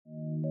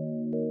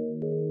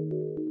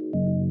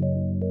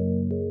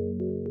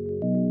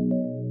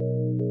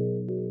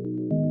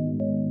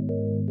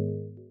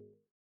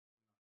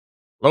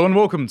Hello and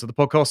welcome to the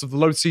podcast of the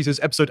Lotus Eaters,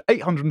 episode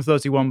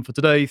 831 for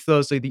today,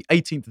 Thursday, the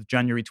 18th of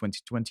January,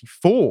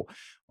 2024.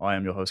 I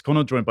am your host,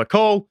 Connor, joined by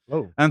Carl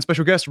and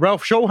special guest,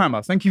 Ralph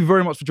Schoellhammer. Thank you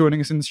very much for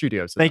joining us in the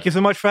studio today. Thank you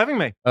so much for having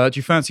me. Do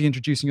you fancy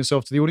introducing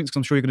yourself to the audience? Because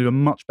I'm sure you're going to do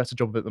a much better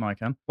job of it than I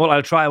can. Well,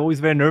 I'll try. I'm always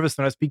very nervous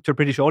when I speak to a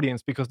British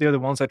audience because they're the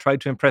ones I try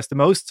to impress the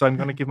most, so I'm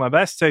going to give my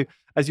best. So,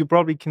 as you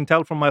probably can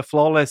tell from my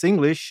flawless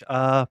English,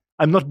 I'm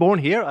not born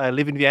here. I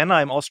live in Vienna.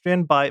 I'm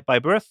Austrian by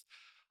birth.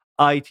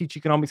 I teach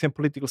economics and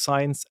political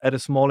science at a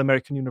small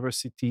American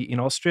university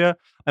in Austria.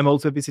 I'm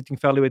also a visiting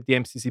fellow at the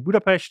MCC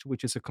Budapest,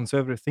 which is a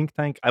conservative think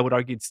tank. I would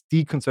argue it's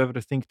the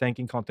conservative think tank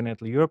in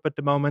continental Europe at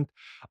the moment.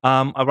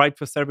 I write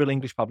for several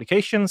English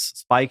publications,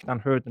 Spiked,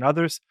 Unheard, and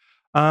others.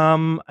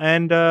 I'm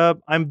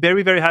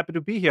very, very happy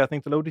to be here. I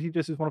think the Lotus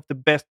Eaters is one of the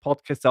best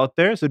podcasts out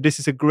there. So this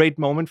is a great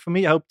moment for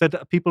me. I hope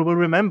that people will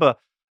remember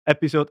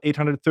episode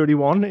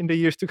 831 in the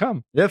years to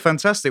come. Yeah,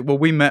 fantastic. Well,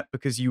 we met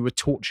because you were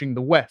torching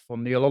the WEF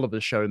on Neil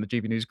Oliver's show in the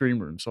GB News Green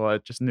Room. So I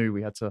just knew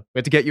we had to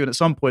get you in at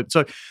some point.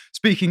 So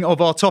speaking of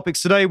our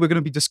topics today, we're going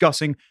to be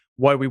discussing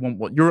why we want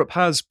what Europe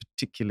has,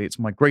 particularly its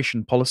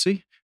migration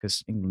policy,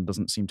 because England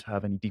doesn't seem to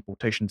have any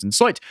deportations in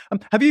sight.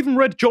 Have you even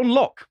read John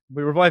Locke?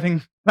 We're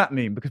reviving that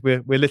meme because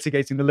we're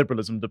litigating the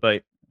liberalism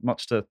debate.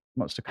 Much to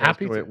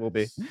happy it will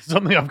be.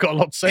 Something I've got a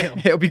lot to say on.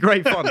 It'll be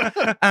great fun.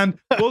 And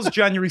was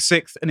January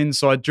 6th an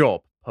inside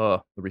job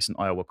per the recent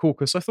Iowa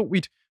caucus? I thought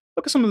we'd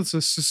look at some of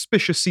the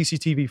suspicious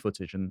CCTV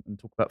footage and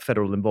talk about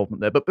federal involvement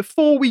there. But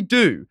before we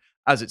do,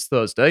 as it's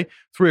Thursday,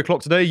 3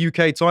 o'clock today,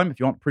 UK time. If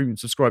you aren't a premium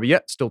subscriber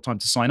yet, still time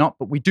to sign up.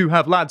 But we do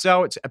have Lads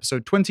Out. It's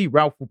episode 20.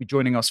 Ralph will be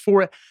joining us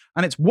for it.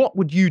 And it's what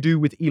would you do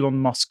with Elon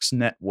Musk's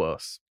net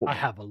worth? I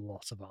have a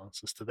lot of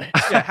answers to this.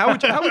 Yeah, how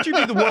would you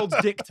be the world's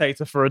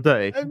dictator for a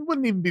day? It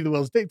wouldn't even be the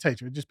world's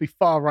dictator. It'd just be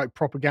far-right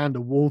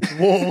propaganda wall to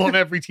wall on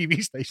every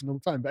TV station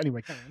all the time. But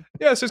anyway, carry on.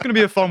 Yeah, so it's going to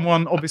be a fun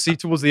one. Obviously,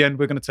 towards the end,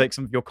 we're going to take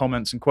some of your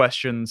comments and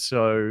questions.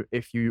 So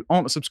if you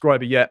aren't a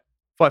subscriber yet,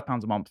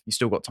 £5 a month, you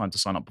still got time to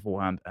sign up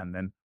beforehand, and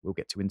then we'll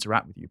get to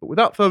interact with you. But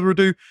without further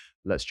ado,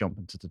 let's jump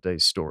into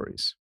today's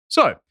stories.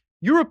 So,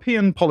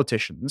 European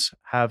politicians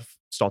have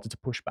started to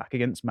push back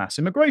against mass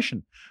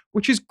immigration,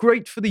 which is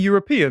great for the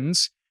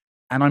Europeans.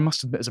 And I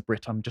must admit, as a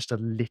Brit, I'm just a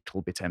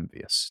little bit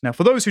envious. Now,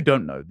 for those who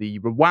don't know, the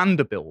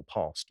Rwanda bill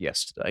passed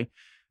yesterday.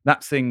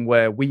 That thing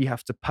where we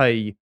have to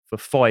pay for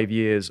 5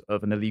 years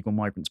of an illegal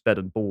migrant's bed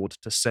and board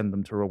to send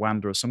them to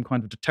Rwanda as some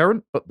kind of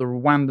deterrent, but the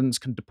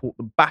Rwandans can deport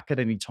them back at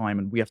any time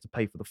and we have to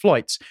pay for the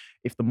flights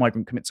if the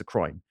migrant commits a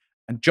crime.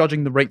 And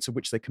judging the rates at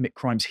which they commit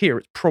crimes here,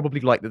 it's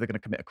probably likely they're going to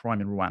commit a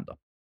crime in Rwanda.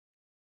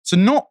 So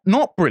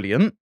not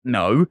brilliant,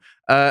 no.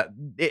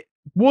 It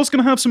was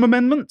going to have some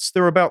amendments.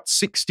 There are about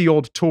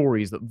 60-odd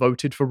Tories that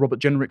voted for Robert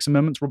Jenrick's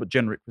amendments. Robert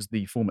Jenrick was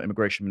the former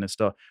immigration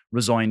minister,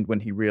 resigned when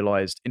he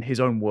realised, in his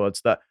own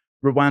words, that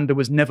Rwanda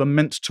was never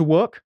meant to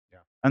work.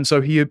 And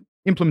so he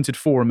implemented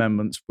 4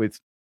 amendments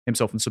with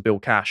himself and Sir Bill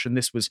Cash, and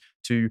this was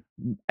to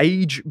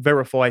age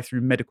verify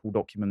through medical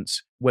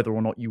documents whether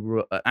or not you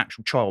were an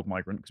actual child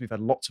migrant, because we've had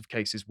lots of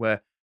cases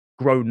where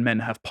grown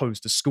men have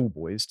posed as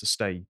schoolboys to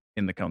stay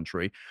in the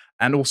country.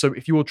 And also,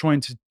 if you're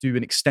trying to do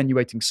an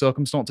extenuating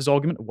circumstances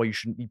argument of why you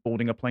shouldn't be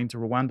boarding a plane to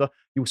Rwanda,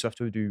 you also have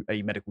to do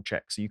a medical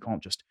check, so you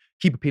can't just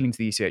keep appealing to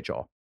the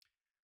ECHR.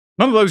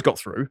 None of those got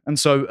through, and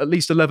so at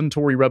least 11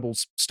 Tory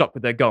rebels stuck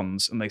with their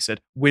guns, and they said,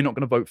 we're not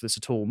going to vote for this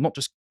at all, not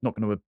just not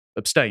going to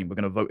abstain, we're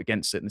going to vote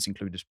against it, and this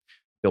included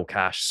Bill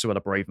Cash,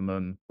 Suella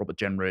Braverman, Robert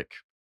Jenrick,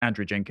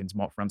 Andrea Jenkins,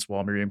 Mark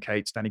Francois, Miriam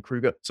Cates, Danny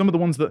Kruger, some of the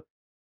ones that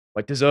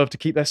deserve to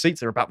keep their seats.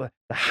 They're about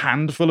the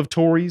handful of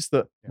Tories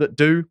that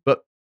do,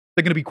 but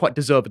they're going to be quite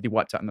deservedly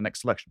wiped out in the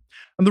next election.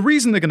 And the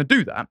reason they're going to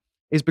do that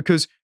is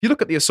because if you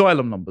look at the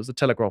asylum numbers, the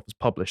Telegraph was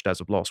published as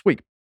of last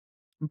week,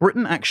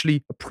 Britain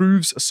actually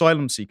approves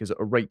asylum seekers at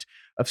a rate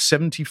of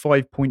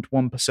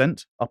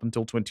 75.1% up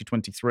until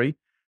 2023.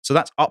 So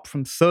that's up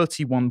from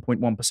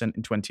 31.1%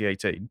 in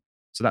 2018.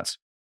 So that's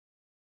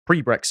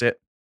pre-Brexit,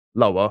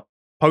 lower,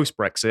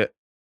 post-Brexit,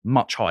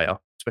 much higher,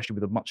 especially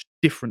with a much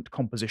different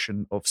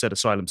composition of said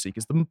asylum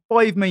seekers. The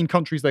 5 main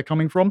countries they're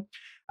coming from: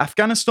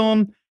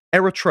 Afghanistan,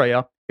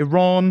 Eritrea,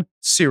 Iran,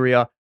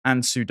 Syria,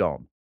 and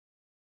Sudan.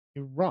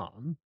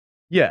 Iran?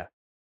 Yeah.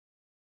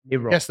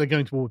 Iran. I guess they're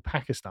going toward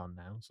Pakistan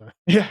now. So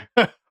yeah.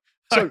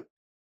 So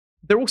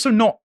they're also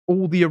not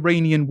all the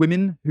Iranian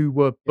women who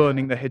were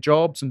burning their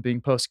hijabs and being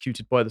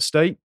persecuted by the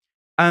state.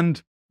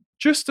 And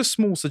just a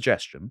small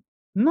suggestion,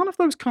 none of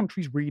those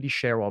countries really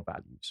share our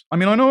values. I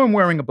mean, I know I'm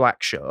wearing a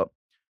black shirt,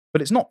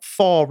 but it's not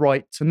far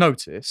right to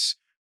notice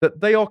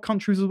that they are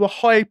countries with a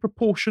high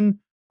proportion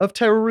of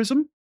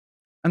terrorism.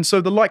 And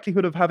so the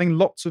likelihood of having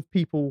lots of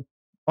people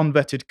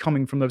unvetted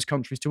coming from those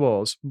countries to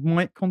ours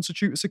might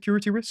constitute a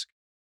security risk.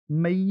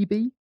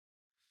 Maybe.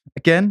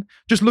 Again,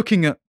 just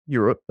looking at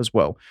Europe as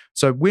well.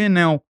 So we're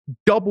now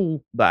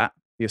double that,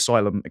 the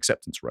asylum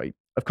acceptance rate,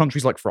 of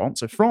countries like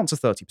France. So France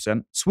is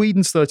 30%,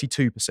 Sweden's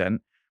 32%.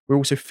 We're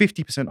also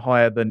 50%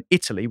 higher than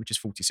Italy, which is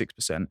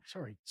 46%.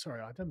 Sorry,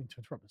 I don't mean to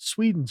interrupt, but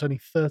Sweden's only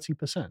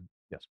 30%.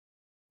 Yes.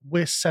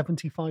 We're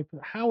 75%.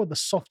 How are the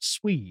soft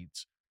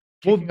Swedes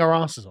kicking our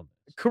asses on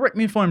this? correct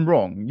me if I'm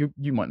wrong,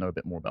 you might know a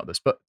bit more about this,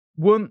 but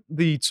weren't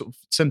the sort of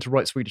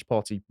centre-right Swedish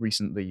party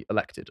recently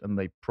elected and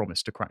they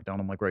promised to crack down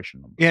on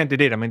migration numbers? Yeah, they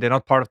did. I mean, they're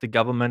not part of the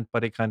government,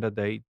 but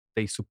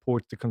they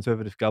support the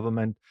conservative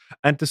government.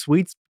 And the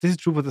Swedes, this is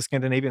true for the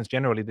Scandinavians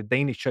generally. The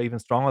Danish are even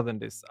stronger than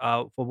this.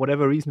 For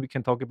whatever reason, we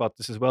can talk about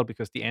this as well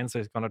because the answer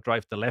is going to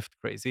drive the left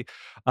crazy.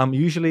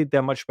 Usually,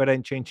 they're much better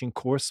in changing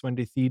course when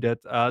they see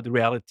that the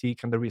reality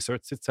kind of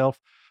reasserts itself.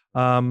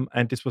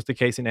 And this was the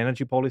case in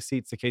energy policy.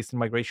 It's the case in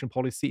migration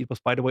policy. It was,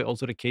 by the way,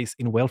 also the case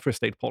in welfare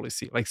state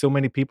policy. Like so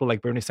many people,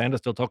 like Bernie Sanders,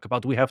 still talk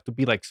about we have to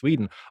be like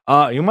Sweden.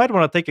 You might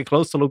want to take a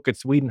closer look at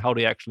Sweden, how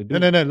they actually do.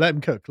 No, let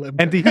him cook. Let him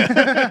And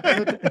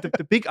cook.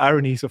 the big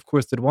irony is, of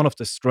course, that one of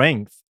the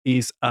strengths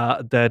is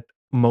that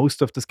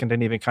most of the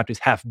Scandinavian countries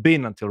have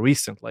been until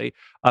recently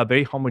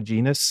very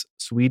homogeneous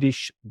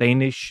Swedish,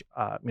 Danish,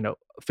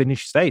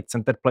 Finnish states,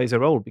 and that plays a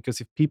role because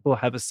if people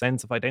have a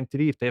sense of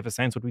identity, if they have a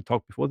sense, what we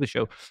talked before the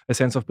show, a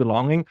sense of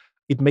belonging,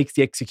 it makes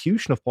the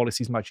execution of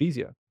policies much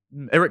easier.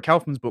 Eric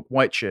Kaufman's book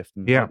White Shift,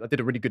 and Yeah. I did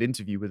a really good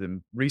interview with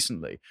him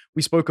recently.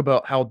 We spoke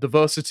about how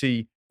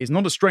diversity is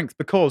not a strength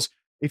because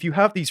if you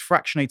have these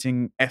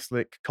fractionating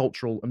ethnic,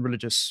 cultural, and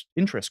religious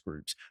interest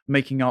groups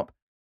making up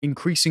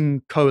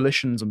increasing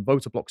coalitions and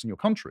voter blocks in your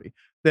country,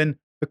 then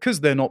because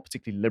they're not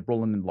particularly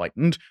liberal and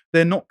enlightened,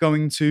 they're not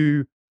going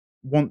to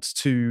want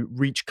to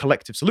reach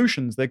collective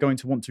solutions. They're going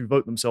to want to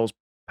vote themselves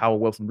power,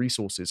 wealth, and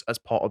resources as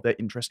part of their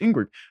interest in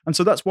group. And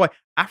so that's why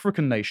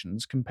African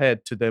nations,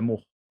 compared to their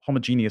more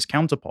homogeneous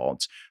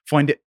counterparts,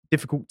 find it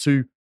difficult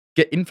to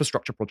get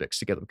infrastructure projects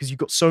together because you've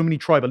got so many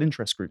tribal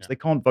interest groups. They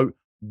can't vote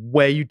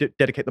where you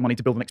dedicate the money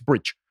to build the next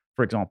bridge,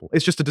 for example.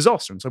 It's just a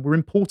disaster. And so we're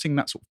importing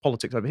that sort of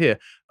politics over here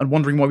and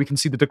wondering why we can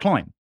see the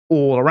decline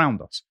all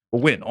around us.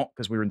 Well, we're not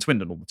because we're in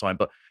Swindon all the time,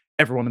 but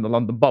everyone in the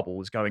London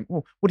bubble is going,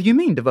 well, what do you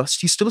mean?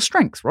 Diversity is still a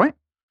strength, right?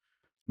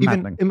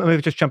 Even,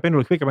 maybe just jump in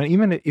real quick. I mean,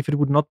 even if it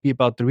would not be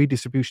about the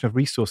redistribution of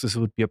resources, it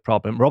would be a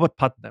problem. Robert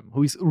Putnam,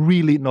 who is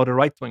really not a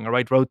right-winger,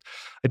 wrote,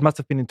 it must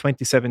have been in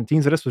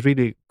 2017, so this was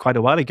really quite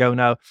a while ago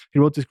now. He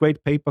wrote this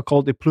great paper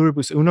called De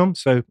Pluribus Unum.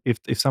 So if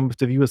some of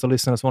the viewers or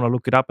listeners want to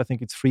look it up, I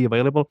think it's free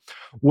available,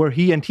 where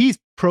he's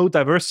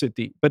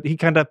pro-diversity, but he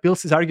kind of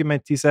builds his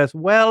argument. He says,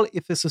 well,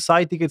 if a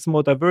society gets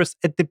more diverse,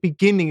 at the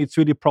beginning it's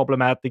really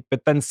problematic,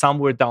 but then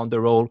somewhere down the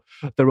road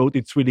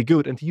it's really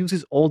good. And he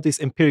uses all this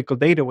empirical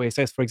data where he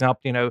says, for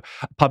example,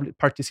 public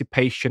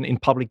participation in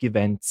public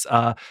events,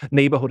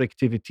 neighborhood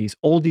activities,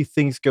 all these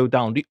things go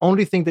down. The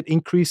only thing that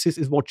increases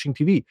is watching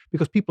TV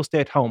because people stay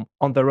at home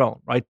on their own,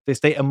 right? They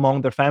stay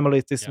among their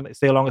families, they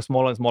stay along a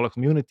smaller and smaller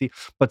community,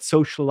 but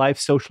social life,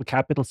 social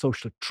capital,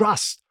 social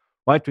trust,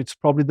 right? It's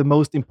probably the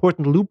most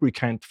important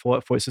lubricant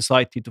for a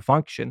society to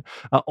function.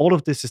 All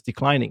of this is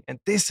declining. And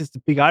this is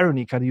the big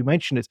irony, kind of you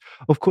mentioned it.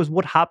 Of course,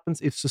 what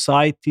happens if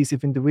societies,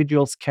 if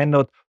individuals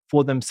cannot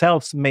for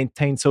themselves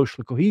maintain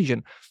social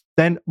cohesion?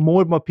 Then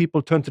more and more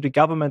people turn to the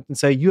government and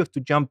say, you have to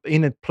jump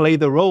in and play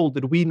the role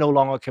that we no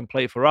longer can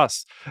play for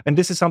us. And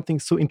this is something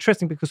so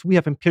interesting because we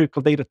have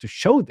empirical data to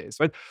show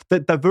this, right?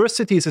 That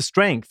diversity is a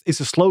strength,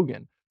 is a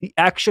slogan. The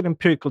actual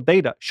empirical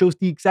data shows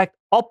the exact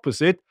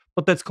opposite,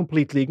 but that's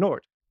completely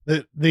ignored.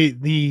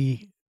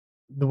 The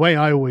way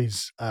I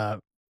always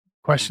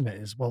question it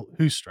is, well,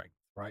 whose strength,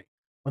 right?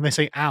 When they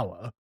say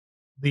our,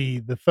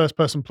 the first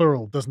person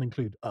plural doesn't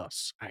include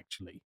us,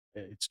 actually.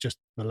 It's just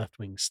the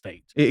left-wing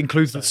state. It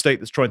includes the state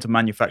that's trying to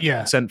manufacture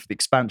consent for the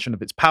expansion of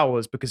its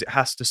powers because it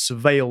has to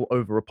surveil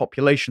over a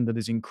population that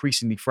is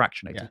increasingly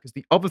fractionated. Because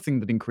the other thing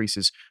that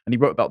increases, and he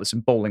wrote about this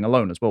in Bowling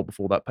Alone as well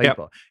before that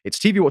paper, it's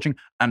TV watching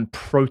and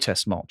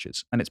protest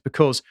marches. And it's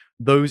because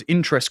those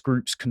interest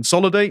groups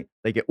consolidate,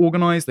 they get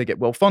organized, they get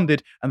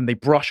well-funded, and they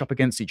brush up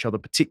against each other,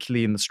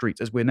 particularly in the streets,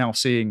 as we're now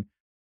seeing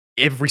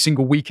every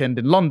single weekend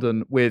in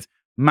London with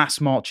mass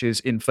marches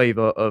in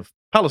favor of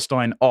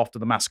Palestine after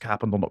the massacre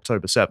happened on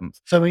October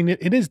 7th. So, I mean,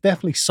 it is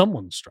definitely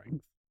someone's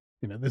strength.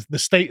 The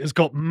state has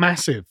got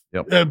massive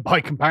by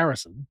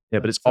comparison. Yeah,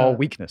 but it's our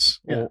weakness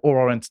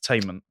or our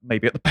entertainment,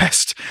 maybe at the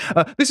best.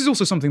 This is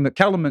also something that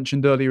Callum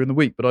mentioned earlier in the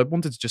week, but I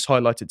wanted to just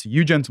highlight it to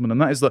you, gentlemen,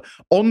 and that is that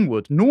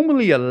Onward,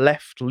 normally a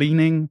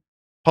left-leaning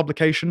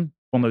publication,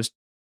 one of those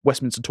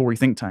Westminster Tory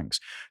think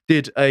tanks,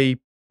 did a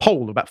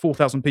poll of about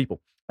 4,000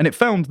 people. And it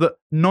found that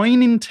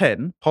 9 in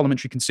 10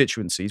 parliamentary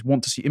constituencies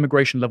want to see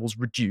immigration levels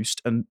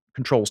reduced and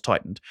controls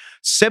tightened.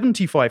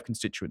 75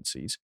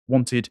 constituencies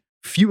wanted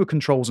fewer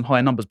controls and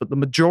higher numbers, but the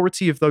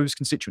majority of those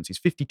constituencies,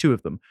 52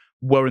 of them,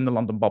 were in the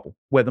London bubble,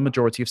 where the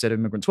majority of said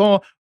immigrants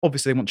are.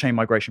 Obviously, they want chain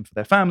migration for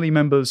their family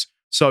members.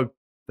 So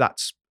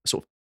that's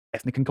sort of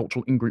ethnic and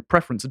cultural in-group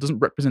preference. It doesn't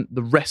represent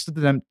the rest of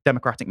the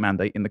democratic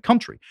mandate in the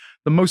country.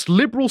 The most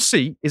liberal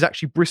seat is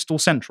actually Bristol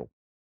Central.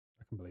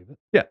 Believe it.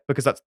 Yeah,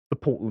 because that's the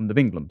Portland of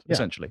England,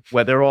 essentially,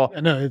 where there are...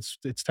 No,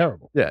 it's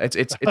terrible. Yeah,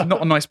 it's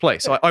not a nice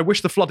place. I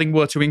wish the flooding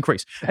were to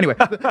increase. Anyway,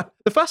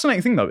 the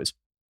fascinating thing, though, is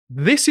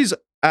this is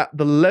at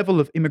the level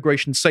of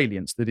immigration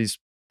salience that is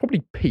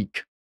probably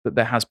peak that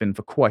there has been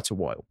for quite a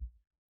while.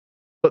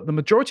 But the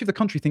majority of the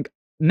country think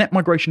net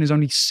migration is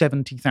only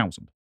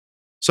 70,000.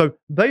 So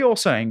they are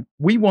saying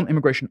we want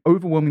immigration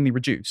overwhelmingly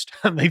reduced.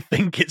 And they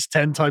think it's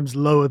 10 times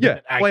lower than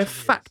it actually by a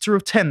factor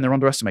of 10, they're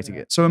underestimating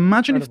it. So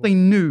imagine if they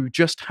Incredible. knew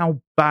just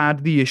how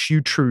bad the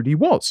issue truly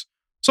was.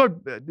 So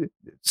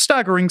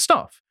staggering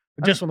stuff.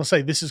 I just want to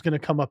say this is going to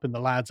come up in the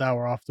lads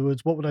hour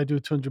afterwards. What would I do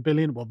with 200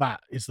 billion? Well,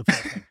 that is the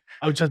first thing.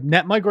 I would just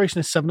net migration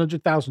is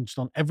 700,000 just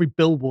on every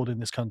billboard in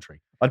this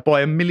country. I'd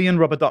buy 1 million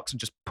rubber ducks and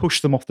just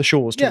push them off the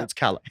shores Yeah. towards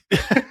Calais.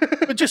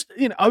 But just,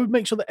 I would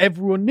make sure that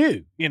everyone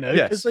knew, because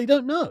Yes. they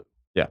don't know.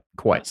 Yeah,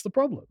 quite. That's the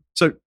problem.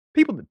 So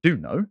people that do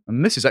know,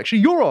 and this is actually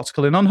your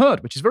article in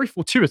Unheard, which is very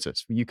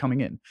fortuitous for you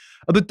coming in,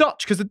 are the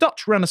Dutch, because the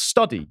Dutch ran a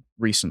study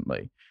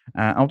recently.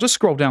 I'll just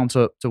scroll down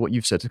to what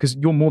you've said, because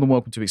you're more than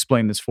welcome to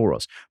explain this for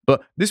us.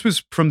 But this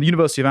was from the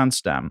University of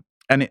Amsterdam,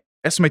 and it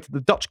estimated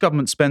the Dutch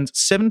government spends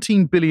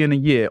 17 billion a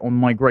year on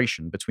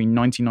migration between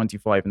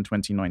 1995 and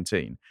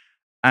 2019.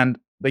 And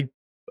they,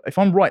 if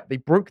I'm right, they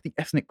broke the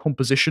ethnic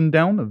composition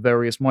down of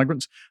various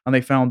migrants, and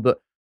they found that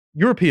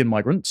European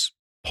migrants,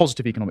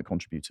 positive economic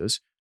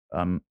contributors,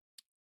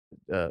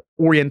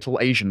 Oriental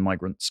Asian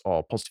migrants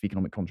are positive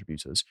economic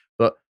contributors,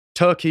 but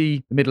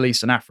Turkey, the Middle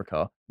East, and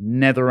Africa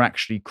never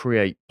actually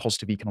create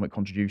positive economic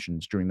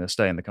contributions during their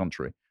stay in the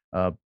country.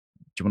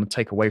 Do you want to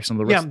take away some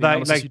of the rest of the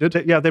analysis you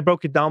did? They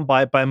broke it down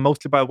by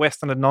mostly by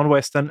Western and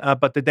non-Western.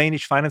 But the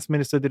Danish finance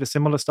minister did a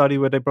similar study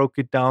where they broke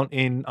it down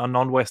in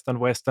non-Western,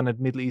 Western, and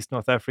Middle East,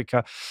 North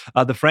Africa.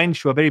 The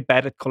French were very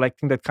bad at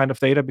collecting that kind of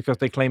data because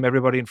they claim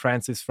everybody in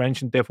France is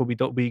French, and therefore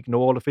we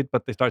ignore all of it.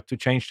 But they start to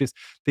change this.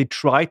 They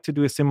tried to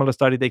do a similar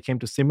study. They came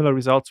to similar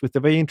results with a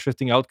very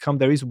interesting outcome.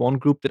 There is one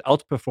group that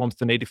outperforms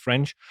the native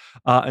French,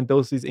 and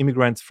those is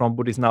immigrants from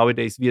what is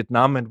nowadays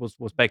Vietnam and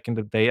was back in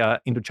the day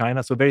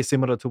Indochina. So very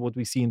similar to what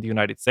we see in the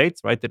United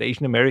States, right? That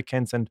Asian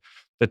Americans, and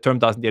the term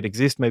doesn't yet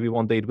exist, maybe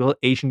one day it will,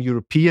 Asian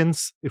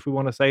Europeans, if we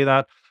want to say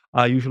that,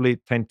 usually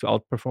tend to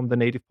outperform the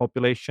native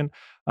population.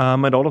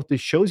 And all of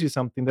this shows you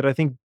something that I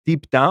think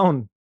deep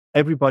down,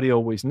 everybody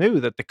always knew,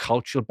 that the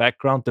cultural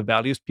background, the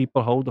values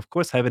people hold, of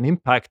course, have an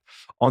impact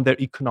on their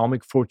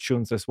economic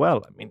fortunes as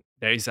well. I mean,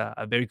 there is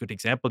a very good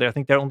example there. I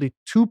think there are only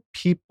two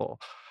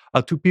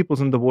peoples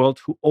in the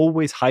world who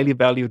always highly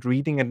valued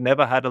reading and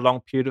never had a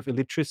long period of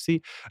illiteracy,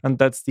 and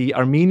that's the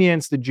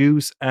Armenians, the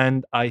Jews,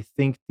 and I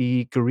think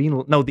the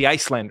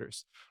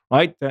Icelanders.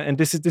 Right, and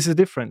this is a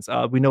difference.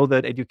 We know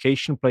that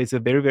education plays a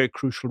very, very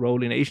crucial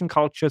role in Asian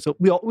culture. So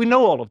we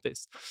know all of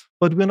this,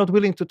 but we're not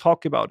willing to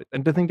talk about it.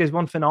 And I think there's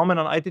one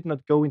phenomenon. I did not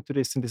go into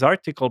this in this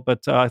article,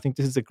 but I think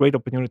this is a great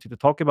opportunity to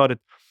talk about it.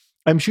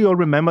 I'm sure you'll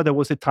remember there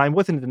was a time,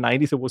 was it in the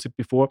 90s or was it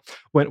before,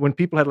 when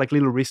people had like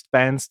little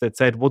wristbands that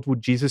said, "What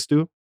would Jesus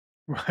do?"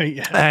 Right.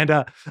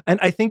 Yeah. And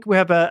I think we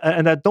have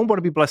and I don't want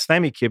to be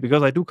blasphemic here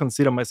because I do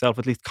consider myself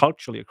at least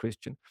culturally a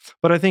Christian.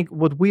 But I think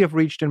what we have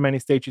reached in many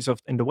stages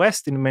in the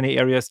West, in many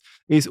areas,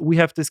 is we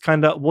have this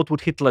kind of "what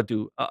would Hitler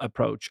do"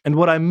 approach. And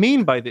what I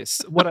mean by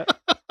this, what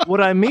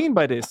I mean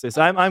by this is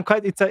I'm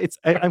quite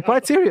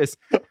serious.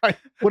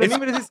 What I mean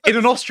by this is in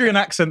an Austrian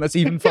accent that's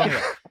even funnier.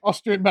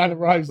 Austrian man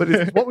arrives.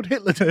 What would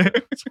Hitler do?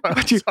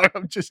 But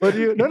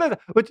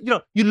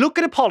you look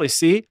at a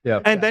policy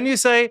and then you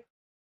say,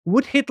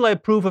 would Hitler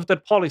approve of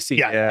that policy?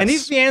 Yeah. Yes. And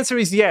if the answer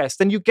is yes,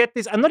 then you get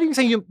this. I'm not even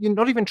saying you're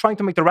not even trying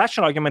to make the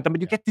rational argument, but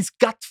you get this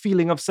gut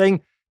feeling of saying,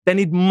 then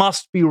it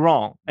must be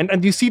wrong.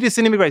 And you see this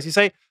in immigrants. You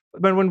say,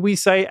 when we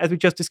say, as we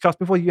just discussed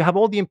before, you have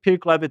all the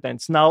empirical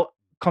evidence now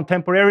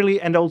contemporarily,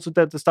 and also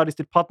the studies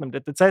did Putnam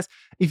that says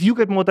if you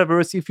get more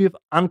diversity, if you have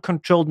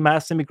uncontrolled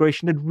mass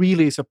immigration, it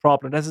really is a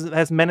problem. It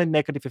has many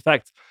negative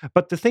effects.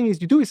 But the thing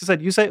is,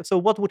 you say, so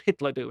what would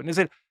Hitler do? And he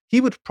said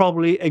he would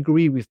probably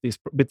agree with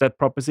that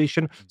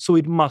proposition. So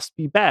it must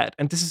be bad.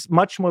 And this is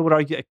much more, I would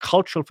argue, a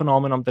cultural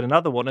phenomenon than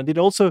another one. And it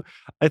also,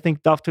 I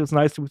think, dovetails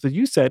nicely with what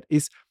you said,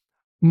 is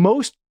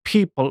most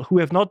people who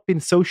have not been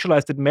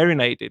socialized and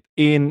marinated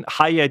in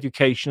higher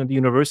education at the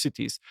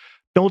universities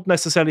don't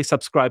necessarily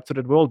subscribe to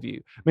that worldview.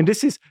 I mean,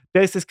 there's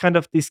this kind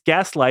of this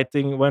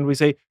gaslighting when we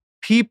say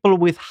people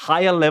with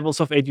higher levels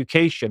of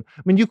education.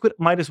 I mean,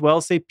 might as well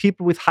say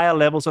people with higher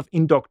levels of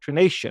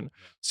indoctrination.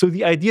 So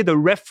the idea, the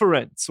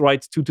reference,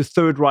 right, to the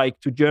Third Reich,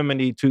 to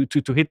Germany, to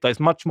Hitler is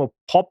much more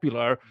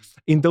popular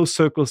in those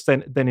circles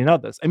than in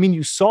others. I mean,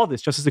 you saw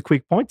this, just as a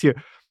quick point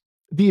here.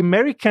 The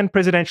American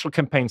presidential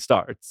campaign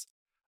starts.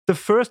 The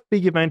first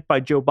big event by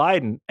Joe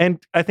Biden,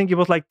 and I think it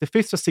was like the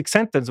fifth or sixth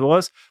sentence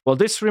was, well,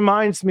 this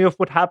reminds me of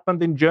what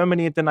happened in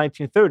Germany in the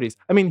 1930s.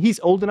 I mean, he's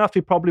old enough.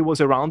 He probably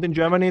was around in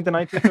Germany in the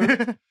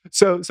 1930s.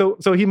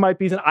 So he might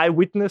be an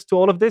eyewitness to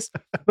all of this.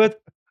 But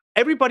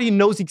everybody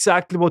knows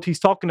exactly what he's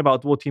talking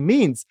about, what he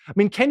means. I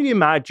mean, can you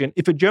imagine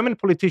if a German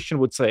politician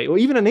would say, or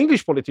even an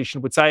English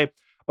politician would say,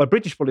 or a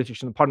British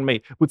politician, pardon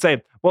me, would say,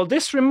 well,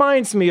 this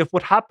reminds me of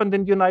what happened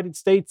in the United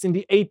States in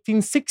the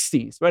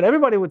 1860s, right?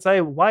 Everybody would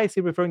say, why is he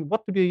referring,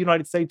 what do the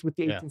United States with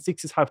the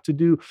 1860s have to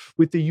do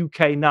with the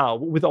UK now,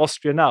 with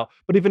Austria now?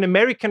 But if an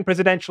American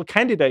presidential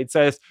candidate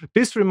says,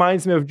 this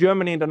reminds me of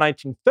Germany in the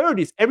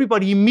 1930s,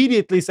 everybody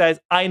immediately says,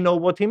 I know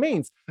what he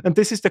means. And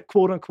this is the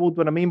quote unquote,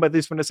 what I mean by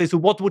this when I say, so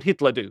what would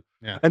Hitler do?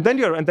 Yeah. And then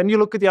you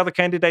look at the other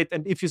candidate,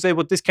 and if you say,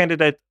 well, this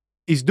candidate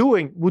is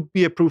doing would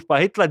be approved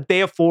by Hitler.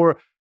 Therefore,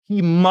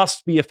 he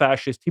must be a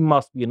fascist. He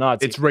must be a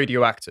Nazi. It's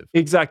radioactive.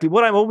 Exactly.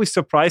 What I'm always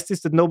surprised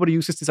is that nobody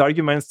uses these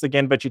arguments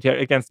against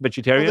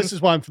vegetarians. Well, this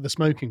is why I'm for the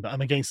smoking ban.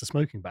 I'm against the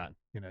smoking ban,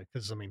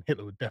 because,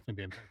 Hitler would definitely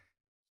be in.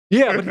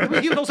 Yeah,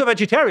 but he was also a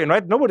vegetarian,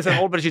 right? Nobody said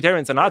all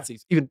vegetarians are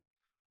Nazis.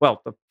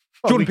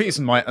 Jordan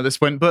Peterson might at this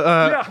point,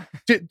 but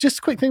Just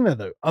a quick thing there,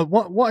 though.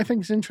 What I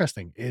think is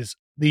interesting is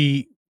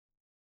the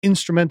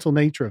instrumental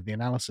nature of the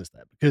analysis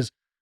there, because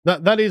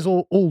that is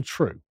all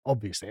true,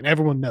 obviously, and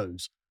everyone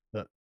knows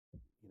that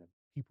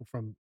people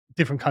from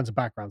different kinds of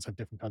backgrounds have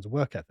different kinds of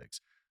work ethics.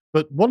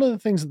 But one of the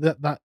things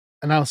that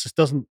analysis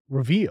doesn't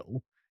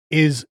reveal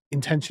is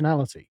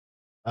intentionality.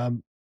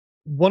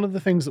 One of the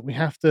things that we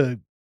have to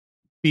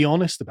be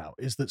honest about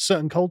is that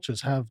certain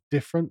cultures have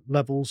different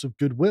levels of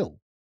goodwill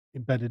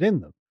embedded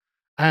in them.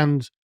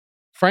 And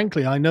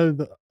frankly, I know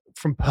that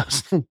from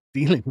personal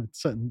dealing with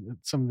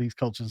some of these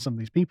cultures and some of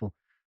these people,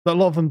 that a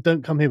lot of them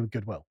don't come here with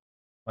goodwill.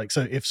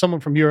 So if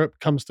someone from Europe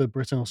comes to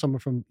Britain or someone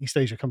from East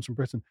Asia comes from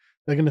Britain,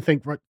 they're going to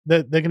think, right,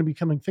 they're going to be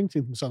thinking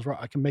to themselves, right,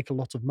 I can make a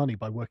lot of money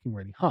by working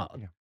really hard.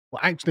 Yeah.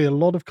 Well, actually, a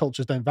lot of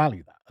cultures don't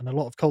value that. And a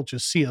lot of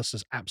cultures see us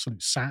as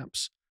absolute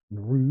saps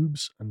and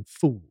rubes and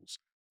fools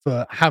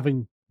for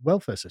having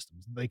welfare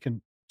systems that they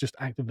can just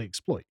actively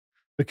exploit,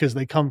 because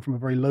they come from a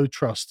very low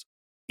trust,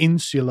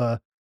 insular,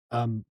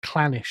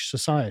 clannish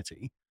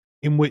society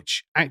in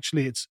which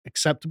actually it's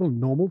acceptable and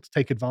normal to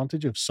take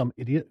advantage of some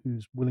idiot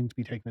who's willing to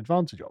be taken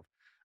advantage of.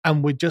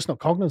 And we're just not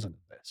cognizant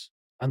of this.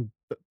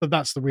 But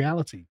that's the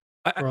reality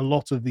for a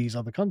lot of these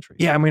other countries.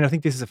 Yeah, I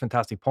think this is a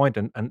fantastic point,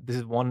 and this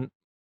is one,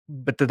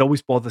 but that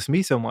always bothers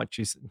me so much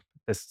is,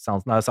 this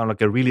sound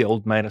like a really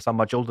old man, or sound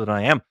much older than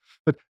I am,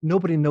 but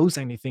nobody knows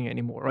anything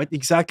anymore, right?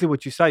 Exactly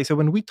what you say. So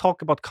when we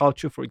talk about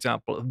culture, for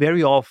example,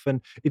 very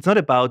often it's not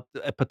about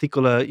a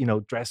particular,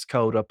 dress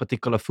code or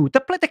particular food.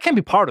 That can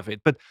be part of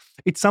it, but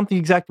it's something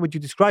exactly what you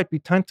described. We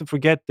tend to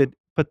forget that,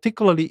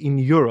 particularly in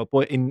Europe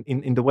or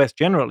in the West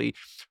generally,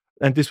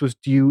 and this was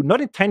due not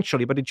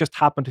intentionally, but it just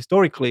happened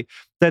historically,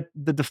 that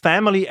the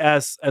family,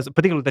 as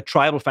particularly the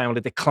tribal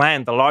family, the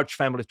clan, the large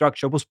family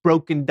structure, was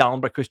broken down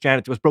by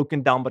Christianity, was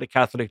broken down by the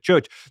Catholic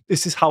Church.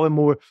 This is how a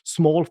more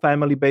small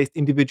family-based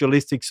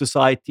individualistic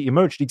society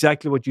emerged,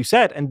 exactly what you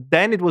said. And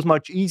then it was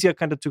much easier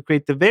kind of to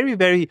create the very,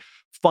 very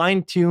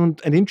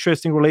fine-tuned and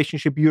interesting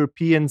relationship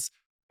Europeans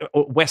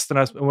or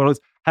Westerners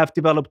have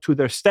developed to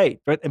their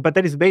state, right? But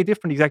that is very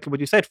different, exactly what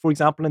you said. For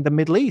example, in the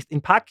Middle East, in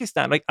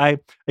Pakistan,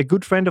 a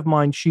good friend of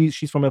mine, she's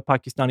from a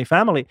Pakistani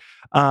family,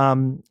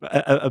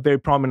 a very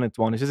prominent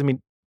one. She says,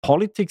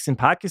 politics in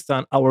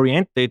Pakistan are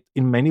oriented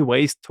in many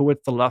ways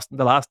towards the last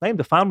name,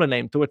 the family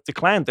name, towards the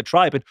clan, the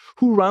tribe. And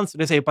who runs?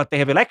 They say, but they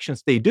have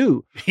elections. They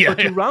do.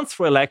 Who runs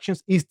for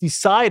elections is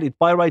decided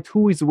by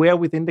who is where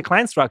within the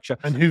clan structure,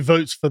 and who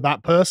votes for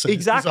that person.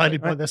 Exactly, is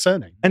decided by their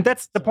surname. And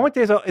that's the point.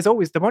 Is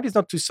always the point is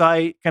not to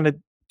say kind of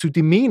to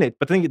demean it,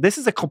 but I think this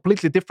is a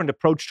completely different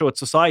approach towards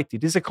society.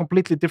 This is a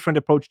completely different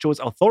approach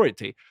towards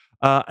authority.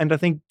 And I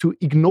think to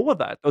ignore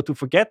that or to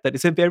forget that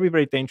is a very,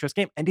 very dangerous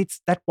game. And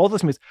that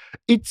bothers me.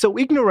 It's so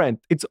ignorant.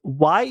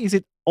 Why is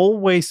it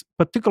always,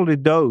 particularly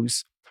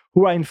those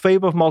who are in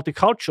favor of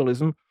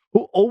multiculturalism,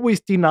 who always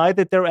deny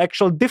that there are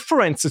actual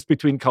differences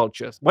between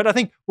cultures? But I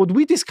think what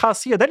we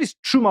discuss here, that is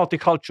true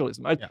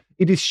multiculturalism. Right? Yeah.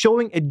 It is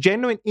showing a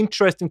genuine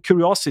interest and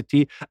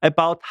curiosity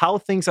about how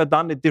things are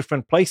done in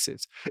different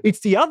places. It's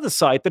the other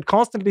side that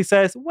constantly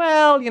says,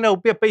 well,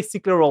 we're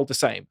basically all the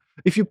same.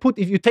 If you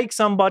take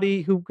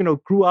somebody who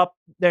grew up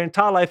their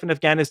entire life in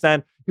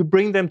Afghanistan, you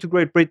bring them to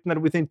Great Britain,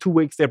 and within 2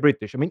 weeks they're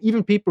British.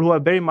 Even people who are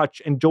very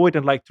much enjoyed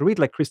and like to read,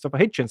 like Christopher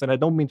Hitchens, and I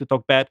don't mean to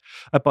talk bad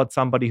about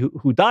somebody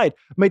who died,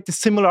 made the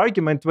similar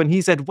argument when he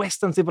said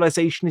Western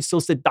civilization is so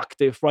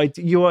seductive, right?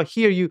 You are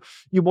here, you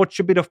watch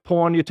a bit of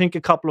porn, you drink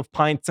a couple of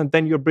pints, and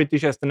then you're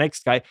British as the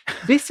next guy.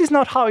 This is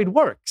not how it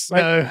works.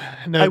 Right?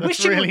 No, I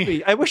wish it would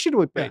be. I wish it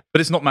would be.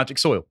 But it's not magic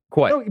soil,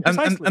 quite. No,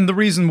 and the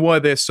reason why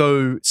they're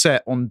so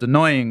set on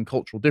denying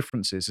cultural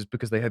differences is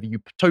because they have a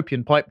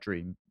utopian pipe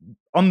dream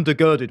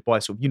undergirded by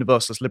sort of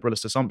universalist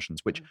liberalist assumptions,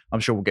 which I'm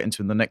sure we'll get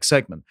into in the next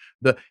segment,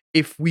 that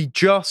if we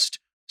just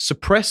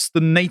suppress the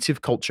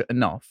native culture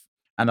enough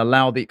and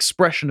allow the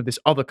expression of this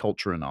other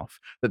culture enough,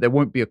 that there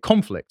won't be a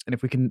conflict. And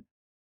if we can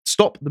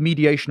stop the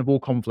mediation of all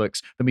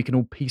conflicts, then we can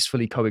all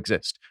peacefully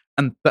coexist.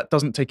 And that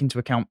doesn't take into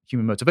account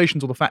human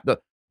motivations or the fact that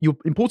you're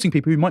importing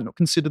people who might not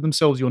consider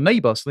themselves your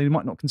neighbor, so they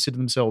might not consider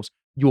themselves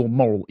your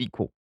moral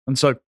equal. And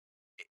so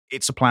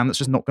it's a plan that's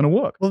just not going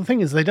to work. Well, the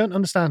thing is, they don't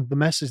understand the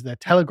message they're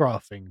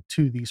telegraphing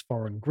to these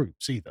foreign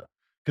groups either.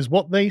 Because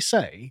what they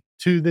say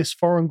to this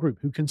foreign group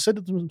who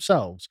consider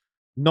themselves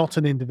not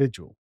an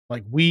individual,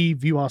 like we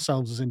view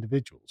ourselves as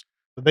individuals,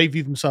 but they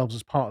view themselves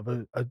as part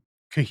of a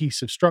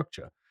cohesive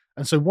structure.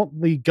 And so what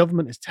the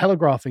government is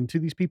telegraphing to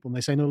these people, and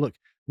they say, no, look,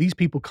 these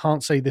people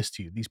can't say this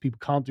to you. These people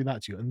can't do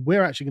that to you. And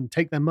we're actually going to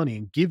take their money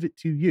and give it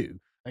to you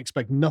and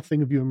expect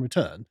nothing of you in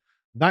return.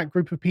 That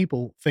group of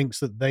people thinks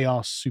that they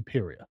are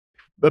superior.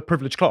 A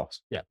privileged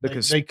class. Yeah,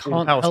 because they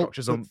can't power help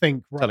structures but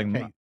think, right, telling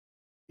them okay,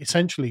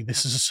 essentially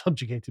this is a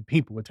subjugated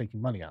people we're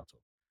taking money out of.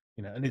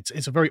 And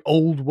it's a very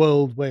old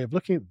world way of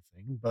looking at the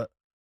thing, but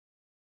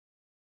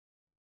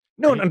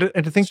No, and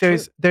I think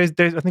it's there's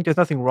I think there's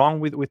nothing wrong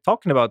with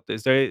talking about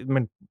this. I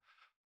mean,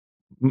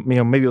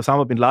 maybe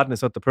Osama bin Laden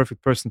is not the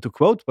perfect person to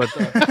quote, but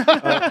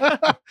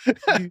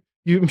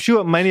I'm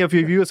sure many of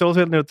your viewers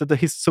also know that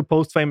his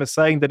supposed famous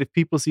saying that if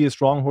people see a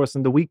strong horse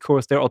and the weak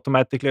horse, they're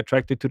automatically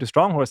attracted to the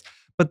strong horse.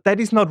 But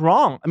that is not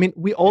wrong. I mean,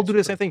 we all do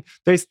the same thing.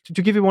 There's,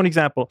 to give you one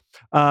example,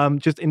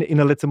 just in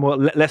a little more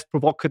less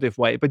provocative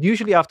way. But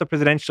usually after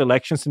presidential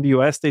elections in the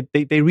US,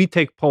 they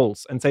retake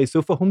polls and say,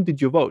 so for whom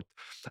did you vote?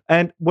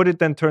 And what it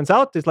then turns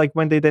out is like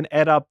when they then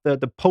add up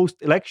the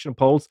post-election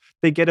polls,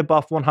 they get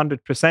above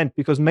 100%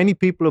 because many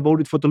people who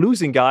voted for the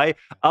losing guy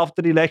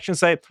after the election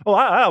say, oh,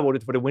 I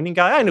voted for the winning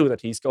guy. I knew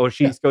that he's or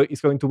she's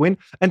going to win.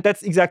 And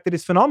that's exactly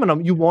this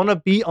phenomenon. You want to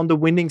be on the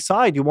winning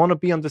side. You want to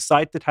be on the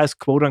side that has,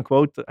 quote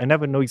unquote, I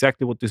never know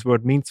exactly what this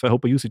word means, so I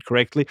hope I use it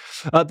correctly.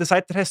 The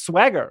side that has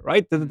swagger,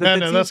 right?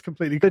 That's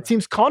completely correct. That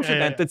seems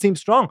confident, that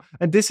seems strong.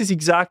 And this is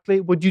exactly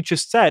what you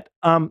just said.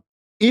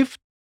 If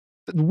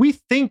we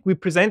think we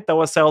present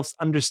ourselves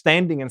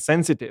understanding and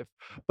sensitive,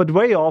 but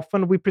very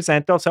often we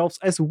present ourselves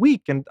as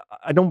weak. And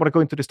I don't want to go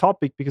into this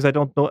topic because I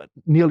don't know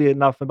nearly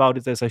enough about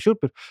it as I should.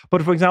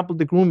 But for example,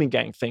 the grooming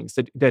gang things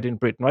that in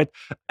Britain, right?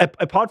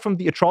 Apart from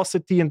the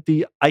atrocity and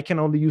I can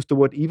only use the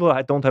word evil,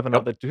 I don't have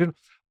another.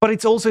 But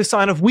it's also a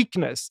sign of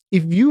weakness.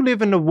 If you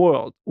live in a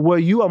world where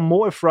you are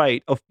more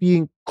afraid of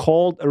being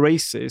called a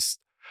racist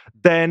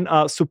than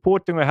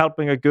supporting or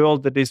helping a girl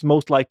that is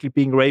most likely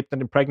being raped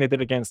and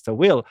impregnated against her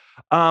will,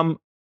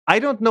 I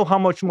don't know how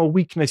much more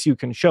weakness you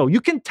can show.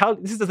 You can tell,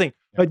 this is the thing,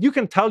 but you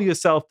can tell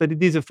yourself that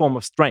it is a form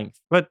of strength,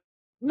 but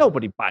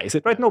nobody buys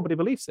it, right? Nobody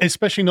believes it.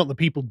 Especially not the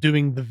people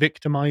doing the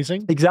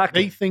victimizing.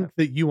 Exactly. They think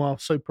that you are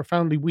so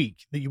profoundly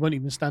weak that you won't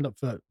even stand up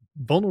for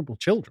vulnerable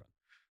children.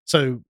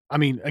 So, I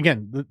mean,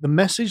 again, the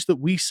message that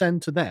we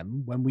send to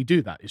them when we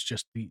do that is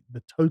just the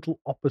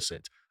total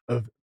opposite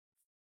of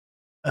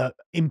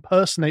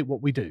impersonate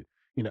what we do.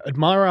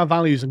 Admire our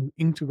values and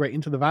integrate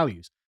into the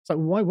values. It's like,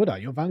 well, why would I?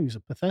 Your values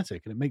are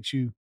pathetic, and it makes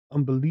you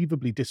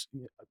unbelievably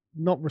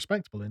not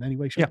respectable in any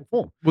way, shape, or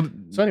form. Well,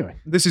 so anyway,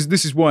 this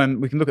is why,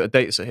 and we can look at a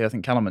data set here. I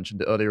think Callum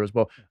mentioned it earlier as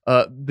well.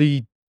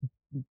 The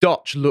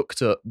Dutch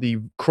looked at the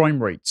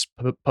crime rates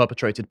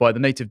perpetrated by the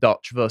native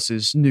Dutch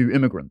versus new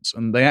immigrants,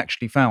 and they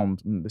actually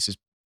found, and this is,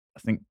 I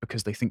think,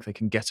 because they think they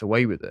can get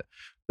away with it,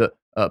 that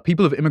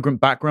people of immigrant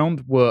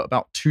background were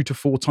about 2 to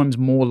 4 times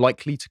more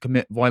likely to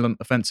commit violent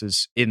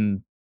offences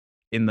in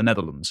the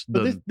Netherlands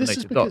than this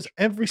is because Dutch.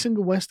 Every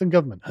single Western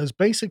government has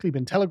basically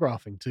been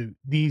telegraphing to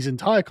these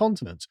entire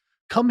continents,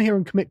 come here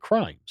and commit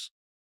crimes.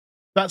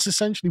 That's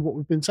essentially what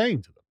we've been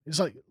saying to them. It's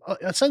like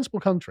a sensible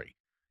country.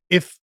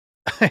 If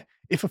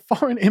if a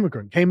foreign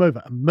immigrant came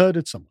over and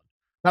murdered someone,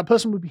 that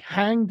person would be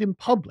hanged in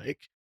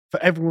public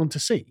for everyone to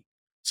see.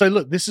 So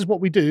look, this is what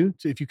we do.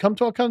 If you come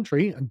to our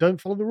country and don't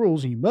follow the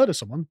rules and you murder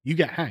someone, you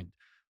get hanged.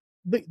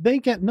 They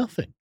get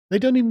nothing. They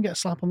don't even get a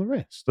slap on the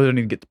wrist. They don't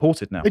even get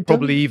deported now.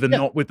 Probably even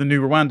not with the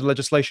new Rwanda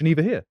legislation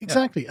either here.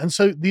 Exactly. And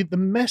so the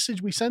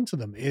message we send to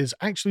them is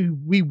actually,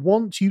 we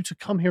want you to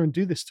come here and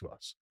do this to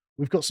us.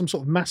 We've got some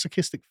sort of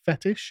masochistic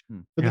fetish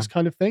for this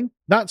kind of thing.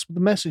 That's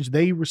the message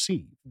they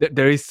receive.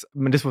 There is, I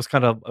mean, this was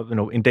kind of,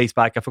 in days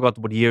back, I forgot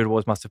what year it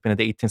was, must have been in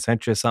the 18th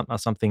century or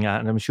something.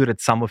 And I'm sure that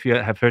some of you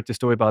have heard the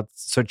story about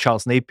Sir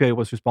Charles Napier. He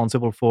was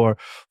responsible for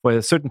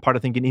a certain part, I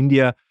think, in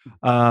India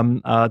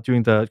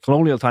during the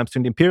colonial times,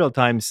 during the imperial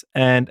times.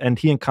 And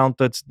he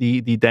encountered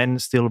the then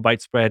still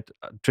widespread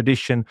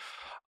tradition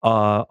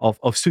of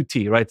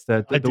suti, right?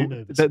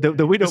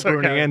 The widow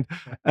burning.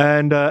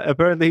 And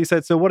apparently he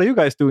said, so what are you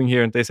guys doing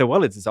here? And they said,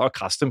 well, it's our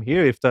custom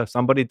here. If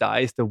somebody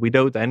dies, the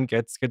widow then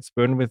gets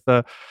burned with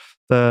the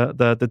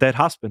dead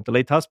husband, the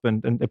late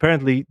husband. And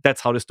apparently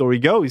that's how the story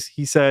goes.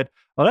 He said,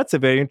 well, that's a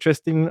very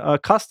interesting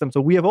custom. So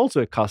we have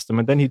also a custom.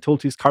 And then he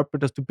told his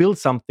carpenters to build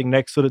something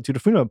next to the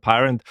funeral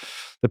pyre. And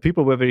the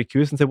people were very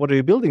curious and said, what are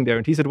you building there?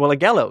 And he said, well, a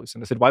gallows.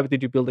 And I said, why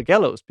did you build a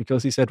gallows?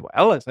 Because he said,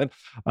 well, I said,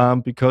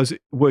 because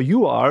where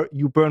you are,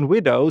 you burn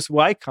widows.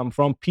 Where I come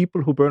from,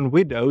 people who burn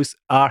widows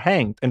are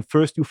hanged. And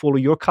first you follow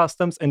your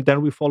customs and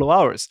then we follow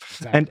ours.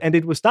 Exactly. And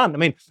it was done. I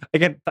mean,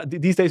 again,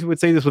 these days we would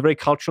say this was very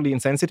culturally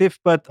insensitive,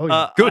 but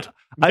good.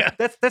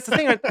 That's the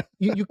thing.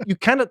 You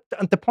cannot,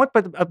 and the point,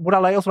 but what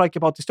I also like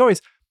about the story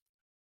is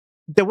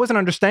there was an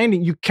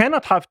understanding you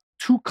cannot have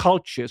two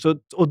cultures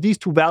or these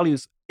two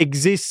values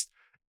exist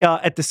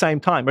at the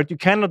same time, right? You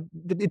cannot,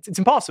 it's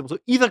impossible. So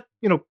either,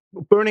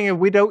 burning a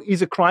widow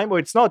is a crime or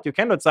it's not. You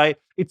cannot say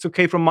it's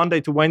okay from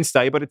Monday to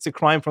Wednesday, but it's a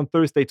crime from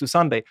Thursday to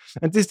Sunday.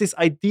 And there's this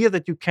idea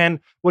that you can,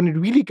 when it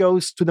really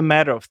goes to the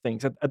matter of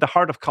things, at the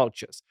heart of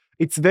cultures,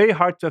 it's very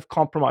hard to have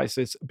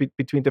compromises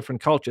between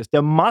different cultures.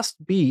 There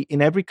must be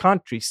in every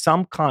country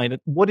some kind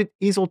of what it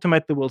is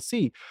ultimately we'll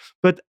see.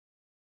 But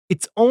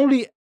it's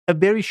only a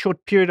very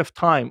short period of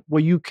time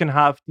where you can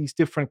have these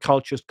different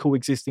cultures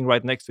coexisting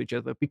right next to each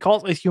other.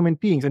 Because as human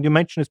beings, and you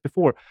mentioned this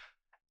before,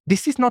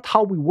 this is not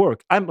how we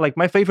work. I'm like,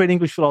 my favorite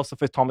English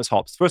philosopher is Thomas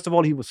Hobbes. First of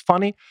all, he was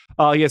funny.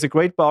 He has a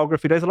great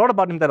biography. There's a lot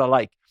about him that I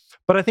like.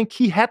 But I think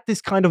he had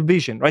this kind of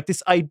vision, right?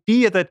 This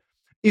idea that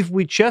if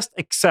we just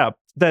accept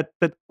that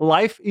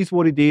life is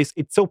what it is,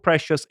 it's so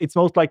precious, it's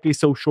most likely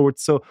so short.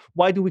 So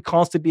why do we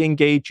constantly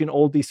engage in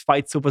all these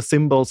fights over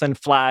symbols and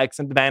flags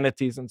and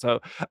vanities and so?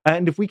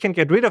 And if we can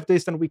get rid of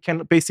this, then we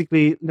can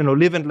basically,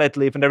 live and let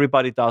live, and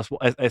everybody does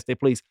as they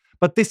please.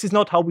 But this is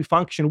not how we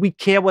function. We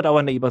care what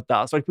our neighbor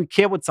does, right? We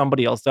care what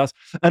somebody else does,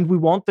 and we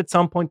want at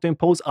some point to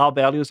impose our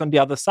values on the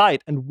other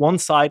side. And one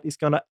side is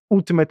going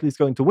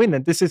to win.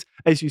 And this is,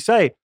 as you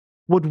say,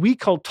 what we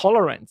call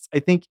tolerance, I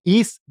think,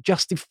 is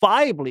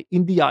justifiably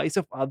in the eyes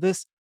of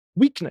others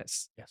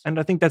weakness. Yes. And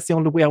I think that's the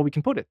only way how we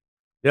can put it.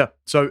 Yeah.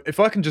 So if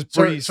I can just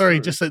breeze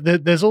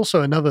there's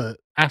also another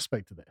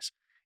aspect to this.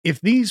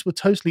 If these were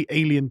totally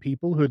alien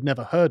people who had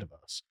never heard of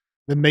us,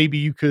 then maybe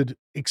you could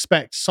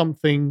expect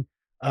something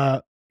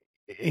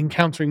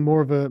encountering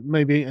more of a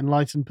maybe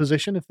enlightened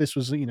position. If this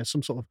was,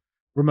 some sort of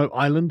remote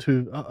island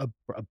who a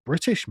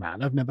British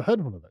man, I've never heard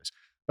of one of those.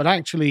 But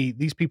actually,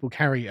 these people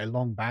carry a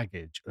long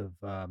baggage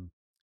of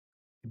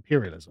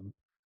imperialism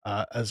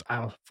as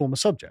our former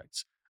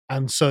subjects.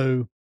 And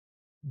so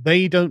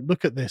they don't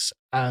look at this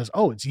as,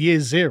 it's year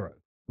zero.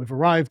 We've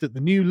arrived at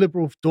the new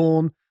liberal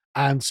dawn.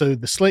 And so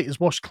the slate is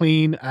washed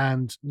clean.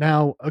 And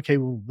now, okay,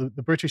 well,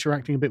 the British are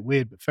acting a bit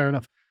weird, but fair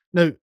enough.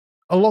 No,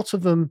 a lot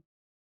of them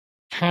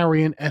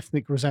carry an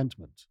ethnic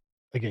resentment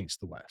against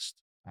the West.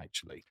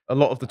 Actually, a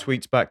lot of the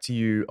tweets back to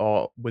you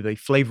are with a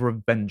flavor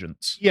of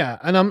vengeance. Yeah,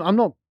 and I'm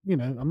not,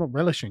 I'm not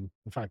relishing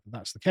the fact that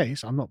that's the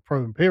case. I'm not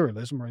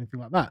pro-imperialism or anything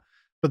like that,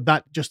 but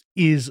that just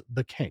is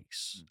the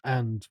case.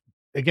 And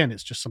again,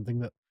 it's just something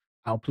that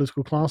our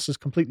political class has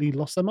completely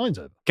lost their minds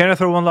over. Can I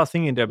throw one last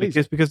thing in there?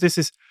 Please. Because this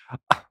is,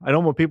 I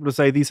don't want people to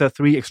say these are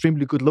three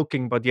extremely good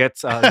looking, but yet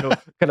kind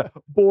of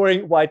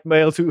boring white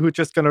males who are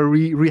just going to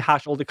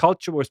rehash all the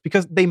culture wars,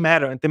 because they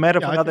matter, and they matter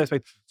for another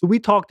aspect. So we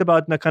talked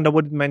about kind of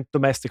what it meant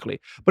domestically,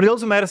 but it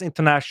also matters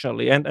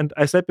internationally. And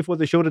I said before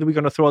the show that we're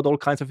going to throw out all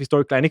kinds of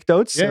historical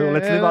anecdotes. So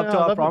let's live up to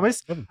our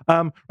promise.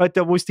 Right,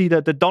 there was the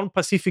Don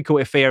Pacifico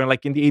affair,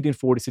 like in the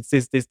 1840s.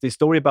 It's this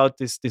story about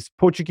this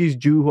Portuguese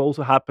Jew who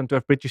also happened to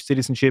have British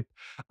citizenship.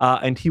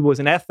 And he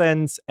was in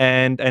Athens,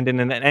 and in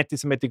an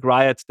anti-Semitic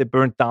riot, they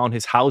burnt down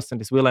his house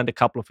and his villa and a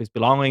couple of his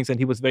belongings, and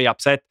he was very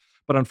upset.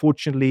 But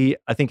unfortunately,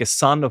 I think a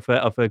son of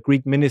a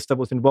Greek minister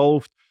was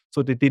involved,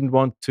 so they didn't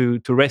want to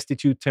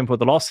restitute him for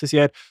the losses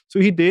yet. So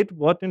he did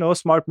a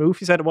smart move.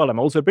 He said, well, I'm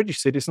also a British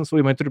citizen. So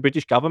he went to the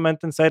British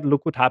government and said,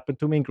 look what happened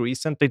to me in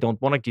Greece, and they don't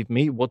want to give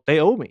me what they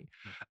owe me.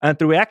 And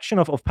the reaction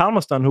of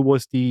Palmerston, who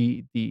was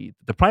the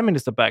prime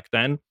minister back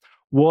then,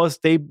 was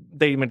the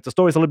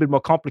story is a little bit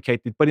more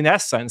complicated, but in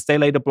essence, they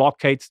laid a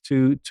blockade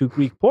to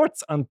Greek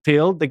ports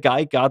until the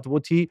guy got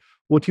what he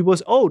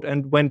was owed.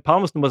 And when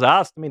Palmerston was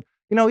asked,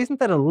 isn't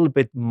that a little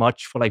bit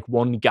much for like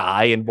one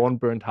guy and one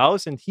burnt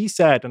house? And he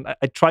said, and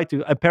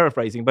I'm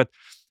paraphrasing, but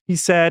he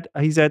said,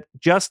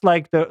 just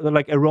like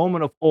a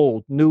Roman of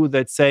old knew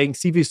that saying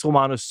civis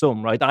Romanus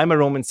sum, right? I'm a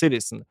Roman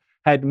citizen,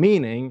 had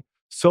meaning.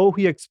 So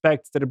he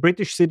expects that the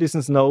British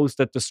citizens knows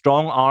that the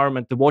strong arm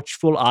and the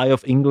watchful eye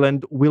of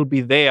England will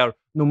be there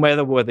no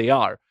matter where they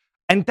are.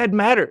 And that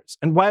matters.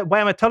 And why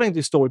am I telling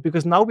this story?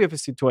 Because now we have a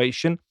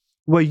situation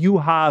where you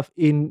have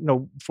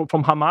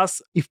from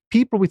Hamas, if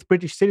people with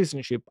British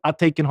citizenship are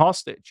taken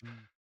hostage,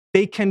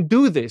 they can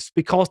do this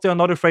because they are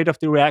not afraid of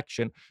the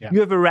reaction. Yeah.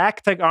 You have a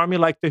ragtag army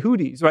like the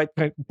Houthis, right,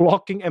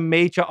 blocking a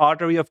major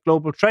artery of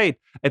global trade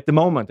at the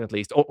moment, at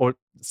least, or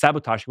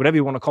sabotage, whatever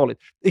you want to call it.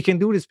 They can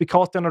do this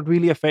because they're not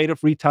really afraid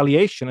of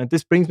retaliation. And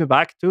this brings me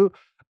back to,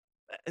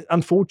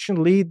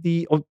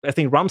 unfortunately, I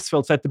think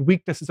Rumsfeld said that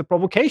weakness is a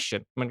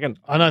provocation. And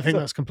I think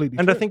that's completely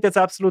true. And I think that's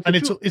absolutely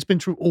true. And it's been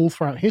true all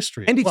throughout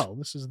history as well.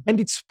 And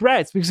it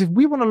spreads, because if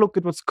we want to look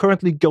at what's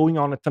currently going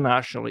on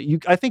internationally,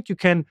 I think you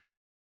can,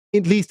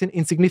 at least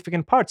in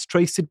significant parts,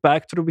 trace it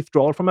back to the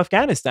withdrawal from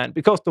Afghanistan,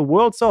 because the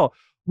world saw,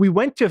 we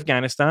went to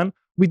Afghanistan,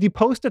 we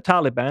deposed the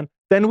Taliban,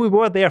 then we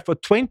were there for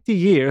 20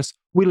 years,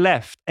 we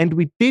left, and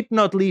we did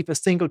not leave a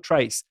single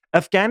trace.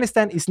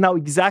 Afghanistan is now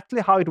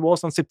exactly how it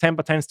was on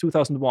September 10th,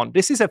 2001.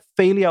 This is a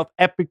failure of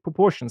epic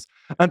proportions.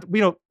 And,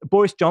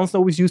 Boris Johnson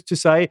always used to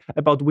say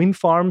about wind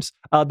farms,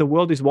 the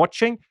world is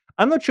watching.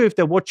 I'm not sure if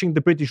they're watching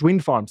the British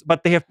wind farms,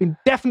 but they have been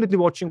definitely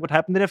watching what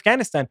happened in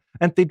Afghanistan,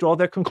 and they draw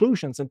their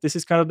conclusions. And this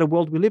is kind of the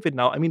world we live in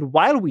now.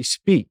 While we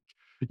speak,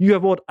 you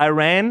have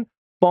Iran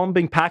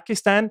bombing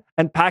Pakistan,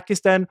 and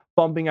Pakistan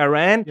bombing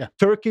Iran,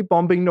 Turkey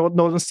bombing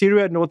northern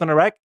Syria, northern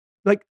Iraq.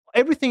 Like,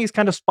 everything is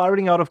kind of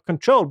spiraling out of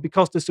control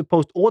because the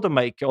supposed order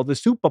maker or the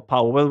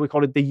superpower, whether we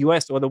call it the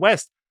US or the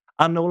West,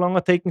 are no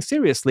longer taken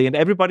seriously. And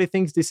everybody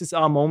thinks this is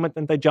our moment,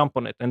 and they jump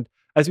on it. And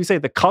as we say,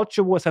 the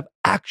culture wars have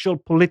actual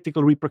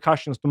political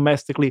repercussions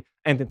domestically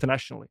and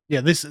internationally.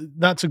 Yeah,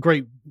 that's a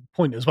great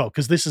point as well,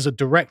 because this is a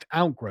direct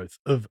outgrowth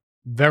of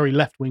very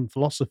left-wing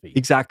philosophy.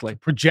 Exactly. To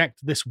project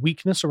this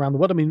weakness around the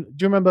world. Do you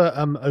remember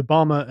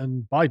Obama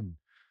and Biden?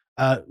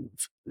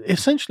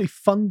 essentially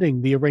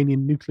funding the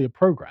Iranian nuclear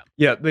program.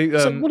 Yeah,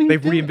 So what are you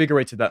they've doing?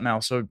 reinvigorated that now.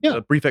 So Yeah.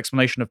 a brief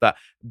explanation of that.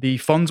 The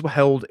funds were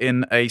held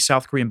in a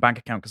South Korean bank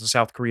account because the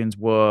South Koreans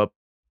were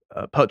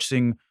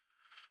purchasing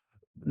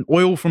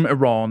oil from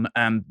Iran,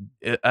 and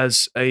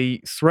as a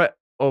threat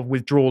of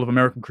withdrawal of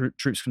American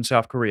troops from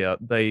South Korea,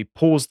 they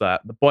paused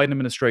that. The Biden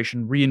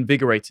administration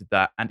reinvigorated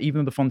that, and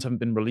even though the funds haven't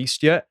been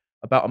released yet,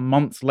 about a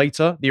month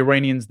later, the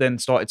Iranians then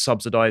started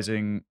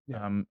subsidizing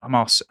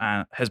Hamas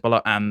and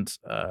Hezbollah and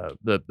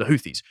the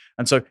Houthis.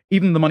 And so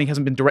even though the money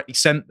hasn't been directly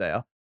sent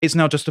there, it's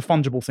now just a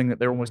fungible thing that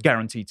they're almost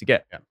guaranteed to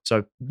get. Yeah.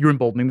 So you're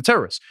emboldening the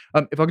terrorists.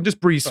 If I can just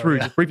breeze through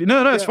just briefly.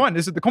 No, it's fine.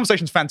 The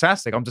conversation's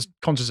fantastic. I'm just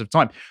conscious of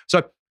time.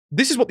 So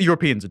this is what the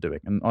Europeans are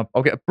doing. And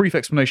I'll get a brief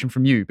explanation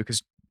from you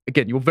because,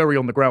 again, you're very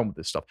on the ground with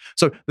this stuff.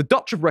 So the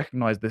Dutch have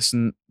recognized this,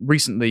 and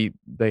recently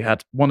they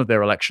had one of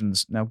their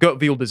elections. Now,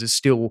 Geert Wilders is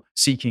still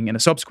seeking in a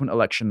subsequent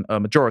election a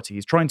majority.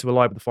 He's trying to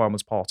ally with the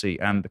Farmers' Party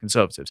and the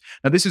Conservatives.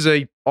 Now, this is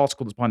a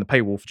article that's behind the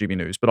paywall for GB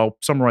News, but I'll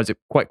summarize it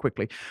quite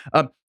quickly.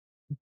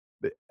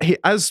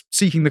 As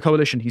seeking the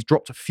coalition, he's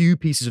dropped a few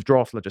pieces of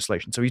draft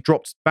legislation. So he's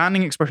dropped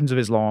banning expressions of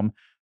Islam,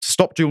 to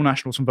stop dual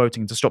nationals from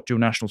voting, and to stop dual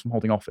nationals from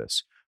holding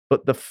office.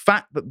 But the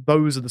fact that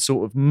those are the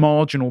sort of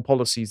marginal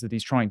policies that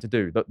he's trying to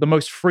do, the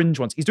most fringe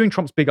ones, he's doing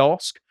Trump's big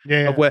ask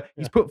of where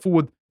he's put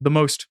forward the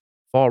most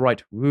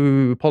far-right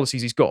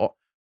policies he's got,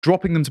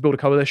 dropping them to build a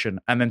coalition,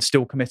 and then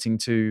still committing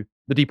to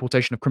the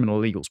deportation of criminal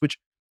illegals, which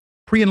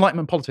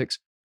pre-Enlightenment politics,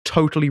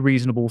 totally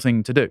reasonable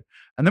thing to do.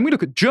 And then we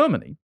look at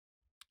Germany,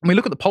 and we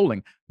look at the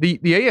polling. The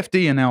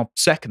AfD are now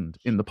second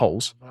in the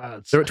polls.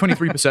 They're at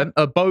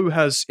 23%. Bo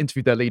has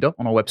interviewed their leader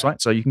on our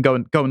website, so you can go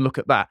and look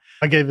at that.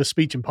 I gave a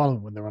speech in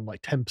Parliament when they're on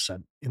like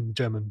 10% in the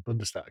German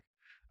Bundestag.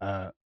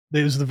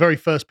 It was the very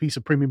first piece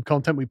of premium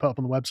content we put up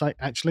on the website,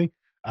 actually.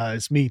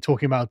 It's me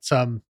talking about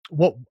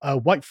what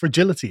white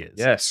fragility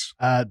is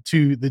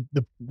to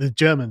the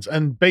Germans,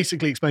 and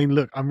basically explaining,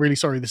 look, I'm really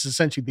sorry. This is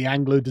essentially the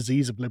Anglo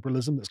disease of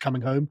liberalism that's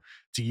coming home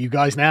to you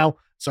guys now.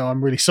 So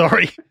I'm really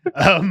sorry.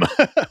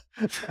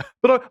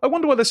 But I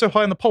wonder why they're so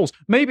high in the polls.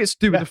 Maybe it's to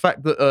do with the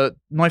fact that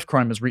knife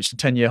crime has reached a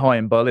 10-year high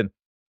in Berlin.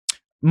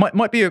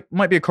 Might be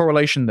a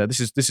correlation there. This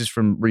is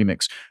from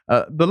Remix.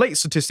 The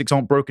latest statistics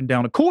aren't broken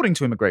down according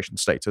to immigration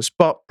status,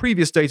 but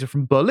previous data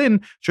from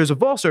Berlin shows a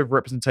vast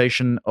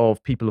overrepresentation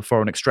of people of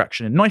foreign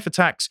extraction in knife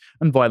attacks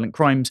and violent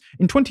crimes.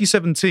 In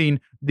 2017,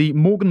 the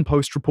Morgan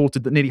Post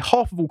reported that nearly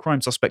half of all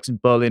crime suspects in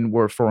Berlin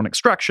were of foreign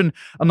extraction,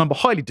 a number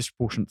highly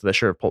disproportionate to their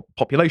share of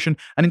population.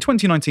 And in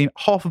 2019,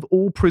 half of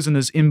all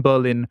prisoners in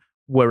Berlin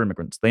were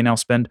immigrants. They now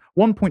spend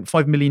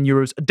 1.5 million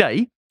euros a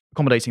day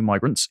accommodating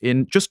migrants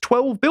in just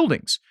 12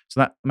 buildings. So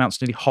that amounts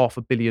to nearly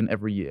 $500 million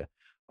every year.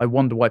 I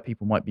wonder why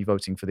people might be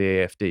voting for the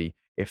AfD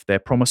if they're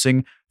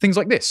promising things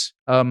like this.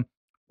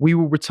 We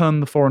will return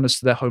the foreigners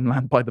to their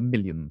homeland by the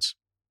millions.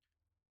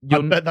 I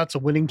bet that's a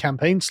winning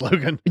campaign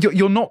slogan.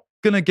 You're not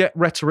going to get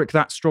rhetoric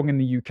that strong in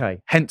the UK.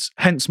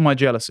 Hence my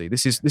jealousy.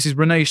 This is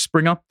Renee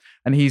Springer,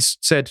 and he's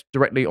said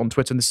directly on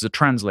Twitter, and this is a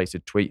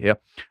translated tweet here.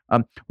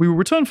 We will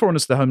return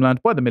foreigners to their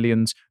homeland by the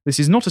millions. This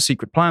is not a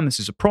secret plan.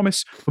 This is a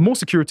promise for more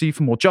security,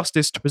 for more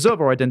justice, to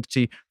preserve our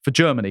identity for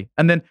Germany.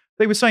 And then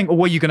they were saying,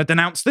 "Oh, are you going to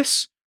denounce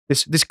this?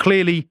 This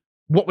clearly."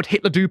 What would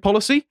Hitler do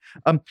policy?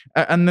 And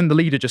then the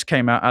leader just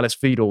came out, Alice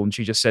Weidel, and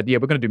she just said, yeah,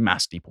 we're going to do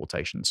mass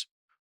deportations.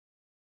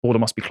 Border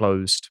must be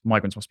closed.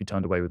 Migrants must be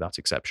turned away without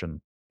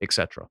exception,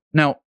 etc.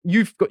 Now,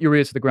 you've got your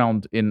ear to the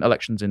ground in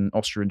elections in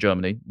Austria and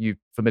Germany. You're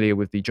familiar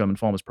with the German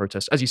farmers'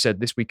 protest. As you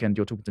said, this weekend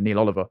you're talking to Neil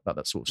Oliver about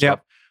that sort of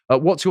stuff.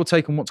 What's your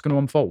take on what's going to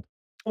unfold?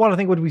 Well, I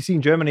think what we see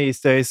in Germany is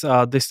there's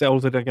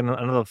also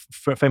another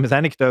famous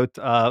anecdote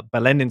by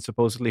Lenin,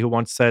 supposedly, who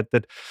once said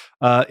that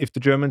if the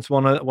Germans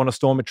want to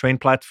storm a train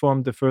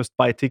platform, they first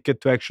buy a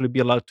ticket to actually be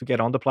allowed to get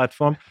on the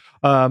platform.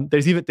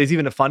 There's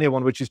even a funnier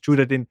one, which is true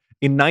that in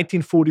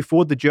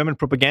 1944, the German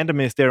propaganda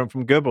ministerium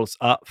from Goebbels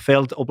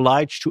felt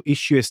obliged to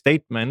issue a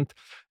statement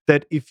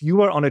that if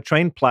you are on a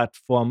train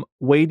platform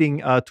waiting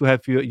to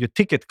have your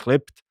ticket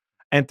clipped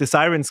and the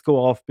sirens go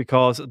off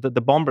because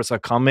the bombers are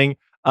coming,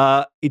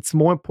 it's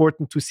more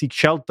important to seek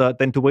shelter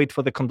than to wait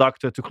for the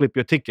conductor to clip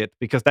your ticket,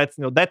 because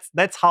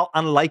that's how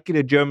unlikely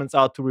the Germans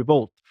are to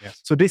revolt.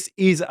 Yes. So this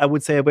is, I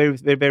would say, a very,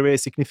 very, very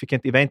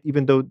significant event,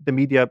 even though the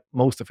media,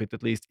 most of it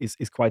at least,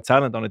 is quite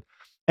silent on it.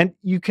 And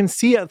you can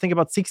see, I think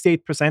about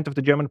 68% of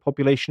the German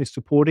population is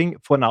supporting,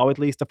 for now at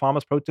least, the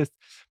farmers' protest,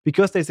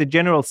 because there's a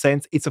general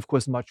sense, it's of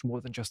course much more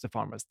than just the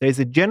farmers. There's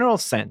a general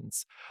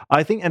sense,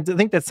 I think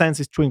that sense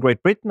is true in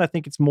Great Britain. I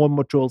think it's more and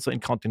more true also in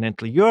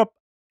continental Europe.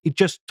 It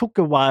just took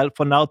a while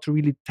for now to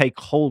really take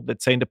hold,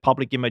 let's say, in the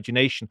public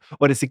imagination,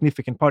 or the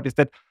significant part is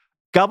that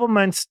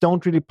governments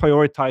don't really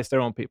prioritize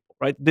their own people,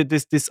 right?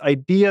 This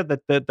idea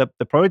that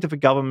the priority of a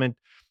government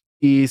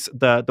is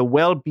the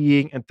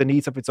well-being and the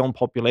needs of its own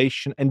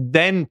population, and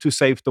then to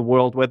save the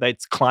world, whether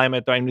it's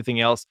climate or anything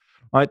else,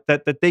 right?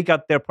 That they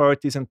got their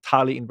priorities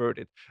entirely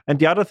inverted. And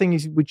the other thing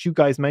is, which you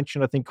guys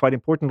mentioned, I think quite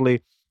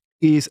importantly,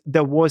 is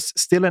there was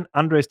still an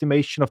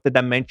underestimation of the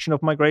dimension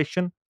of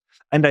migration.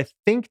 And I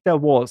think there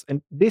was,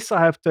 and this I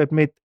have to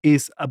admit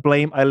is a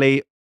blame I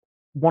lay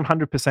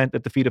 100%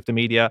 at the feet of the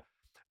media.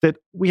 That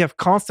we have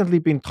constantly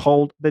been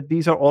told that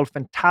these are all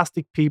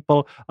fantastic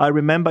people. I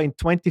remember in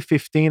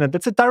 2015, and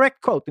that's a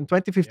direct quote, in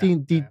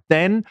 2015, the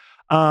then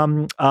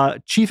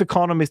chief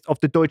economist of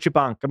the Deutsche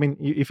Bank. I mean,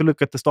 if you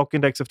look at the stock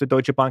index of the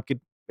Deutsche Bank, it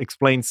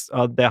explains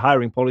their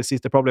hiring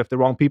policies. They probably have the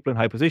wrong people in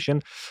high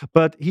position.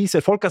 But he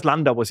said, Volker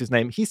Lander was his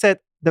name. He said,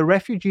 the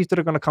refugees that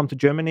are going to come to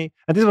Germany,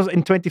 and this was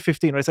in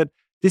 2015, I said,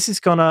 this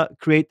is going to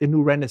create a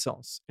new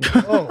renaissance.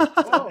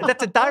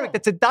 That's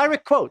a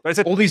direct quote. I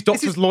said, all these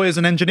doctors, lawyers,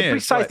 and engineers.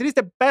 Precisely. Right. It is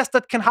the best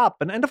that can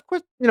happen. And of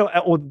course,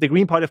 or the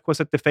Green Party, of course,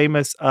 at the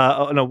famous,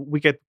 we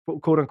get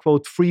quote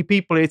unquote free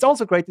people. It's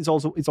also great. It's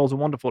also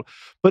wonderful.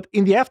 But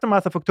in the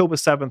aftermath of October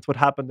 7th, what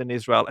happened in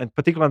Israel, and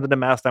particularly under the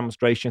mass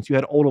demonstrations you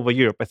had all over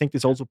Europe, I think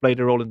this also played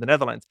a role in the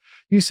Netherlands.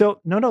 You saw,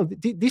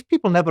 these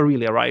people never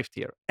really arrived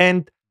here.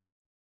 And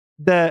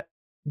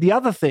the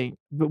other thing,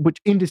 which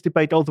in this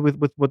debate also with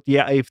what the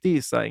AfD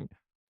is saying,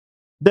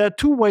 there are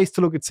two ways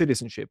to look at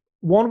citizenship.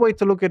 One way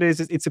to look at it is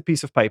it's a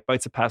piece of paper,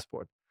 it's a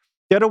passport.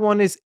 The other one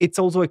is it's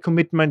also a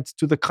commitment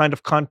to the kind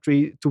of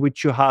country to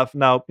which you have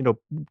now,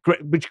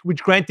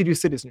 which granted you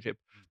citizenship.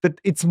 That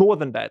it's more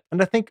than that.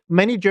 And I think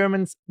many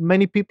Germans,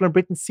 many people in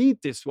Britain see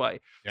it this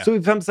way. Yeah. So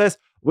if someone says,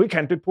 we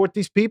can't deport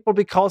these people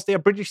because they are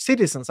British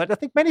citizens, I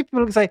think many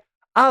people will say,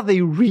 are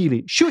they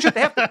really? Sure,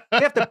 they have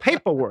the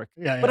paperwork,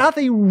 but are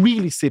they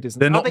really citizens?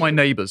 They're not my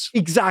neighbors.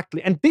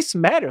 Exactly. And this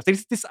matters.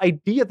 There's this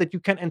idea that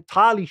you can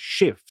entirely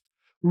shift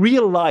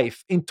real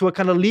life into a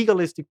kind of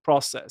legalistic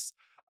process.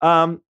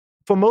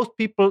 For most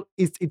people,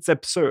 it's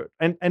absurd.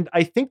 And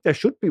I think there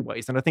should be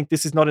ways. And I think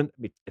this is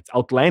it's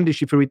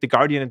outlandish if you read The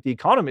Guardian and The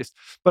Economist.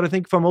 But I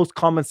think for most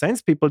common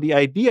sense people, the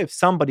idea if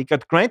somebody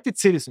got granted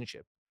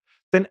citizenship,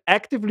 then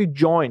actively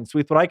joins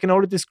with what I can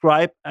only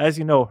describe as,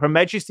 Her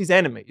Majesty's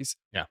enemies,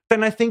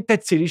 then I think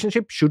that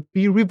citizenship should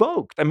be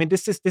revoked. I mean,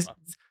 this is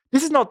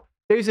not,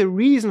 there's a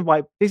reason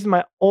why this is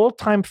my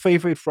all-time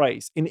favorite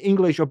phrase in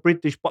English or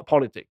British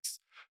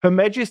politics. Her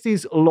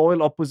Majesty's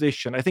loyal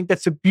opposition. I think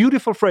that's a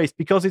beautiful phrase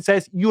because it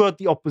says you are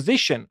the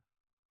opposition,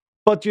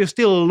 but you're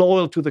still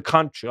loyal to the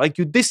country. Like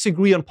you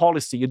disagree on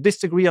policy, you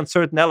disagree on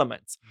certain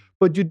elements,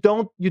 but you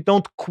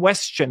don't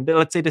question,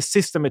 let's say, the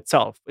system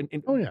itself.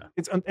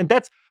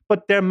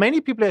 But there are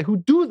many people who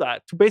do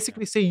that to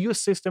basically say your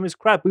system is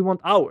crap. We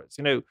want ours.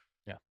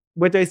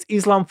 Whether it's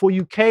Islam for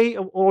UK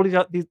or all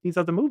these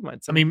other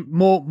movements. I mean,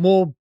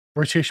 more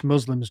British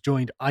Muslims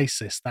joined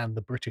ISIS than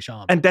the British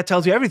army, and that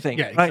tells you everything.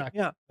 Yeah, exactly.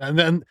 Right? Yeah. And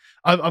then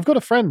I've got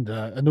a friend,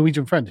 a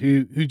Norwegian friend,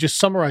 who just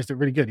summarized it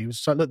really good. He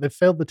was like, "Look, they've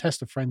failed the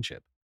test of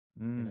friendship.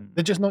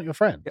 They're just not your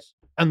friends,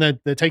 and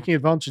they're taking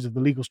advantage of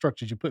the legal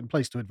structures you put in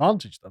place to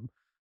advantage them.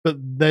 But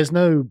there's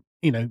no,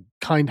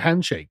 kind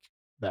handshake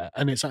there,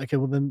 and it's like, okay,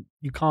 well then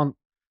you can't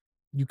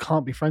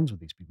be friends with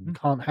these people. You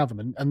can't have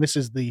them, and this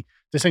is the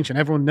distinction.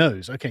 Everyone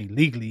knows. Okay,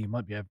 legally you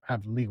might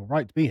have the legal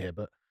right to be here,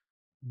 but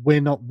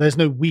we're not. There's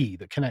no we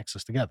that connects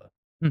us together.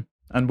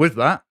 And with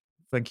that,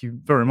 thank you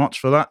very much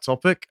for that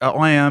topic.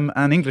 I am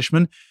an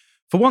Englishman,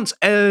 for once,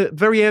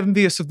 very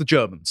envious of the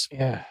Germans.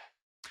 Yeah.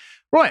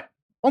 Right.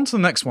 On to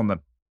the next one then.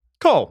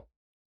 Carl,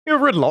 you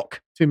ever read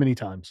Locke? Too many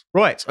times.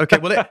 Right. Okay.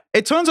 Well,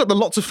 it turns out that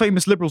lots of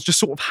famous liberals just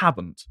sort of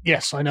haven't.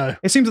 Yes, I know.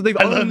 It seems that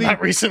I learned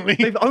that recently.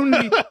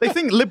 They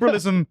think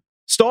liberalism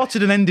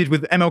started and ended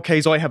with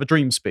MLK's "I Have a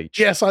Dream" speech.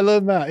 Yes, I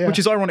learned that. Yeah. Which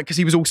is ironic because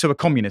he was also a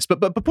communist.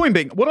 But the point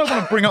being, what I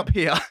want to bring up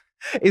here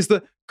is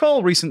that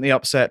Carl recently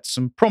upset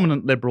some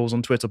prominent liberals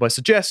on Twitter by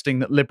suggesting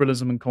that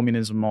liberalism and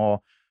communism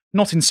are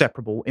not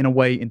inseparable, in a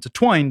way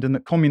intertwined, and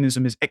that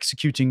communism is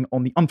executing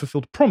on the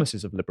unfulfilled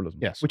promises of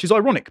liberalism. Yes. Which is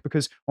ironic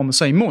because on the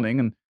same morning,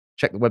 and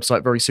check the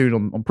website very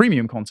soon on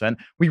premium content,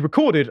 we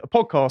recorded a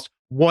podcast,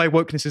 Why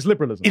Wokeness is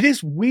Liberalism. It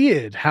is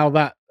weird how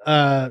that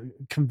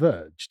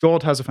converged.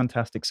 God has a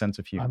fantastic sense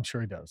of humor. I'm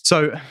sure he does.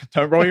 So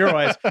don't roll your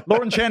eyes.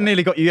 Lauren Chen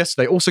nearly got you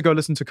yesterday. Also go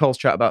listen to Carl's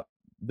chat about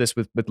this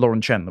with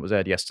Lauren Chen that was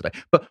aired yesterday.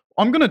 But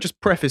I'm going to just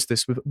preface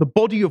this with the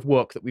body of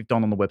work that we've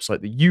done on the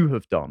website that you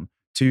have done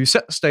to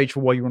set the stage for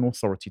why you're an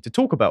authority to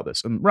talk about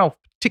this. And Ralph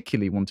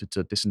particularly wanted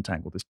to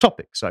disentangle this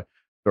topic, so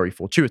very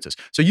fortuitous.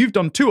 So you've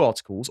done 2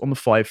 articles on the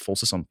 5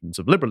 false assumptions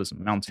of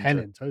liberalism. 10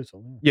 in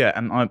total. Yeah,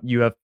 and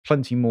you have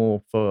plenty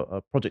more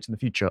for projects in the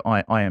future,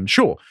 I am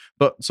sure.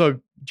 But so do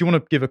you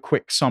want to give a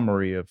quick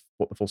summary of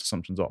what the false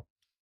assumptions are?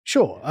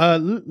 Sure.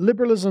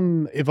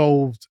 Liberalism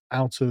evolved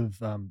out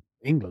of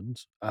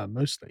England,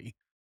 mostly,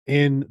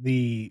 in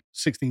the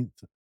 17th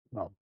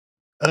and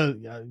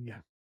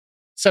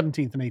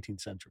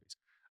 18th centuries.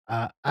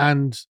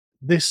 And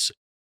this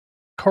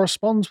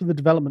corresponds with the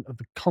development of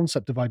the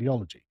concept of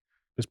ideology,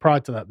 because prior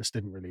to that, this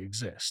didn't really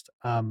exist.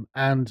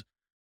 And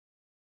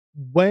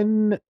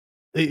when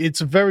it's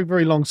a very,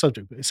 very long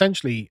subject, but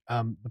essentially,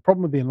 the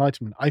problem with the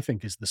Enlightenment, I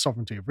think, is the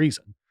sovereignty of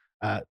reason,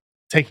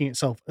 taking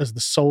itself as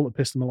the sole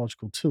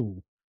epistemological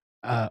tool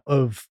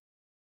of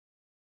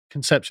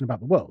conception about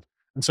the world.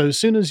 And so as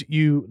soon as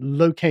you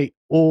locate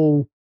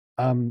all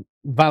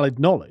valid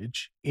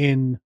knowledge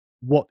in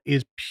what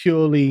is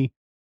purely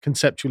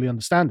conceptually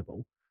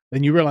understandable,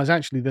 then you realize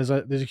actually there's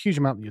a huge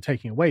amount that you're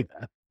taking away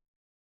there.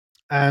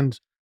 And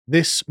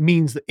This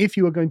means that if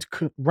you are going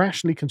to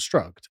rationally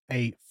construct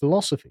a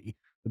philosophy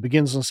that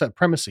begins on a set of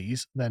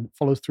premises, then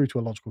follows through to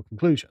a logical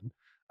conclusion,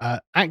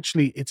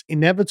 actually it's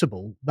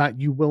inevitable that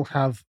you will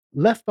have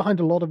left behind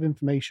a lot of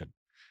information.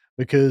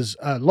 Because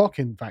Locke,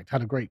 in fact,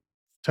 had a great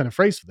turn of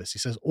phrase for this. He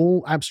says,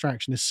 all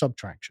abstraction is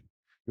subtraction.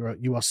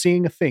 You are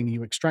seeing a thing,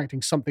 you're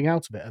extracting something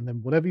out of it, and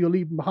then whatever you're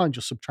leaving behind,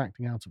 you're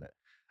subtracting out of it.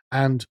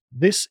 And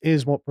this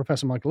is what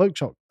Professor Michael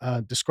Oakeshott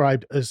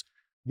described as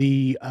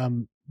the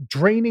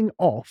draining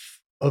off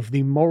of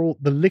the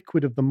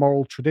liquid of the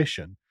moral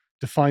tradition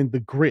to find the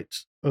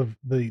grit of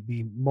the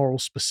moral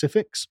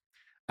specifics.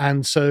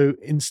 And so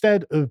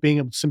instead of being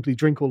able to simply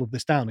drink all of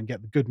this down and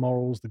get the good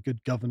morals, the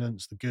good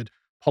governance, the good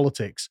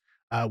politics,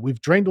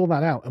 we've drained all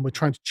that out and we're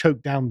trying to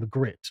choke down the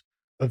grit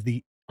of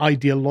the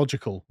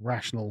ideological,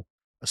 rational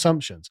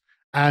assumptions.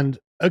 And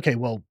okay,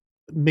 well,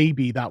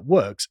 maybe that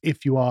works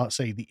if you are,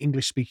 say, the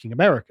English-speaking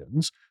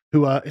Americans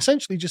who are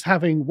essentially just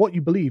having what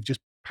you believe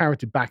just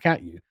parroted back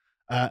at you.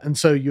 And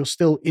so you're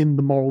still in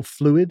the moral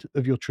fluid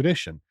of your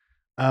tradition.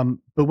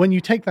 But when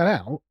you take that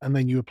out and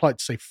then you apply it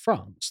to, say,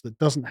 France, that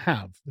doesn't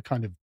have the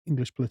kind of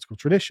English political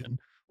tradition,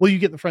 well, you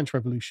get the French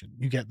Revolution,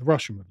 you get the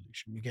Russian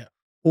Revolution, you get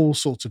all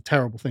sorts of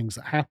terrible things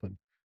that happen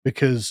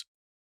because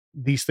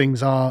these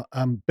things are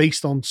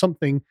based on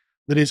something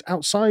that is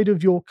outside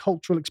of your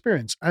cultural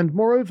experience. And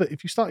moreover,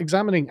 if you start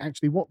examining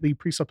actually what the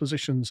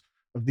presuppositions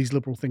of these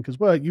liberal thinkers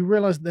were, you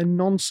realize they're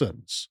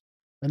nonsense.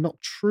 They're not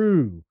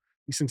true.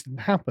 These things didn't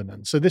happen.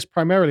 And so this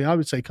primarily, I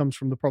would say, comes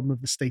from the problem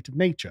of the state of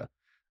nature.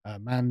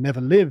 Man never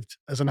lived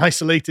as an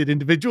isolated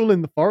individual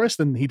in the forest,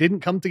 and he didn't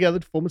come together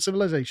to form a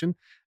civilization,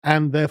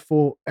 and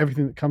therefore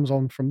everything that comes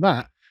on from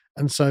that.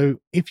 And so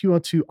if you are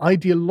to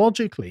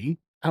ideologically,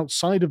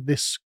 outside of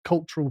this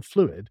cultural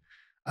fluid,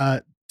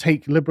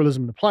 take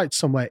liberalism and apply it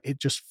somewhere, it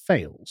just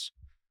fails.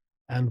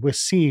 And we're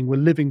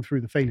living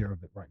through the failure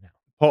of it right now.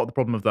 Part of the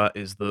problem of that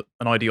is that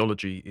an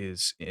ideology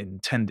is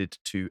intended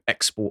to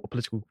export a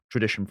political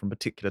tradition from a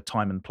particular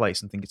time and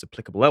place and think it's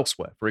applicable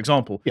elsewhere. For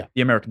example,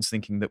 the Americans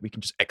thinking that we can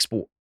just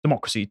export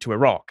democracy to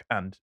Iraq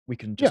and we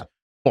can just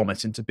bomb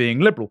it into being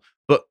liberal.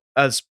 But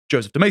as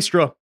Joseph de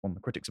Maistre, one of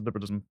the critics of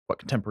liberalism, quite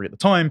contemporary at the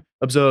time,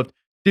 observed,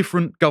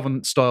 different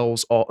governance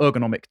styles are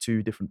ergonomic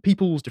to different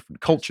peoples, different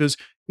cultures,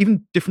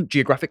 even different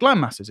geographic land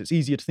masses. It's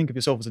easier to think of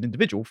yourself as an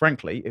individual,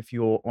 frankly, if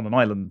you're on an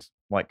island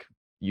like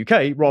the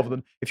UK, rather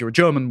than if you're a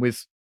German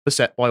with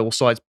beset by all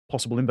sides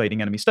possible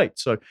invading enemy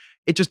states. So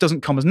it just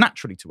doesn't come as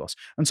naturally to us.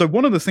 And so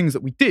one of the things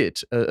that we did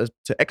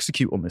to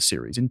execute on this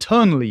series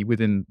internally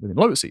within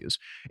Lotus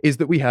is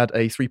that we had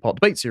a 3-part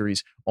debate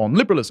series on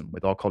liberalism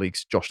with our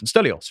colleagues Josh and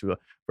Stelios, who are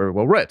very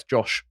well read.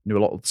 Josh knew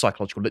a lot of the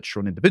psychological literature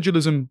on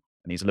individualism,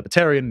 and he's a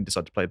libertarian and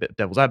decided to play a bit of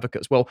devil's advocate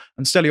as well.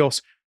 And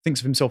Stelios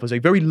thinks of himself as a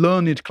very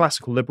learned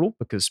classical liberal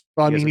because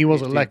he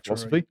was a lecturer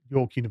at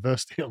York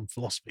University on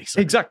philosophy. So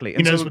exactly.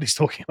 He knows what he's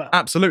talking about.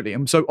 Absolutely.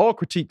 And so our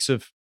critiques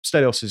of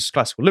Stelios's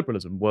classical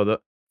liberalism were that,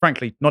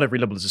 frankly, not every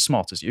liberal is as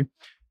smart as you,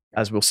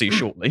 as we'll see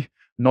shortly.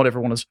 Not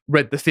everyone has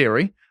read the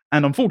theory.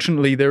 And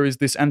unfortunately, there is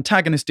this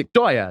antagonistic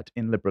dyad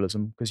in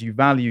liberalism because you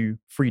value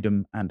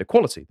freedom and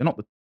equality. They're not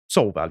the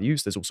sole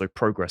values. There's also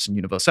progress and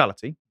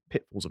universality,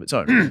 pitfalls of its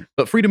own.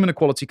 But freedom and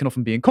equality can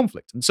often be in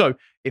conflict. And so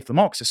if the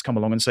Marxists come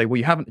along and say, well,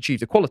 you haven't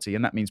achieved equality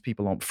and that means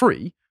people aren't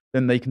free,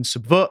 then they can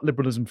subvert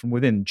liberalism from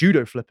within,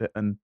 judo flip it,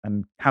 and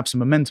have some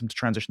momentum to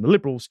transition the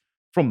liberals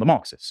from the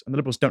Marxists. And the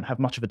liberals don't have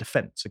much of a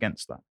defense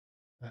against that.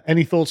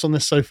 Any thoughts on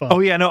this so far? Oh,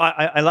 yeah, no,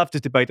 I love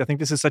this debate. I think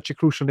this is such a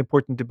crucial,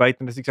 important debate,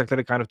 and it's exactly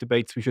the kind of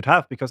debates we should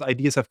have because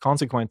ideas have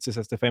consequences,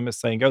 as the famous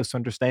saying goes. So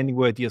understanding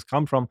where ideas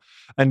come from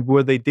and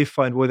where they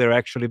differ and where they're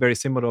actually very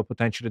similar or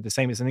potentially the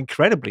same is an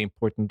incredibly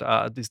important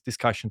this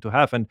discussion to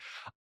have. And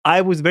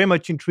I was very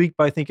much intrigued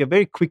by, I think, a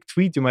very quick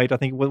tweet you made. I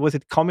think, was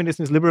it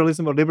communism is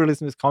liberalism or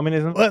liberalism is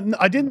communism? Well,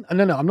 I didn't.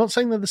 No, I'm not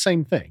saying they're the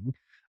same thing.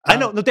 I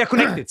know, no, they're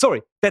connected.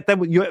 Sorry,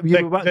 you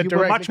were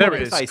much more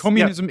precise.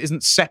 Communism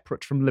isn't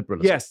separate from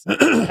liberalism. Yes,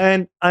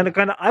 and kind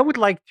of, I would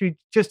like to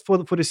just for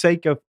the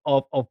sake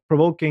of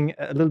provoking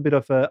a little bit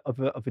of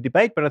a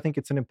debate, but I think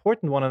it's an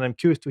important one, and I'm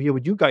curious to hear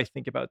what you guys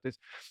think about this.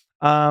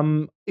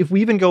 If we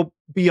even go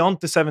beyond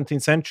the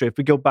 17th century, if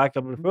we go back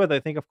a little further, I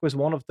think, of course,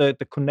 one of the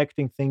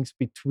connecting things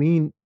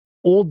between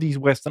all these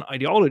Western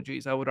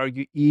ideologies, I would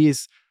argue,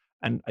 is,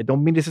 and I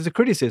don't mean this as a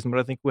criticism, but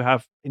I think we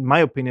have, in my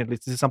opinion, at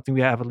least, this is something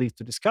we have at least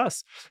to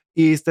discuss,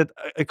 is that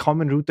a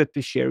common root that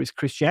we share is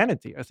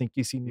Christianity. I think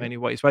you see in many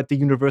ways, right? The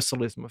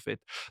universalism of it,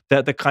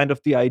 the kind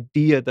of the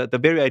idea, the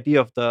very idea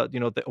of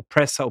the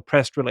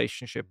oppressor-oppressed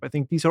relationship. I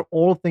think these are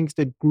all things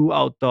that grew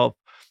out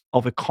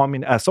of a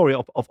common, of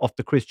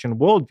the Christian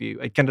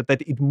worldview. It kind of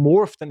that it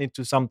morphed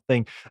into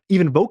something.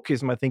 Even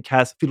wokeism, I think,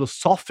 has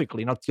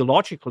philosophically, not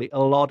theologically, a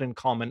lot in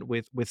common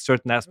with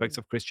certain aspects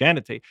of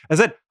Christianity. As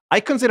I said, I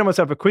consider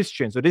myself a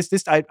Christian, so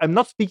I'm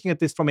not speaking at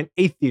this from an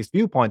atheist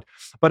viewpoint,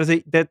 but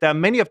that there are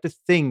many of the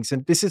things,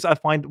 and this is, I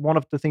find, one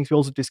of the things we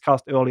also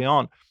discussed early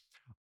on.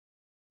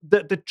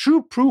 The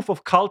true proof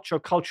of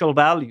cultural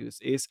values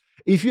is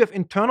if you have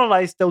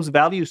internalized those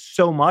values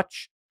so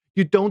much,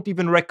 you don't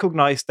even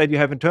recognize that you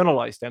have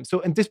internalized them. So,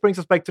 and this brings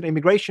us back to the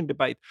immigration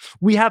debate.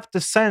 We have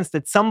the sense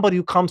that somebody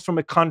who comes from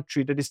a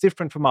country that is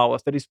different from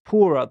ours, that is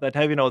poorer, that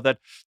have,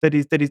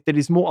 that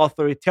is more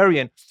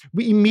authoritarian,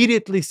 we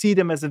immediately see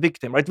them as a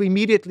victim, right? We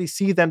immediately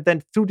see them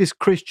then through this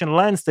Christian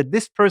lens that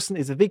this person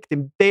is a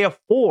victim.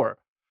 Therefore,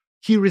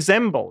 he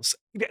resembles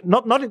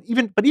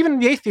but even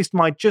the atheist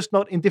might, just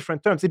not in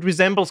different terms. It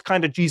resembles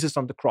kind of Jesus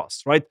on the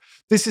cross, right?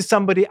 This is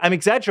somebody, I'm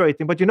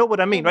exaggerating, but you know what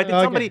I mean, right?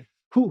 It's somebody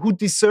who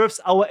deserves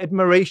our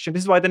admiration.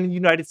 This is why then in the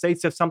United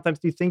States you have sometimes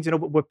these things,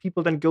 where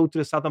people then go to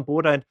the southern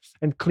border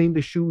and clean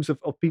the shoes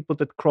of people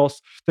that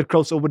cross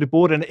over the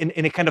border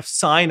in a kind of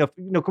sign of,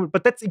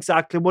 but that's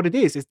exactly what it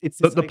is. It's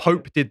but the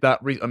Pope did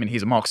that. I mean,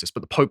 he's a Marxist, but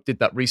the Pope did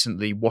that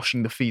recently,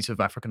 washing the feet of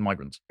African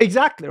migrants.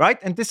 Exactly, right?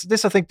 And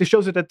this I think, this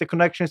shows you that the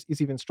connection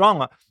is even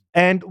stronger.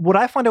 And what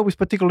I find always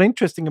particularly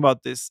interesting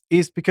about this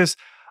is because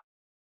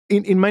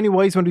in many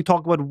ways, when we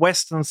talk about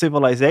Western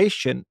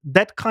civilization,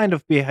 that kind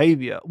of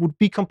behavior would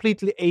be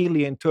completely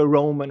alien to a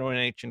Roman or an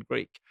ancient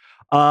Greek.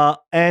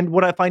 And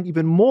what I find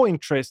even more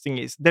interesting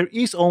is there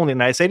is only,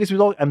 and I say this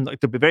with all,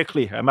 to be very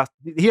clear here,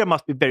 I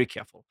must be very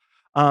careful.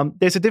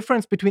 There's a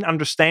difference between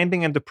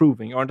understanding and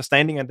approving, or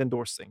understanding and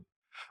endorsing.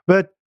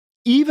 But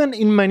even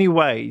in many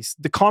ways,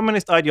 the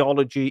communist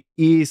ideology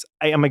is,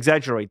 I am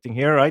exaggerating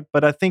here, right?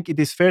 But I think it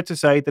is fair to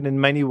say that in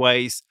many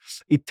ways,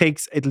 it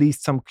takes at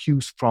least some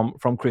cues from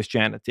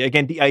Christianity.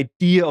 Again, the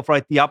idea of,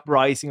 right, the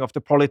uprising of the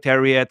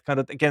proletariat kind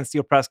of against the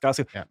oppressed class.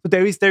 Yeah. So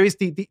there is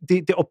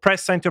the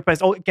oppressed and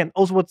oppressed. Oh, again,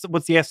 also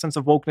what's the essence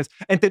of wokeness?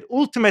 And that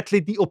ultimately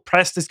the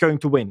oppressed is going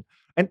to win.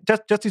 And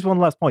just this one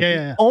last point.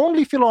 The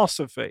only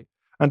philosophy,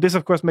 and this,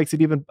 of course, makes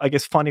it even, I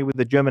guess, funny with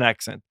the German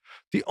accent.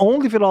 The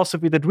only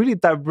philosophy that really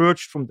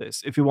diverged from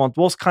this, if you want,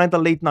 was kind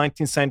of late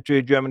 19th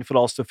century German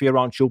philosophy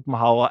around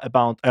Schopenhauer,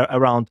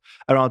 around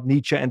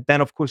Nietzsche, and then,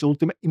 of course,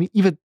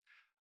 even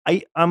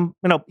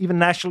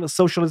National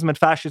Socialism and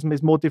fascism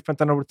is more different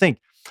than I would think.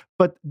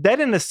 But that,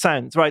 in a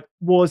sense, right,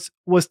 was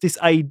this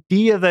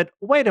idea that,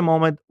 wait a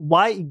moment,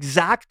 why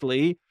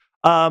exactly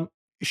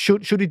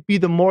should it be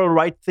the moral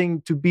right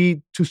thing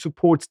to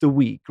support the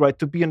weak, right?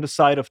 To be on the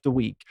side of the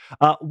weak?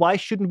 Why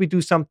shouldn't we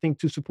do something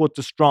to support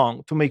the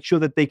strong, to make sure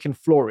that they can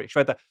flourish,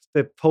 right?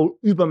 The whole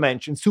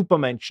Übermensch and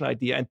Supermensch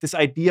idea, and this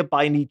idea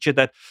by Nietzsche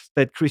that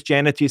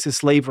Christianity is a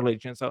slave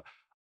religion. So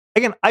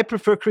again, I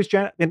prefer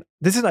Christianity. And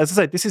this is, as I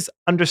said, this is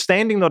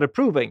understanding, not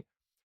approving.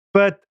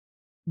 But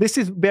this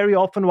is very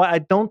often why I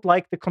don't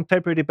like the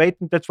contemporary debate,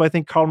 and that's why I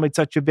think Karl made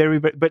such a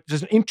but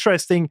just an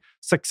interesting,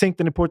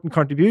 succinct, and important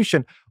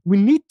contribution. We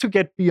need to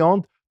get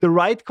beyond the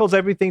right calls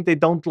everything they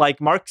don't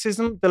like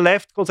Marxism, the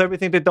left calls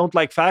everything they don't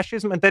like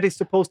fascism, and that is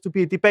supposed to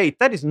be a debate.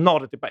 That is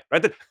not a debate,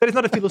 right? That is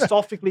not a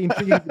philosophically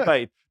intriguing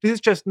debate. This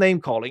is just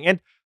name calling. And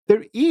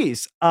there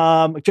is,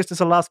 just as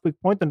a last quick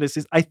point on this,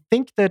 is I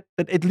think that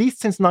at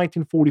least since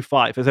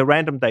 1945, as a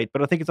random date,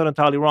 but I think it's not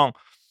entirely wrong,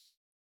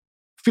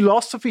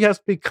 philosophy has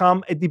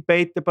become a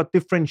debate about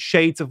different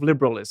shades of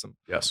liberalism.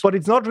 Yes. But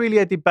it's not really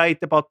a debate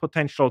about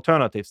potential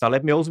alternatives. Now,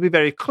 let me also be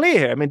very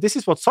clear. I mean, this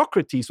is what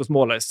Socrates was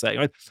more or less saying,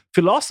 right?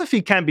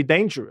 Philosophy can be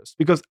dangerous,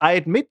 because I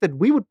admit that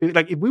we would be,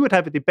 like, if we would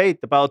have a debate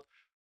about,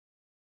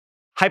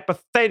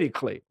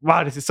 hypothetically,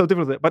 wow, this is so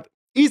difficult, but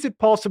is it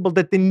possible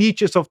that the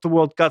Nietzsches of the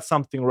world got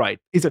something right?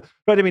 Is it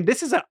right? I mean,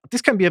 this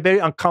can be a very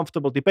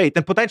uncomfortable debate,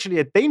 and potentially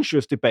a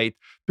dangerous debate,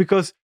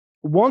 because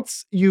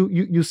once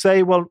you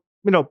say, well,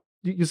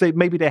 you say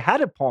maybe they had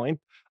a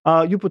point,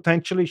 you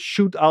potentially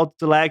shoot out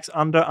the legs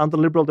under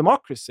liberal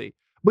democracy,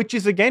 which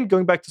is, again,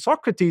 going back to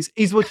Socrates,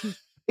 is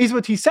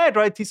what he said,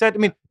 right? He said, I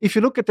mean, if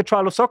you look at the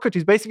trial of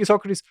Socrates, basically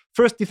Socrates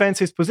first defends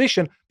his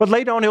position, but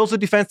later on he also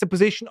defends the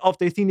position of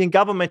the Athenian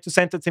government to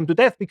sentence him to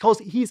death, because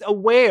he's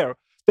aware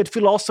that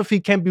philosophy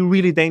can be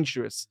really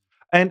dangerous.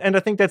 And I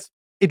think that's,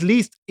 at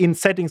least in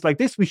settings like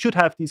this, we should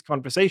have these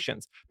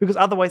conversations, because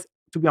otherwise,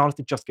 to be honest,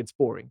 it just gets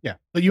boring. Yeah,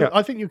 but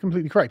I think you're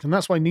completely correct, and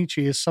that's why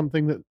Nietzsche is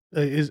something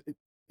that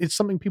it's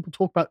something people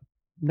talk about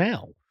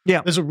now.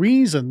 Yeah, there's a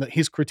reason that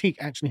his critique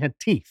actually had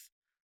teeth.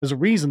 There's a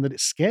reason that it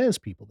scares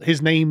people. That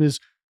his name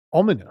is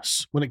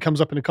ominous when it comes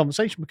up in a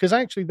conversation, because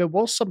actually there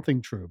was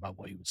something true about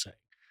what he was saying.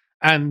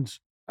 And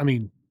I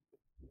mean,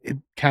 it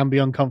can be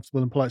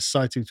uncomfortable in polite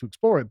society to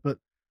explore it, but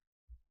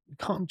you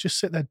can't just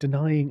sit there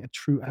denying a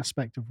true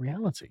aspect of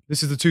reality.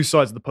 This is the two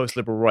sides of the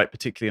post-liberal right,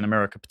 particularly in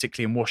America,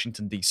 particularly in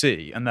Washington,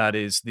 D.C., and that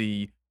is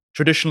the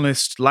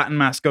traditionalist, Latin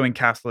Mass-going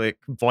Catholic,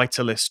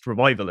 vitalist,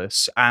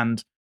 revivalists,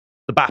 and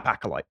the BAP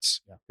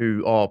acolytes,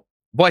 who are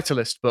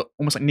vitalist, but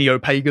almost like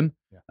neo-pagan,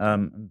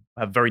 and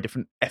have very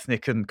different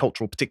ethnic and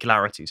cultural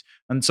particularities.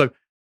 And so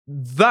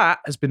that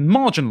has been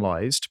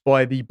marginalized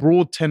by the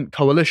broad tent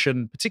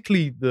coalition,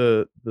 particularly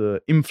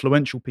the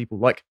influential people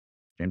like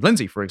James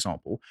Lindsay, for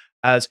example,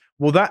 as,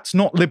 well, that's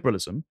not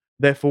liberalism,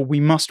 therefore we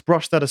must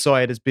brush that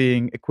aside as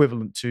being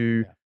equivalent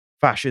to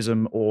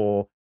fascism,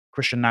 or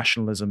Christian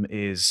nationalism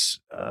is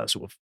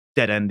sort of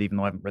dead end, even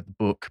though I haven't read the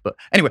book. But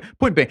anyway,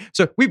 point being,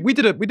 so we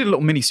did a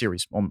little mini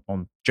series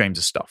on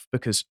James's stuff,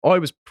 because I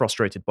was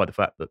frustrated by the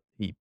fact that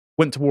he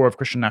went to war over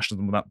Christian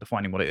nationalism without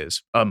defining what it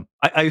is. Are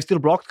you still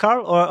blocked,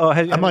 Carl? Or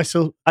am I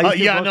still? are you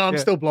still Yeah, blocked? no, I'm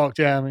still blocked.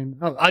 Yeah, I mean,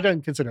 I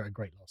don't consider it a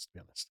great loss, to be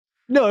honest.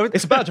 No,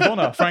 It's a badge of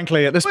honor,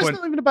 frankly, at this Well, point.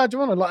 it's not even a badge of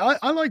honor. Like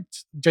I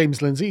liked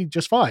James Lindsay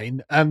just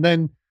fine, and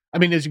then I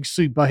mean, as you can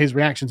see by his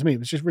reaction to me, it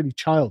was just really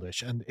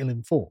childish and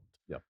ill-informed.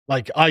 Yeah.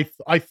 Like I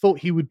thought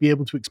he would be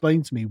able to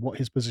explain to me what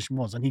his position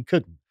was, and he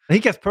couldn't. he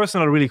gets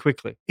personal really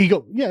quickly. He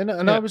got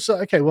and I was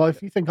like, okay, well,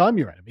 if you think I'm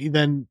your enemy,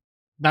 then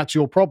that's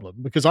your problem,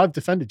 because I've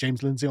defended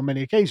James Lindsay on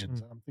many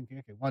occasions. I'm thinking,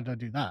 okay, why did I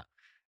do that?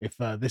 If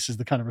this is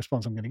the kind of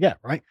response I'm going to get,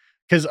 right?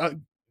 Because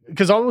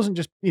I wasn't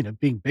just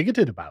being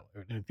bigoted about it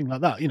or anything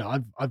like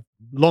that. I've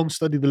long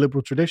studied the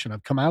liberal tradition.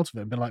 I've come out of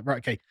it and been like, right,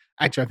 okay,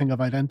 actually, I think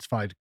I've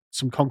identified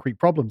some concrete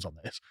problems on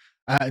this.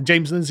 And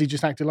James Lindsay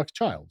just acted like a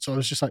child. So I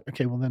was just like,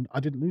 okay, well then I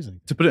didn't lose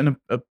anything. To put it in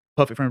a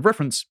perfect frame of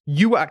reference,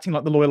 you were acting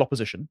like the loyal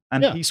opposition,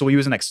 and he saw you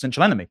as an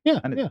existential enemy.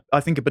 I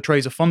think it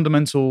betrays a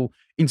fundamental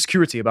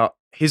insecurity about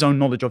his own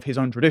knowledge of his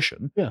own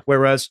tradition,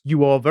 whereas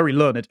you are very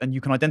learned and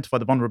you can identify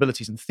the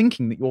vulnerabilities and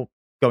thinking that you're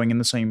going in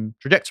the same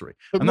trajectory.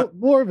 But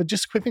moreover,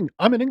 just a quick thing,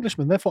 I'm an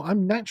Englishman, therefore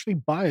I'm naturally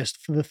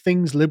biased for the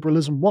things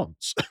liberalism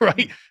wants,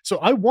 right? So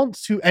I want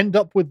to end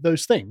up with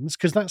those things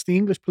because that's the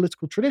English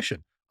political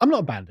tradition. I'm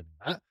not abandoning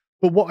that.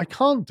 But what I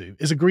can't do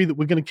is agree that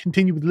we're going to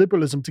continue with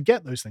liberalism to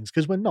get those things,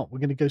 because we're not. We're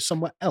going to go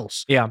somewhere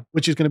else,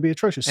 which is going to be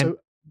atrocious. So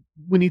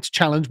we need to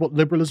challenge what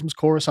liberalism's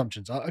core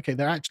assumptions are. Okay,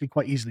 they're actually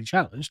quite easily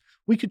challenged.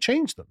 We could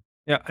change them.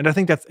 Yeah, and I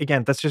think that's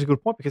just a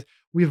good point, because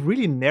we've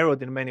really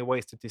narrowed in many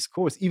ways the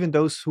discourse, even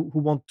those who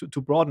want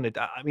to broaden it.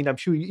 I mean, I'm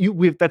sure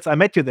I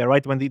met you there,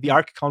 right, when the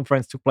ARC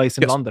conference took place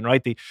in London,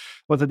 right?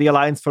 The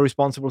Alliance for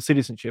Responsible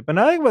Citizenship, and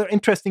I was an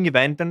interesting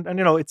event, and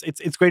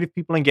it's great if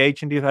people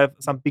engage and you have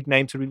some big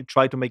names to really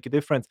try to make a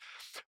difference.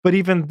 But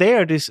even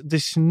there,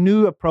 this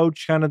new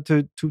approach kind of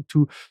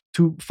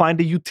to find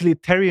a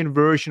utilitarian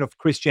version of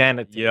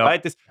Christianity,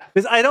 right? This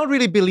I don't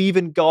really believe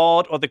in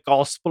God or the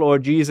gospel or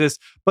Jesus,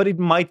 but it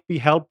might be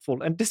helpful.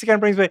 And this again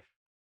brings me,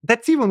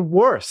 that's even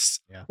worse.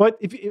 But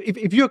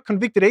if you're a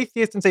convicted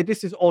atheist and say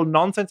this is all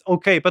nonsense,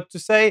 okay. But to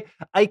say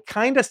I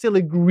kind of still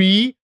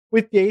agree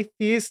with the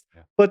atheist,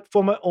 but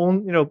for my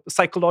own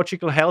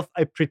psychological health,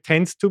 I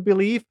pretend to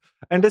believe.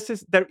 And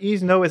there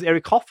is no, as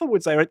Eric Hoffer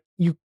would say, right,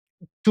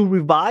 to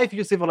revive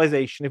your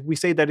civilization, if we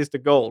say that is the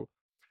goal,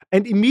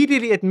 and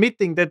immediately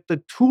admitting that the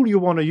tool you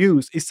want to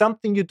use is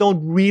something you don't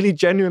really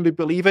genuinely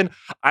believe in,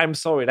 I'm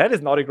sorry, that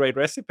is not a great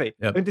recipe.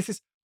 And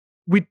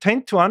we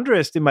tend to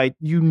underestimate,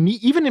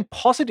 even in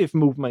positive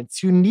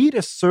movements, you need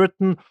a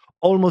certain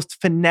almost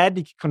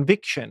fanatic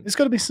conviction. It's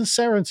got to be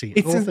sincerity.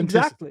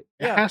 Exactly.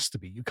 It has to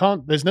be. You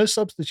can't, there's no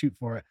substitute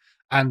for it,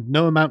 and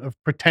no amount of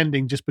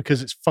pretending just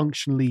because it's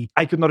functionally.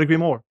 I could not agree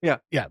more. Yeah.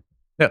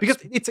 Because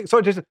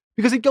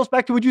because it goes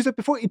back to what you said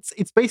before.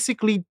 It's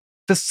basically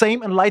the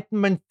same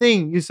Enlightenment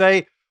thing. You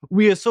say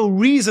we are so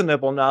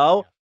reasonable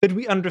now that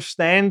we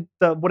understand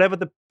whatever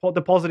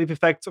the positive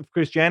effects of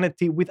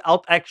Christianity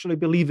without actually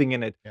believing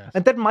in it.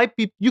 And that might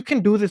be, you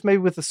can do this maybe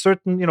with a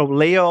certain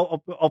layer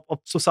of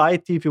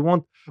society if you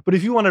want. But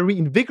if you want to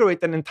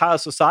reinvigorate an entire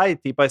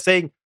society by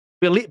saying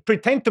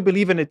pretend to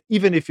believe in it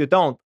even if you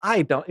don't,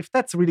 if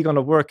that's really going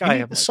to work, you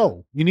need the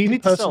soul. You need a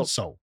person's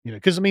soul.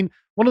 Because I mean,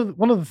 one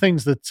of the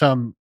things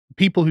that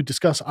people who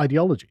discuss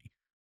ideology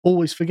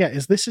always forget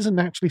is this is a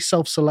naturally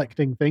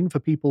self-selecting thing for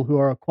people who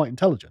are quite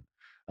intelligent,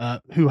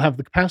 who have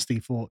the capacity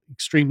for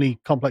extremely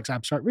complex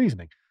abstract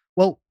reasoning.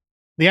 Well,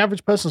 the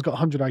average person's got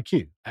 100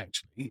 IQ,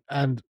 actually,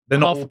 and they're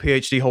not all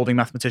PhD holding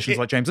mathematicians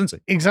like James Lindsay.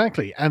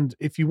 Exactly. And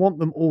if you want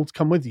them all to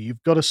come with you,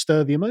 you've got to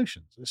stir the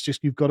emotions. It's just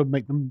you've got to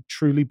make them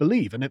truly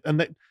believe. And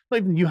not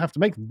even you have to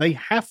make them, they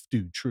have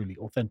to truly,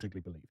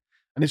 authentically believe.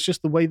 And it's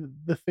just the way that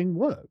the thing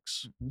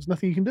works. There's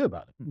nothing you can do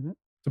about it.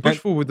 To push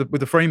forward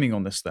with the framing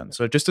on this then.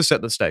 So just to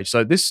set the stage.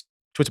 So this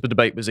Twitter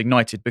debate was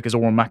ignited because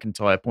Oren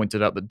McIntyre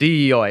pointed out that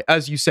DEI,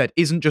 as you said,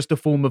 isn't just a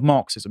form of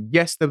Marxism.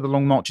 Yes, there were the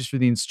long marches through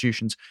the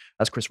institutions,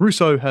 as Chris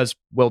Russo has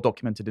well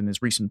documented in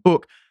his recent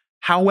book.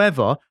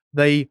 However,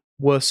 they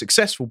were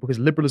successful because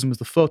liberalism was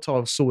the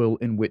fertile soil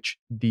in which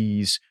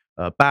these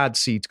bad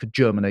seeds could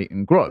germinate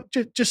and grow.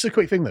 Just a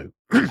quick thing, though.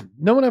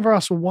 No one ever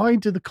asked, well, why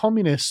do the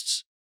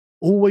communists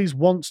always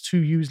want to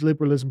use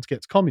liberalism to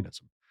get to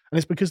communism? And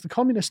it's because the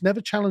communists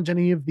never challenge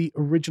any of the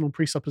original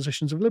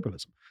presuppositions of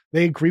liberalism.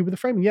 They agree with the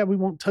framing. Yeah, we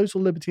want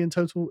total liberty and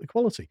total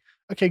equality.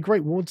 Okay,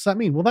 great. Well, what does that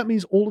mean? Well, that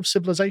means all of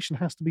civilization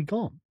has to be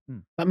gone.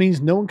 That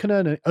means no one can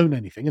own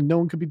anything and no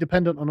one can be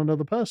dependent on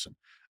another person.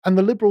 And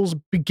the liberals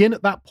begin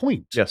at that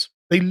point. Yes.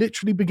 They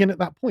literally begin at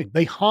that point.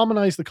 They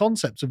harmonize the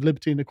concepts of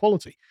liberty and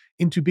equality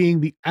into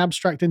being the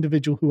abstract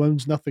individual who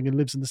owns nothing and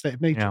lives in the state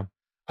of nature. Yeah.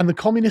 And the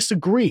communists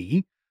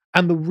agree.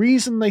 And the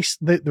reason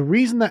the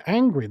reason they're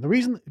angry, and the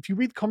reason, if you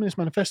read the Communist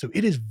Manifesto,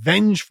 it is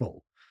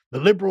vengeful. The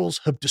liberals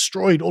have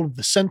destroyed all of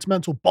the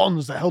sentimental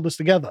bonds that held us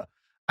together,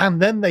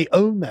 and then they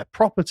own their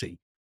property.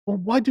 Well,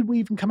 why did we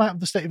even come out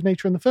of the state of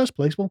nature in the first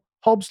place? Well,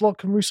 Hobbes,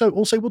 Locke, and Rousseau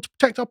all say, well, to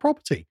protect our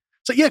property.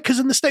 So yeah, because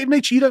in the state of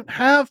nature, you don't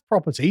have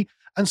property.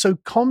 And so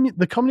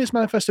the Communist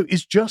Manifesto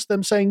is just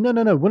them saying,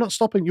 no, we're not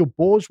stopping your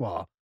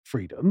bourgeois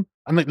freedom.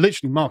 And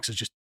literally Marx is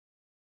just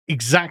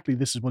exactly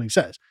this is what he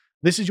says.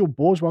 This is your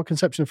bourgeois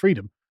conception of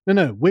freedom.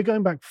 No, we're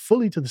going back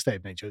fully to the state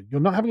of nature.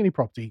 You're not having any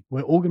property.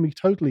 We're all going to be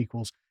total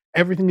equals.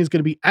 Everything is going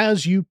to be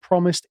as you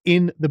promised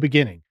in the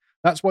beginning.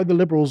 That's why the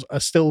liberals are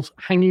still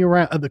hanging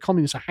around, the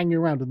communists are hanging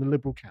around in the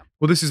liberal camp.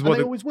 Well, this is why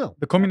they always will.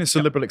 The communists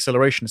are liberal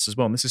accelerationists as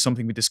well. And this is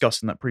something we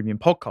discussed in that premium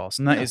podcast.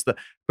 And that is that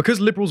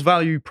because liberals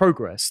value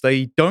progress,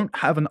 they don't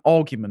have an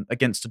argument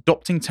against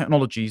adopting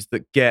technologies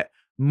that get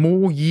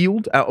more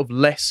yield out of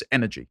less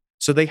energy.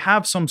 So they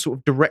have some sort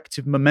of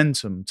directive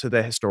momentum to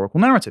their historical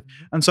narrative.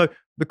 And so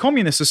the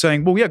communists are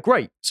saying, well, yeah,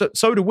 great.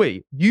 So do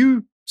we.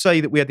 You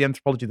say that we had the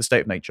anthropology of the state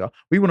of nature.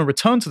 We want to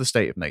return to the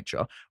state of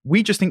nature.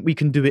 We just think we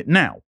can do it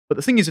now. But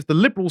the thing is, if the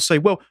liberals say,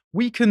 well,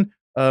 we can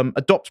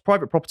adopt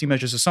private property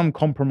measures as some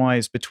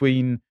compromise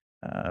between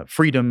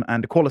freedom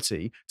and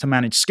equality to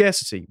manage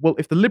scarcity. Well,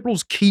 if the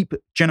liberals keep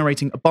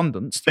generating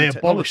abundance through they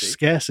abolish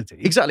scarcity.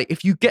 Exactly.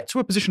 If you get to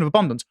a position of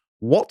abundance,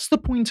 what's the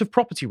point of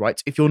property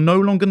rights if you're no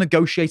longer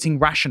negotiating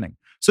rationing?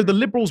 So the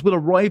liberals will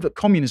arrive at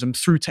communism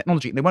through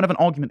technology, and they won't have an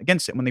argument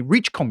against it. And when they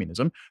reach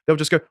communism, they'll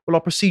just go, well,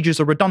 our procedures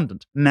are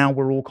redundant. Now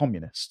we're all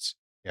communists.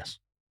 Yes.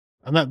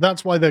 And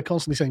that's why they're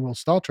constantly saying, well,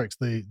 Star Trek's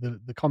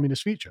the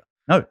communist future.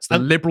 No, it's the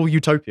liberal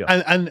utopia.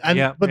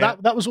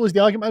 That was always the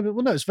argument.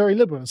 Well, no, it's very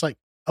liberal. It's like,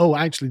 oh,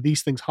 actually,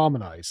 these things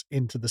harmonize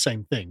into the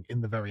same thing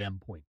in the very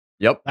end point.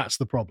 Yep. That's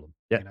the problem.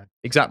 Yeah,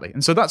 exactly.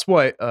 And so that's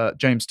why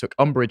James took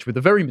umbrage with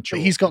a very mature...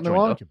 But he's got no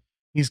argument.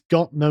 He's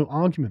got no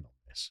argument on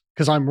this,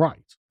 because I'm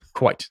right.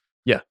 Quite,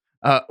 yeah.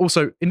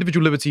 Also,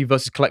 individual liberty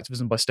versus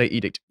collectivism by state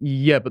edict.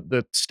 Yeah, but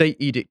the state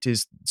edict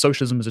is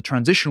socialism as a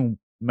transitional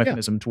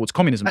mechanism towards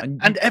communism.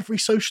 And every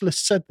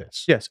socialist said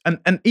this. Yes, and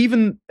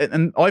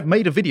I've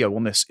made a video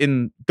on this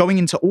in going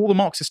into all the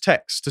Marxist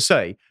texts to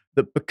say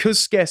that because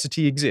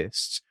scarcity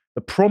exists,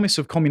 the promise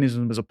of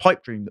communism is a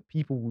pipe dream that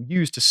people will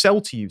use to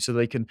sell to you so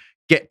they can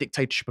get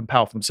dictatorship and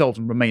power for themselves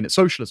and remain at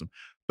socialism.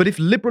 But if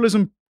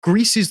liberalism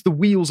greases the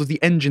wheels of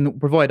the engine that will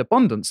provide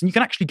abundance, then you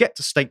can actually get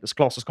to stateless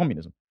classless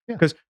communism.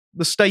 Because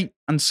the state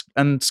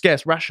and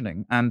scarce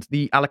rationing and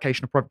the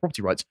allocation of private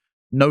property rights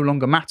no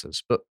longer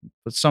matters. But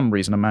for some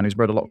reason, a man who's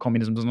read a lot of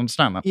communism doesn't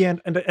understand that. Yeah,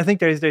 and I think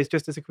there is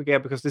just as a quick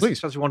add, because this is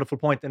such a wonderful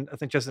point, and I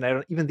think just an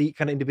add, even the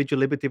kind of individual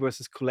liberty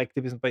versus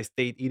collectivism by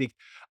state edict,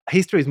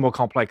 history is more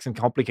complex and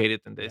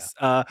complicated than this.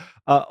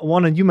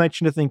 One, and you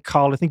mentioned, I think,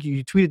 Carl, I think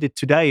you tweeted it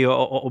today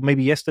or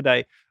maybe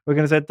yesterday. We're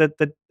going to say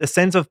that a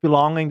sense of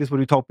belonging, this is what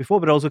we talked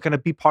before, but also kind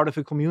of be part of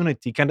a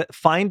community, kind of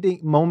finding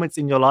moments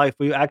in your life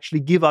where you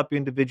actually give up your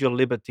individual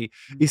liberty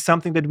is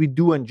something that we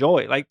do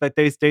enjoy. Like that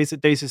there's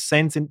a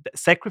sense in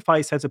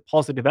sacrifice has a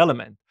positive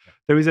element.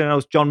 There is,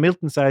 as John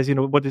Milton says,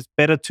 what is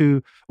better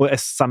to, or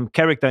as some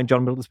character in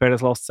John Milton's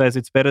Paradise Lost says,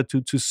 it's better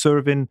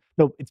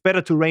it's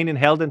better to reign in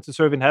hell than to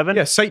serve in heaven.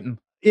 Yeah, Satan.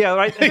 Yeah,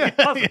 right.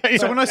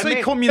 So when I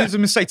say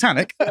communism is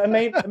satanic, a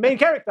main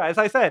character, as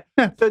I said.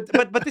 So,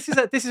 but this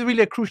is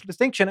really a crucial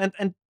distinction,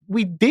 and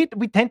we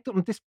tend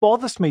to. This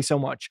bothers me so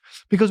much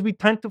because we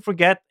tend to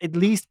forget, at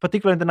least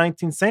particularly in the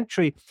 19th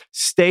century,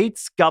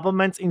 states,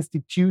 governments,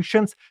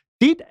 institutions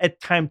did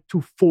attempt to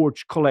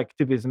forge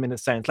collectivism in a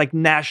sense, like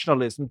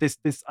nationalism. This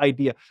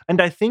idea, and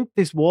I think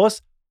this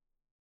was,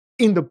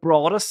 in the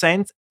broader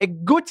sense, a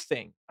good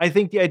thing. I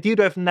think the idea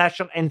to have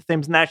national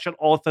anthems, national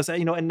authors, a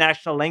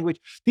national language,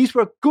 these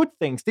were good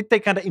things. Did they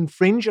kind of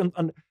infringe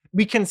on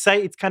we can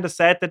say it's kind of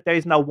sad that there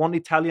is now one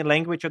Italian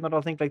language and not,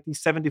 I think, like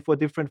these 74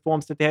 different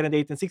forms that they had in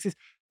the 1860s.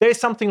 There is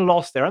something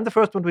lost there. I'm the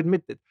first one to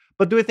admit it.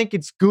 But do I think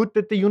it's good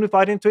that they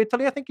unified into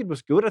Italy? I think it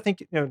was good. I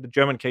think, the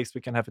German case, we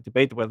can have a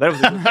debate whether that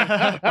was a good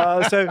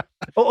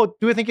thing.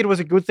 Do I think it was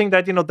a good thing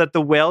that, that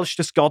the Welsh,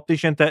 the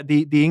Scottish, and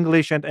the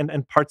English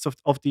and parts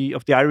of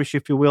the Irish,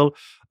 if you will,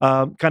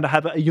 kind of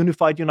have a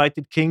unified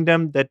United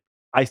Kingdom that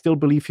I still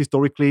believe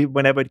historically,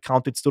 whenever it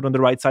counted, stood on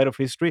the right side of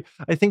history.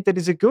 I think that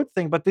is a good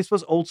thing, but this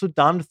was also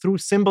done through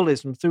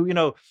symbolism,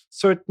 through,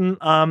 certain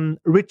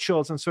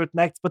rituals and certain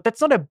acts, but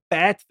that's not a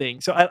bad thing.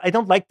 So I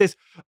don't like this,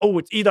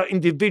 it's either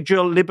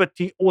individual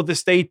liberty or the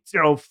state,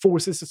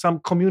 forces some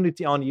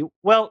community on you.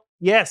 Well,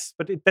 yes,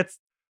 but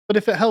But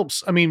if it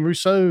helps, I mean,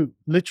 Rousseau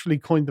literally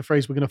coined the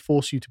phrase, we're going to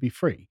force you to be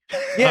free.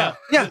 Yeah.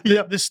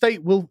 The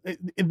state will,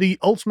 the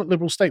ultimate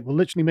liberal state will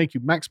literally make you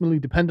maximally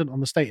dependent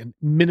on the state and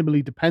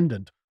minimally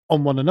dependent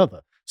on one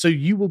another. So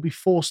you will be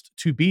forced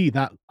to be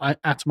that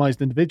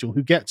atomized individual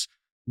who gets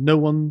no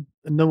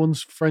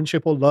one's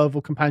friendship or love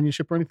or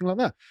companionship or anything like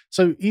that.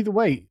 So either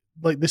way,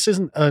 like, this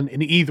isn't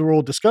an either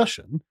or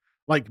discussion.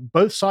 Like,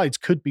 both sides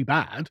could be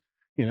bad.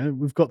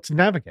 We've got to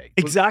navigate.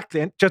 Exactly.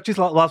 And just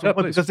last one,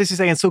 because this is,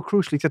 again, so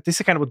crucially, that this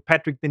is kind of what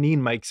Patrick Deneen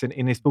makes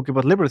in his book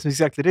about liberalism.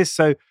 Exactly this.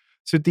 So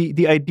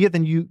the idea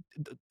then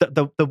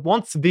the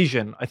once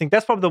vision, I think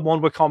that's probably the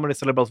one where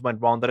communists and liberals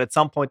went wrong, that at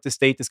some point the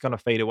state is going to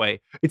fade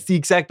away. It's the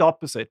exact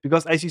opposite,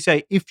 because as you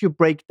say, if you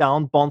break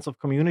down bonds of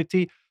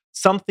community,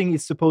 something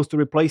is supposed to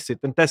replace it,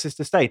 and this is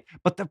the state.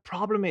 But the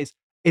problem is,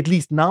 at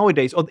least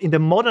nowadays, or in the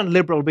modern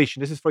liberal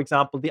vision, this is, for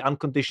example, the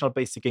unconditional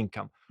basic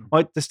income.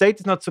 Right? The state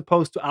is not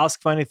supposed to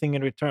ask for anything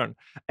in return.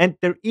 And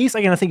there is,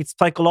 again, I think it's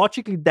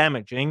psychologically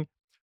damaging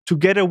to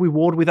get a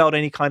reward without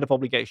any kind of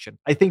obligation.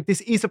 I think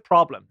this is a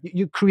problem.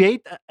 You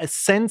create a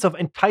sense of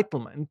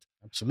entitlement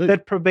Absolutely.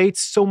 that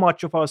pervades so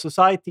much of our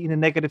society in a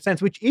negative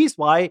sense, which is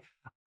why,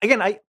 again,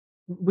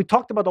 we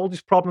talked about all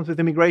these problems with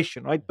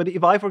immigration, right? But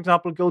if I, for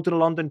example, go to the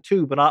London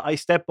Tube and I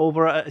step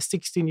over a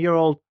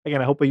 16-year-old,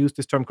 again, I hope I use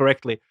this term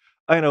correctly,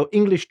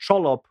 English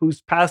trollop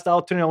who's passed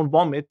out to their own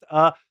vomit,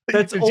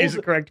 that's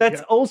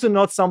also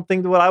not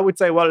something that I would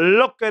say, well,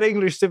 look at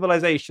English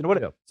civilization.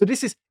 So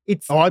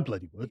it's... Oh, I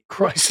bloody would.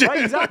 Christ.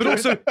 Right, exactly. But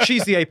also,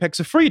 she's the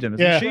apex of freedom,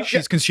 isn't she?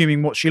 She's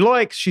consuming what she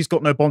likes. She's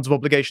got no bonds of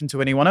obligation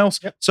to anyone else.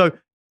 Yep. So,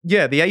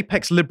 yeah, the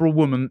apex liberal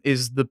woman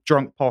is the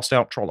drunk, passed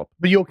out trollop.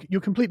 But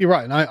you're completely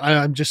right. And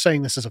I'm just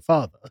saying this as a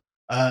father.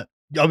 I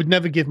would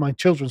never give my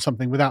children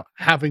something without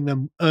having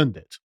them earned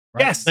it.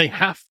 Right? Yes, they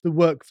have to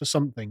work for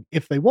something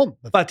if they want.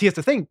 But here's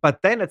the thing. But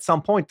then at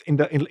some point in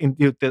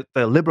the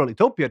liberal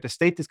utopia, the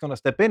state is going to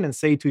step in and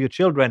say to your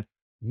children,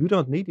 "You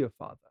don't need your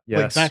father." Yes.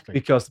 Well, exactly.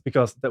 Because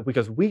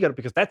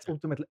that's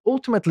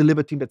ultimately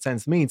liberty in that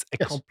sense means a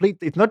complete.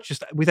 It's not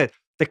just we said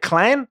the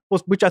clan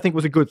was, which I think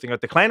was a good thing. Right?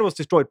 The clan was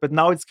destroyed, but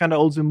now it's kind of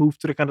also moved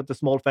to the kind of the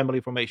small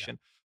family formation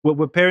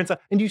where parents are.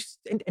 And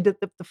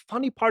the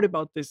funny part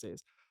about this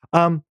is.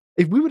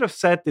 If we would have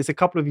said this a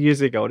couple of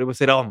years ago, they would have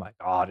said, oh my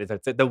God,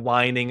 it's the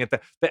whining and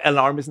the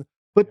alarmism.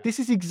 But this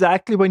is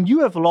exactly when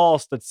you have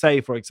lost, let's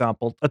say, for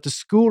example, at the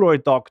school or a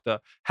doctor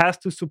has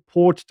to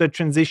support the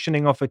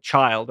transitioning of a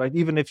child, right?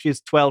 Even if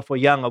she's 12 or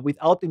younger,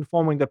 without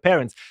informing the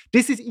parents.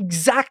 This is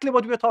exactly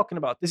what we're talking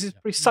about. This is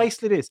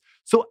precisely this.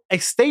 So a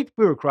state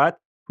bureaucrat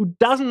who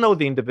doesn't know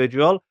the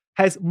individual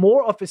has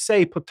more of a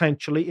say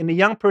potentially in a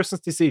young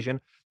person's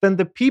decision than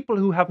the people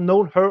who have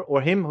known her or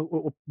him,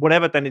 or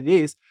whatever then it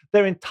is,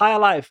 their entire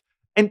life.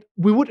 And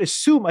we would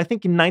assume, I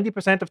think in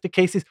 90% of the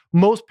cases,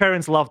 most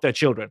parents love their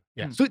children.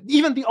 Yeah. So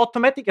even the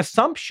automatic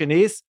assumption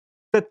is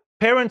that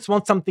parents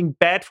want something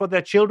bad for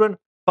their children,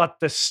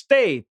 but the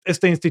state is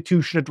the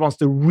institution that wants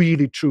the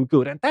really true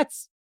good. And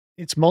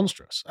it's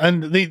monstrous.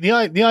 And the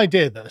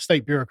idea that a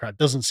state bureaucrat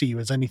doesn't see you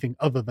as anything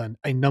other than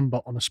a number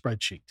on a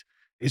spreadsheet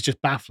is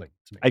just baffling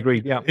to me. I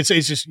agree. Yeah. It's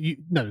just,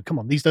 no, come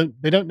on. They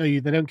don't know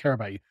you. They don't care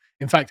about you.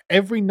 In fact,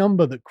 every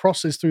number that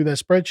crosses through their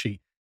spreadsheet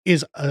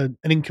is an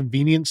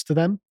inconvenience to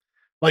them.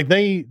 Like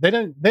they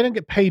don't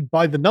get paid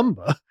by the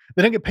number.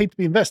 They don't get paid to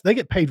be invested. They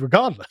get paid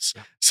regardless.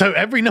 Yeah. So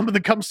every number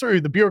that comes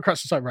through, the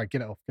bureaucrats are like, right, get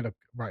it off,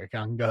 right, okay,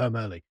 I can go home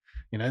early.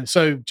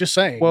 So just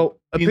saying, well,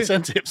 the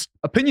incentives.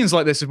 Opinions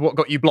like this is what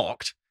got you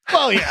blocked.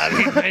 Well, yeah, I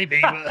mean,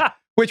 maybe. But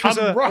which was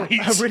a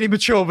really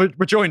mature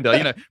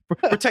rejoinder.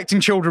 Protecting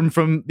children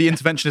from the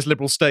interventionist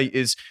liberal state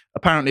is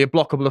apparently a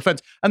blockable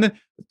offence. And then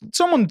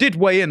someone did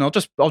weigh in. I'll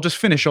just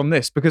finish on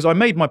this because I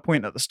made my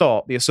point at the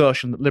start, the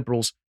assertion that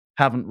liberals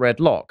haven't read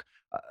Locke.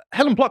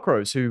 Helen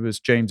Pluckrose, who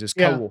was James's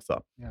co-author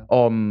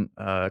on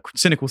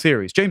Cynical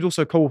Theories. James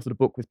also co-authored a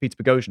book with Peter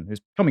Boghossian, who's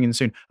coming in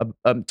soon.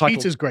 Titled,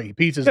 Peter's great.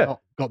 Peter's not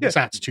got this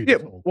attitude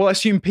at all. Well, I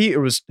assume Peter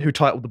was who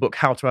titled the book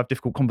How to Have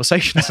Difficult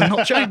Conversations and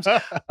not James.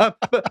 But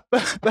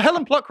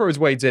Helen Pluckrose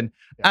wades in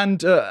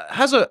and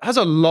has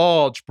a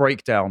large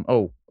breakdown.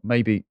 Oh,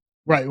 maybe.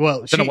 Right,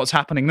 well, don't know what's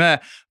happening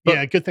there.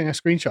 But, good thing I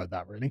screenshot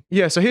that, really.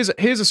 Yeah, so here's a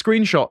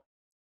screenshot.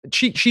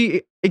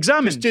 She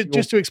examines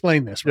just to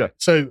explain this, right? Yeah.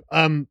 So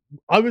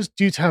I was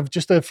due to have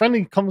just a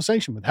friendly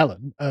conversation with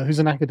Helen, who's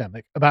an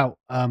academic, about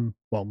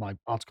my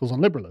articles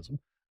on liberalism,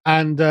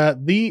 and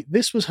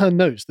this was her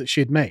notes that she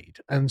had made,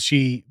 and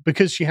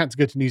because she had to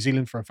go to New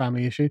Zealand for a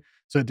family issue,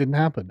 so it didn't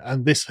happen,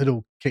 and this had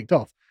all kicked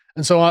off,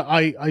 and so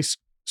I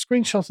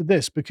screenshotted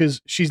this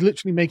because she's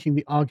literally making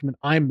the argument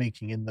I'm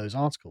making in those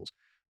articles.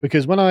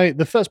 Because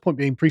the first point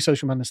being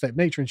pre-social man and state of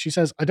nature, and she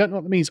says, I don't know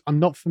what that means. I'm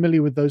not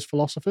familiar with those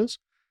philosophers.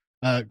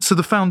 So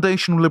the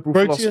foundational liberal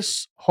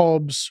Grotius,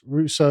 Hobbes,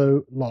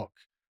 Rousseau, Locke,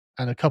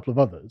 and a couple of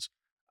others.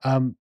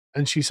 And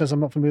she says,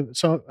 I'm not familiar.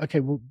 So, okay,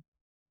 well,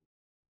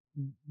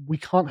 we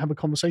can't have a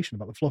conversation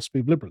about the philosophy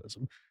of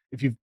liberalism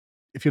if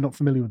you're not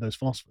familiar with those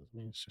philosophers. I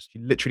mean, it's just... She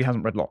literally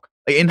hasn't read Locke.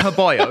 In her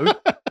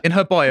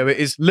bio, it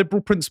is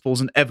liberal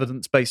principles and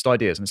evidence-based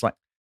ideas. And it's like...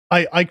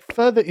 I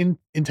further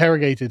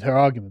interrogated her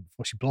argument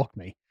before she blocked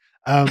me.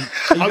 You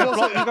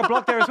got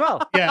blocked there as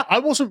well. Yeah, I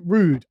wasn't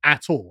rude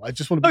at all. I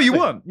just want to be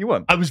clear. You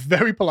weren't. I was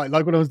very polite,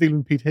 like when I was dealing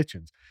with Pete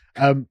Hitchens.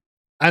 And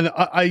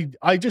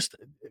I just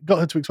got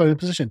her to explain the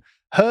position.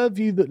 Her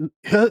view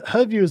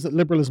is that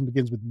liberalism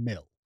begins with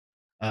Mill.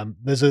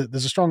 There's a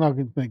strong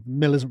argument to make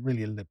Mill isn't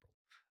really a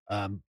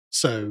liberal.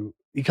 So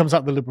he comes out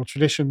of the liberal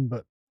tradition,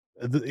 but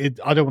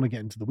I don't want to get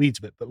into the weeds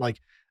of it. But like,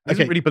 he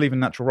doesn't really believe in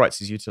natural rights.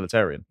 He's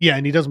utilitarian. Yeah,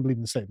 and he doesn't believe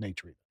in the state of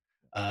nature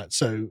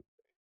either.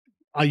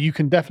 You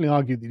can definitely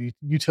argue that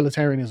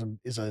utilitarianism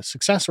is a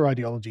successor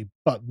ideology,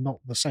 but not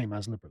the same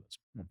as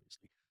liberalism,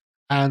 obviously.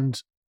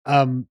 And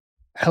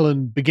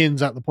Helen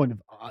begins at the point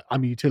of,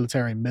 I'm a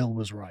utilitarian, Mill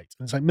was right.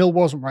 And it's like, Mill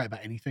wasn't right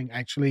about anything,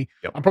 actually.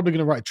 Yep. I'm probably going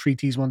to write a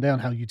treatise one day on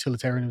how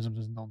utilitarianism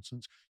is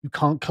nonsense. You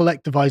can't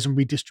collectivize and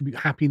redistribute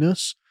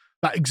happiness.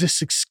 That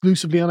exists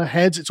exclusively on our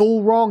heads. It's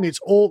all wrong. It's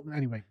all...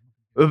 Anyway.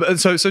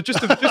 So just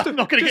to I'm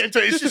not going to get into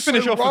it. Just to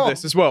finish off with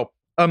this as well.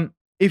 Even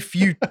if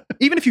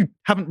you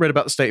haven't read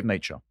about the state of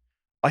nature,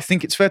 I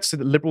think it's fair to say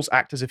that liberals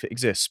act as if it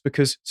exists,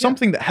 because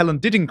something that Helen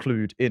did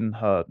include in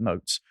her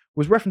notes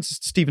was references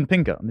to Steven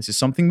Pinker. And this is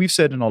something we've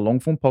said in our long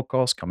form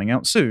podcast coming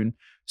out soon.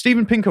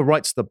 Steven Pinker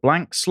writes The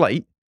Blank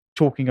Slate,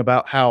 talking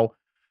about how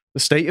the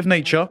state of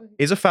nature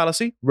is a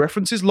fallacy,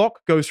 references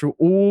Locke, goes through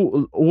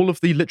all of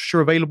the literature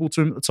available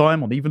to him at the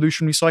time on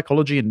evolutionary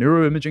psychology and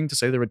neuroimaging to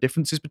say there are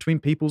differences between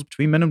peoples,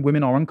 between men and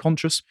women are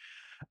unconscious,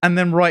 and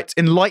then writes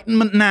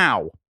Enlightenment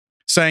Now,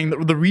 saying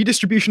that the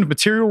redistribution of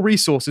material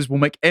resources will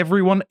make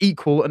everyone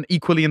equal and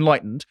equally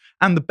enlightened,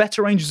 and the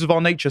better angels of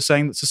our nature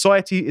saying that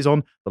society is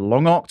on the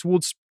long arc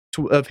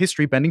of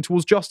history bending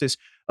towards justice,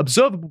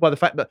 observable by the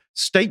fact that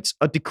states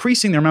are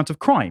decreasing their amount of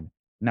crime.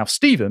 Now,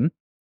 Stephen,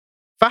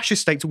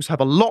 fascist states also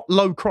have a lot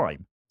low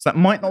crime, so that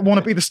might not want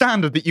to be the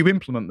standard that you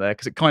implement there,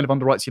 because it kind of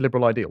underwrites your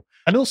liberal ideal.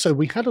 And also,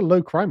 we had a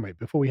low crime rate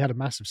before we had a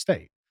massive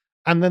state,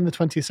 and then the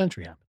 20th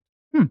century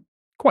happened.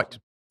 Quite.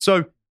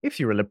 So, if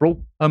you're a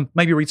liberal,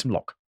 maybe read some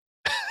Locke.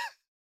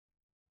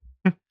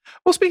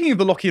 Well, speaking of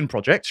the Lockean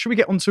project, should we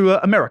get on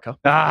to America?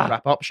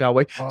 Wrap up, shall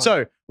we? Oh.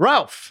 So,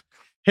 Ralph,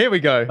 here we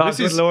go. Oh,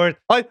 good Lord.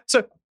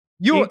 The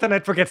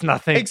internet forgets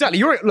nothing. Exactly.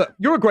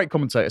 You're a great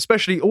commentator,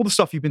 especially all the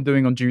stuff you've been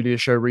doing on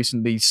Julia's show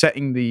recently,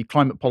 setting the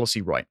climate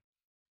policy right.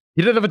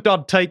 You did have a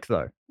dud take,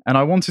 though, and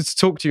I wanted to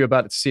talk to you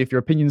about it to see if your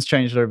opinions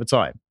changed over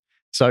time.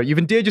 So you've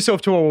endeared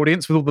yourself to our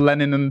audience with all the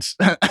Lenin and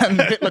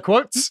Hitler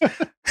quotes.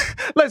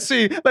 Let's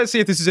see if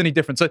this is any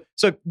different.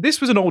 So this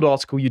was an old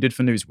article you did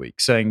for Newsweek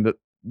saying that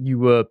you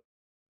were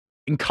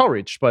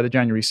encouraged by the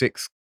January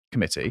 6th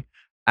committee,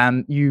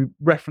 and you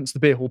referenced the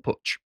beer hall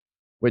putsch,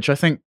 which I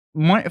think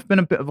might have been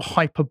a bit of a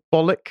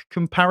hyperbolic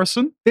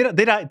comparison.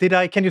 Did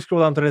I? Can you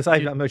scroll down to this?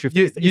 I'm not sure.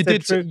 You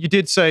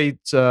did say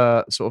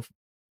sort of.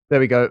 There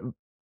we go.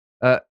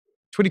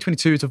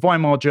 2022 to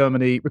Weimar,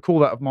 Germany. Recall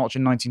that of March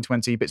in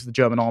 1920. Bits of the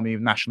German army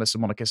of nationalists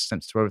and monarchists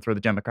attempted to overthrow the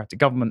democratic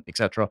government,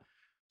 etc.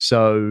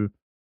 So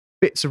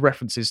bits of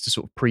references to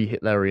sort of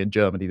pre-Hitlerian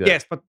Germany there.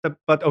 Yes,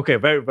 but okay,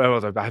 very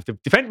well. I have to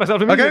defend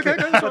myself immediately.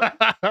 Okay.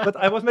 But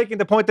I was making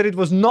the point that it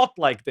was not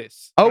like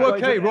this. Oh,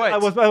 okay, right. I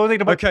was making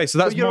the point. Okay, so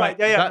that's right.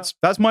 Yeah.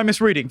 That's my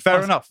misreading.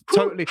 Fair enough.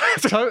 Totally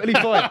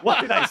fine. What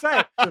did I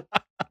say?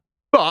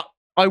 But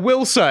I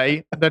will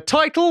say the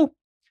title,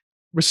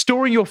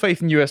 Restoring Your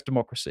Faith in US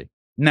Democracy.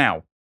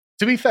 Now,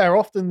 to be fair,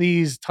 often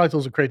these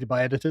titles are created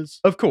by editors.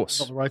 Of course.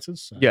 Not the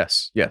writers. So.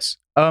 Yes.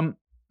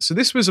 So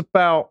this was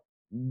about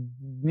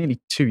nearly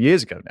 2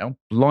 years ago now.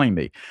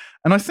 Blimey.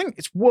 And I think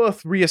it's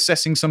worth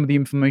reassessing some of the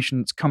information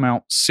that's come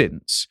out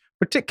since,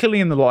 particularly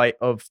in the light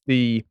of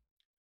the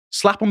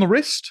slap on the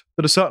wrist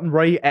that a certain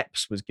Ray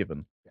Epps was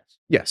given.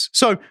 Yes.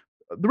 So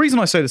the reason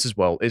I say this as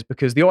well is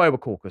because the Iowa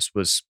caucus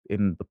was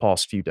in the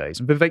past few days,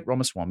 and Vivek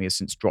Ramaswamy has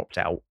since dropped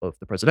out of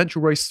the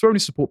presidential race, thrown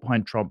his support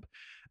behind Trump.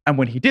 And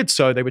when he did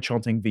so, they were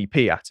chanting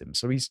VP at him.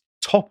 So he's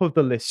top of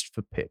the list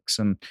for picks.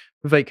 And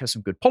Vivek has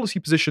some good policy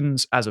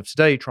positions. As of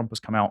today, Trump has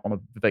come out on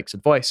Vivek's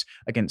advice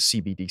against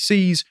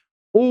CBDCs.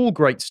 All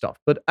great stuff.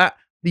 But at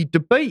the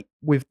debate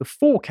with the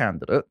four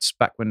candidates,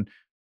 back when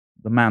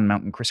the Man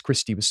Mountain Chris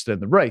Christie was still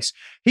in the race,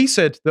 he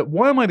said that,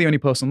 why am I the only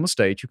person on the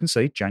stage who can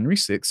say January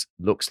 6th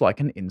looks like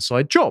an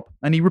inside job?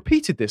 And he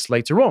repeated this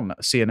later on at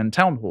a CNN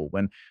town hall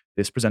when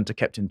this presenter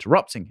kept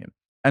interrupting him.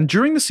 And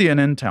during the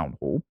CNN town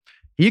hall,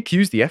 he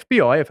accused the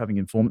FBI of having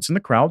informants in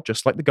the crowd,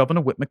 just like the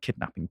Governor Whitmer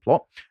kidnapping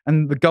plot,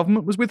 and the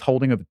government was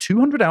withholding over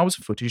 200 hours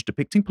of footage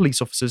depicting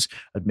police officers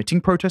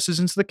admitting protesters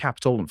into the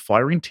Capitol and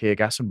firing tear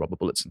gas and rubber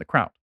bullets in the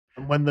crowd.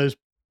 And when those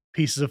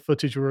pieces of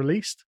footage were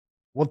released,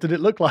 what did it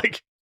look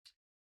like?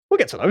 We'll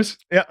get to those.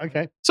 Yeah,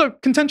 okay. So,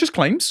 contentious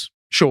claims,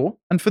 sure.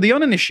 And for the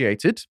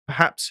uninitiated,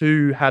 perhaps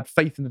who had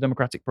faith in the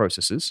democratic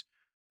processes,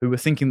 who were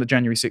thinking the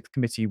January 6th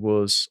committee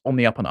was on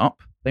the up and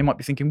up, they might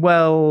be thinking,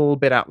 well, a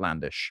bit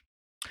outlandish.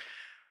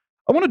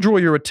 I want to draw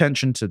your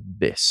attention to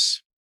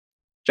this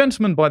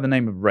gentleman by the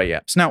name of Ray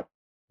Epps. Now,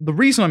 the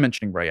reason I'm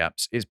mentioning Ray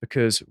Epps is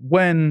because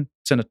when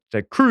Senator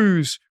Ted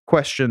Cruz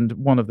questioned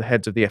one of the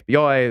heads of the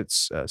FBI,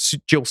 it's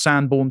Jill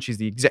Sanborn, she's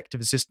the executive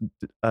assistant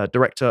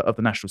director of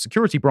the National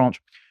Security Branch,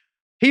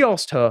 he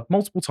asked her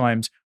multiple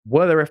times,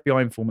 were there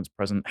FBI informants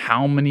present?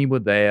 How many were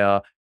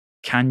there?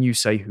 Can you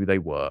say who they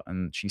were?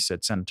 And she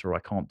said, Senator, I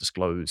can't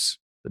disclose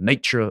the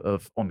nature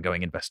of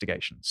ongoing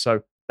investigations.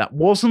 So that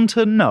wasn't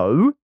a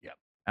no. Yeah.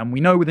 And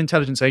we know with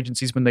intelligence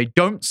agencies, when they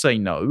don't say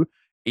no,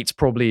 it's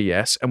probably a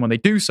yes. And when they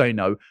do say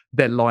no,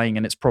 they're lying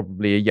and it's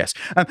probably a yes.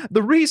 And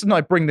the reason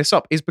I bring this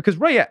up is because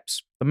Ray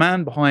Epps, the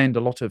man behind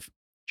a lot of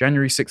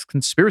January 6th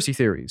conspiracy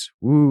theories,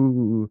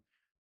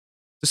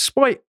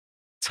 despite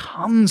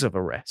tons of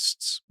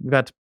arrests, we've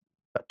had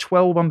about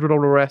 1,200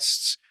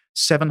 arrests,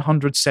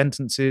 700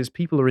 sentences,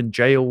 people are in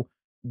jail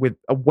with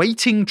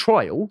awaiting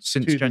trial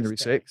since January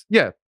 6th.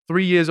 Yeah,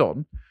 3 years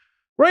on.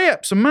 Ray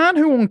Epps, a man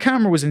who on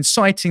camera was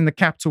inciting the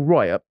Capitol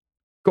riot,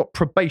 got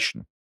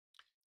probation.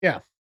 Yeah.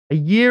 A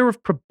year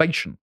of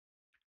probation,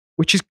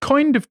 which is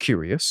kind of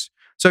curious.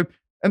 So,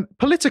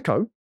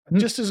 Politico...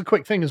 Just as a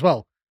quick thing as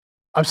well,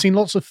 I've seen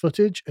lots of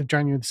footage of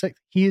January the 6th.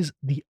 He is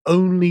the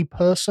only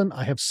person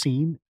I have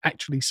seen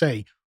actually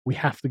say, we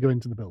have to go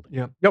into the building.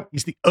 Yeah. Yep.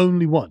 He's the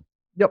only one.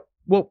 Yep.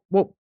 Well,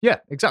 yeah,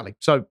 exactly.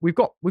 So we've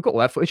got all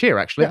that footage here.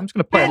 Actually, I'm just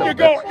going to play a little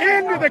Go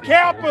bit. into the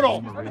Capitol.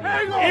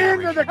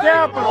 Into the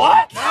Capitol.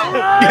 What?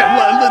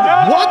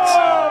 Yeah, what?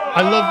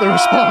 I love the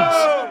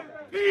response.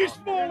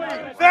 Peacefully.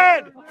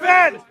 Fed.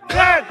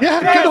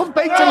 Yeah, good on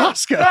Baked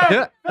Alaska.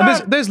 Yeah,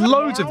 and there's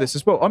loads of this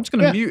as well. I'm just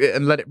going to mute it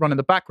and let it run in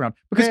the background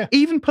because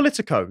even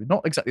Politico,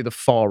 not exactly the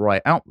far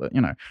right outlet,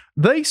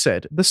 they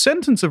said the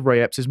sentence of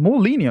Ray Epps is more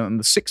lenient than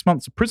the 6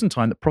 months of prison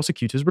time that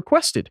prosecutors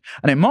requested,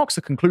 and it marks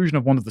the conclusion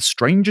of one of the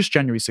strangest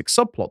January 6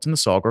 subplots in the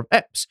saga of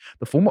Epps.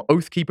 The former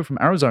oath keeper from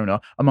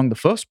Arizona, among the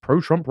first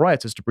pro-Trump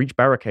rioters to breach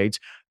barricades,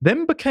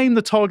 then became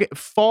the target of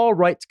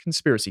far-right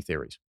conspiracy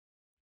theories.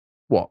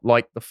 What,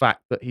 like the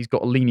fact that he's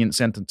got a lenient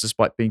sentence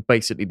despite being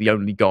basically the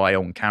only guy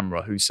on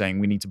camera who's saying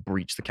we need to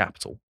breach the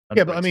Capitol?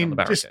 Yeah, but I mean,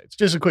 just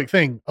a quick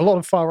thing. A lot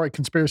of far-right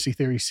conspiracy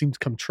theories seem to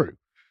come true.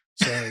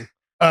 So,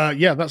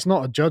 yeah, that's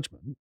not a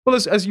judgment. Well,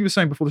 as you were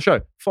saying before the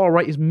show,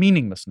 far-right is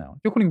meaningless now.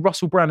 You're calling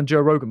Russell Brand and Joe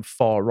Rogan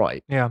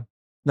far-right. Yeah.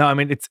 No, I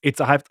mean,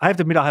 I have to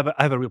admit, I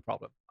have a real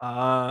problem.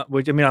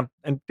 Which, I mean,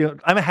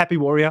 I'm a happy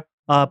warrior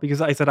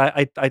because I said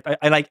I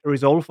like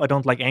resolve. I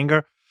don't like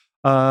anger.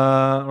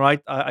 Right?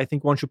 I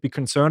think one should be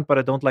concerned, but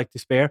I don't like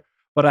despair.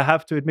 But I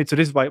have to admit, so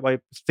this is why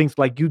things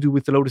like you do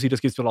with the Lotus Eaters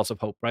gives me lots of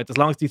hope, right? As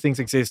long as these things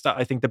exist,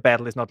 I think the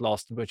battle is not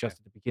lost and we're just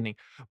at the beginning.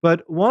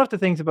 But one of the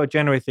things about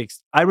January 6th,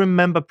 I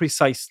remember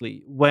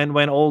precisely when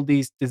all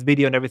this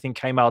video and everything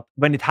came out,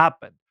 when it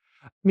happened.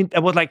 I mean,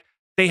 it was like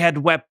they had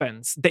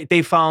weapons.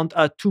 They found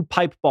 2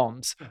 pipe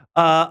bombs.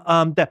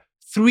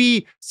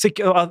 Three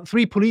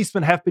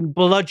policemen have been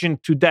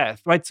bludgeoned to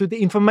death, right? So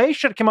the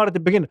information that came out at the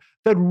beginning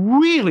that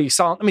really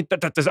sound, I mean,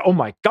 that oh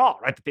my God,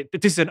 right?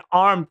 This is an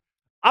armed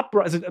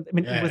uprising. I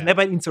mean, it was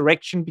never an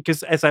insurrection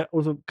because, as I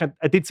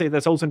did say,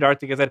 there's also in the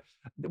article, I said,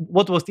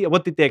 what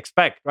did they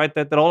expect, right?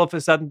 That all of a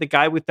sudden the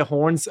guy with the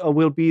horns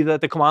will be the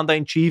commander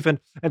in chief,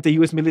 and the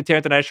U.S. military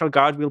and the National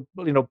Guard will,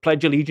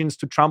 pledge allegiance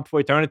to Trump for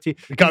eternity.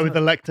 The guy with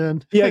the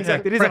lectern. Yeah,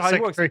 exactly. This is how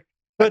it works.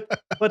 But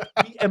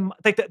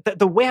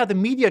the way how the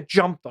media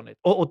jumped on it,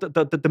 or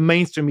the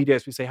mainstream media,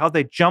 as we say, how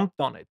they jumped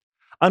on it,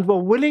 and were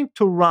willing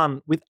to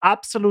run with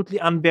absolutely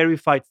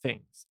unverified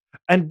things,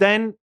 and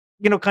then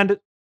kind of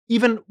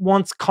even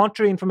once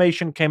contrary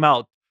information came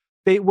out,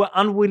 they were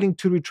unwilling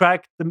to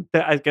retract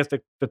I guess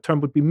the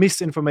term would be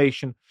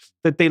misinformation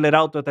that they let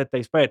out or that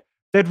they spread.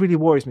 That really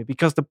worries me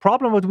because the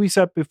problem what we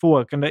said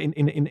before, kind of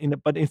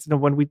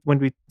when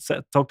we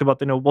talked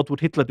about what would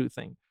Hitler do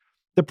thing.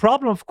 The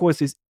problem, of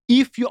course, is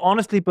if you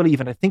honestly believe,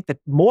 and I think that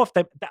more of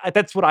them,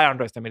 that's what I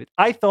underestimated.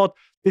 I thought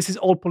this is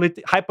all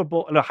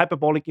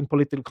hyperbolic in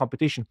political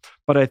competition.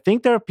 But I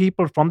think there are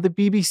people from the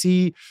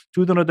BBC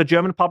to the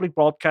German public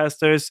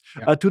broadcasters,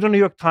 to the New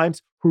York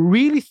Times, who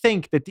really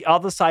think that the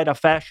other side are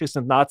fascists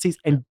and Nazis,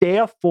 and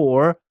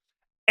therefore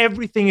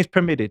everything is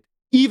permitted.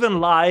 Even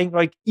lying,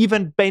 like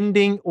even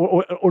bending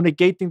or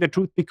negating the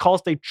truth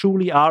because they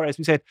truly are, as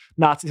we said,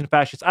 Nazis and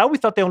fascists. I always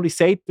thought they only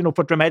say it,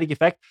 for dramatic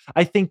effect.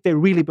 I think they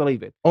really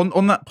believe it.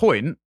 On that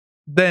point,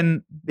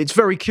 then it's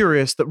very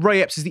curious that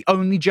Ray Epps is the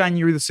only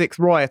January the 6th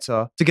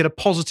rioter to get a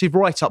positive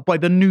write-up by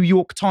the New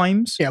York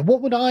Times. Yeah,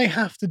 what would I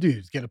have to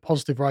do to get a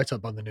positive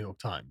write-up by the New York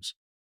Times?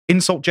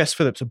 Insult Jess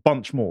Phillips a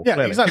bunch more. Yeah,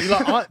 clearly.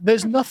 exactly.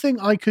 There's nothing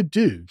I could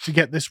do to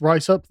get this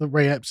write-up that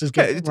Ray Epps is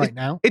getting right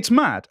now. It's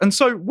mad. And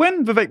so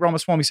when Vivek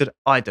Ramaswamy said,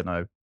 I don't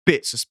know,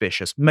 bit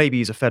suspicious, maybe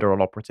he's a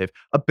federal operative,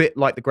 a bit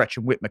like the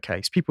Gretchen Whitmer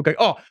case, people go,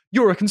 oh,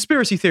 you're a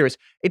conspiracy theorist.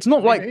 It's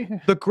not like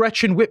the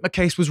Gretchen Whitmer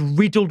case was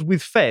riddled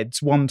with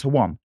feds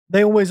 1-to-1.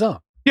 They always are.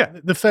 Yeah.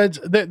 The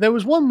feds, there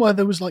was one where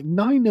there was like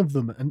 9 of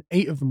them and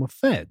 8 of them were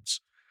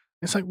feds.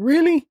 It's like,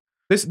 really?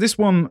 This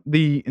one,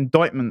 the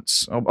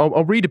indictments,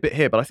 I'll read a bit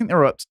here, but I think there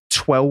are up to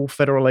 12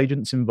 federal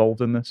agents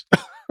involved in this.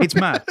 It's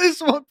mad. This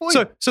is my point.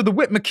 So the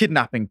Whitmer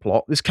kidnapping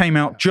plot, this came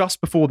out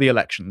just before the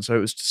election, so it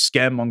was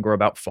scaremonger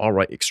about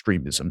far-right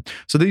extremism.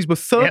 So these were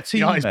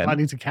 13 men.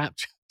 planning to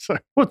capture. So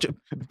what?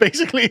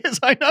 Basically, as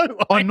I know.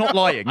 I'm not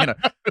lying,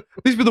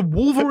 These were the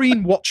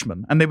Wolverine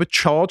Watchmen, and they were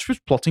charged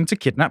with plotting to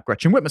kidnap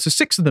Gretchen Whitmer. So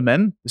 6 of the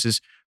men, this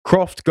is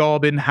Croft,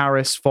 Garbin,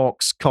 Harris,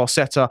 Fox,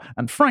 Carcetta,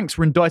 and Franks,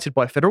 were indicted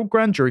by a federal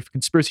grand jury for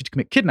conspiracy to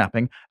commit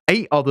kidnapping.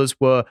 8 others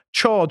were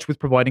charged with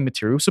providing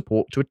material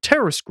support to a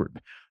terrorist group.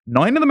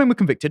 9 of the men were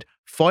convicted.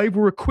 5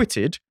 were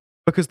acquitted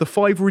because the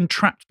 5 were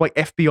entrapped by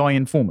FBI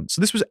informants.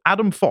 So this was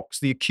Adam Fox,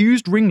 the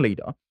accused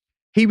ringleader.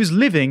 He was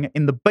living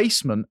in the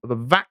basement of a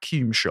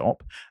vacuum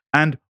shop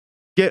and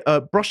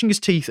brushing his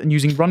teeth and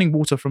using running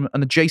water from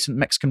an adjacent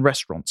Mexican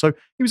restaurant. So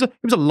he was a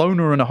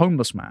loner and a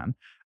homeless man.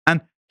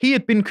 And he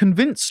had been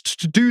convinced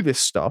to do this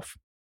stuff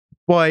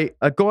by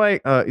a guy.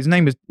 His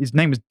name is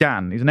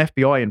Dan. He's an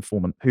FBI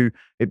informant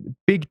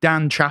Big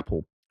Dan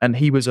Chappell, and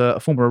he was a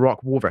former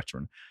Iraq War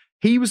veteran.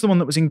 He was the one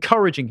that was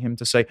encouraging him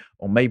to say,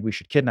 "Oh, maybe we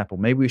should kidnap her.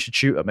 Maybe we should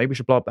shoot her. Maybe we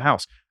should blow up the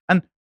house."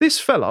 And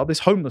this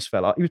homeless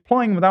fella, he was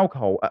plying him with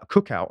alcohol at a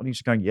cookout, and he was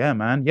just going, "Yeah,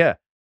 man, yeah."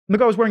 And the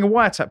guy was wearing a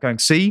wiretap, going,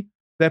 "See,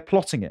 they're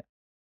plotting it."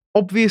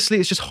 Obviously,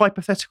 it's just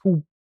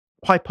hypothetical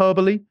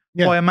hyperbole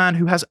by a man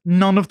who has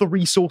none of the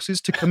resources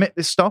to commit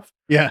this stuff.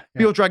 Yeah.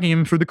 You're dragging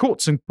him through the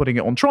courts and putting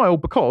it on trial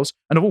because,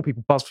 and of all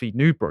people, BuzzFeed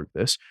News broke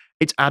this,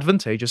 it's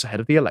advantageous ahead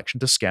of the election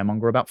to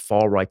scaremonger about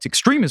far-right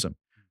extremism.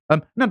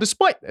 Now,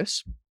 despite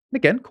this, and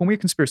again, call me a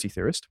conspiracy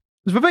theorist,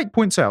 as Vivek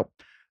points out,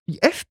 the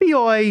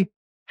FBI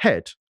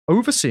head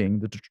overseeing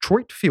the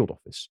Detroit field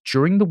office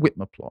during the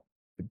Whitmer plot,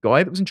 the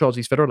guy that was in charge of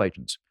these federal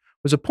agents,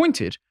 was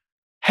appointed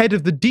head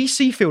of the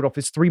DC field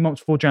office 3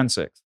 months before Jan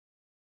 6th.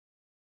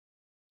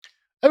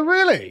 Oh,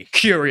 really?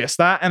 Curious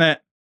that, isn't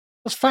it?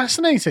 That's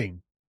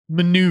fascinating.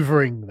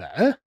 Maneuvering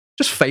there.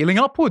 Just failing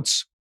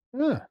upwards.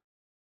 Yeah.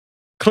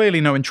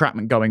 Clearly no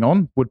entrapment going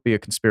on, would be a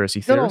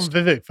conspiracy Good on theorist.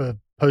 Vivek for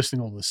posting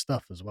all this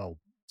stuff as well.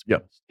 Yeah.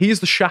 He is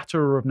the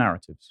shatterer of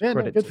narratives. Yeah, no,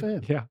 Credit good to for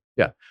him. him.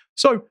 Yeah.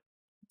 So,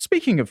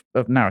 speaking of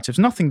narratives,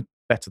 nothing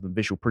better than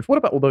visual proof. What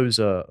about all those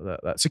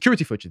that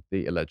security footage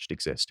the alleged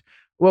exist?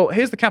 Well,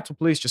 here's the Capitol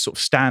Police just sort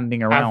of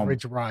standing around.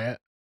 Average riot.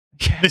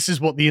 Yeah. This is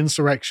what the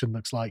insurrection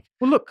looks like.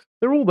 Well, look,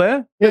 they're all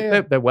there.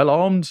 Yeah, They're well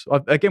armed.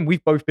 Again,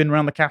 we've both been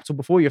around the Capitol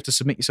before. You have to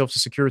submit yourself to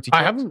security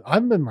checks. I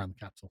haven't been around the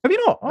Capitol. Have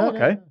you not? Oh, No,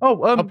 okay.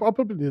 no. Oh, I'll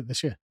probably do it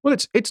this year. well,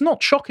 it's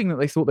not shocking that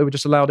they thought they were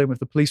just allowed in if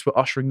the police were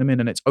ushering them in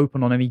and it's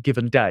open on any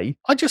given day.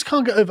 I just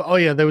can't get over. Oh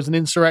yeah, there was an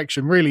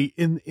insurrection. Really,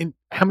 in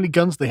how many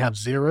guns they have?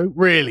 0.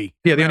 Really?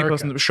 Yeah, the only America.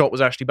 person that was shot was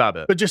Ashley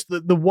Babbitt. But just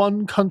the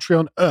one country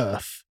on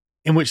Earth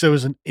in which there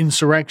was an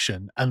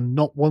insurrection and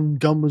not one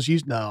gun was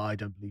used. No, I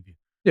don't believe you.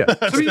 Yeah.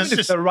 That's So even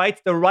just-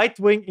 if- The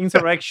right-wing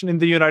insurrection in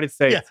the United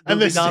States Yeah, will and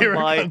be there's done 0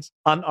 by guns.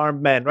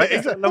 unarmed men, right?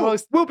 Exactly. The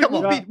most- We'll be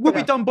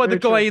Yeah. done by the Very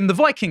guy true. in the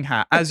Viking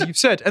hat, as you've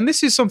said. And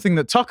this is something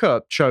that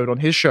Tucker showed on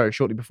his show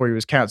shortly before he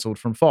was cancelled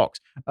from Fox.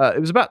 It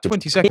was about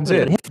 20 seconds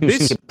in.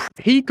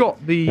 He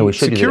got the No, we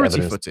showed you the security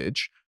evidence.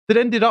 footage that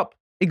ended up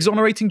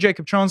exonerating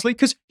Jacob Chansley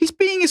because he's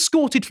being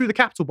escorted through the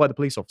Capitol by the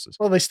police officers.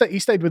 Well, he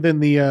stayed within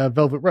the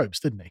velvet ropes,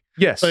 didn't he?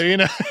 Yes. So you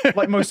know,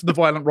 Like most of the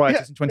violent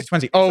rioters in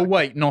 2020. Oh,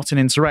 wait, not an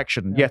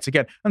insurrection yet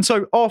again. And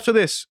so after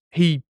this,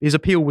 his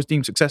appeal was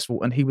deemed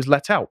successful and he was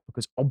let out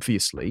because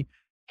obviously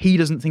he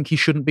doesn't think he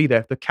shouldn't be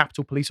there. The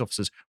Capitol police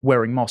officers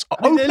wearing masks are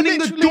I mean, they're opening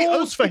the literally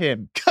doors for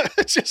him.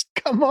 just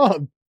come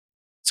on.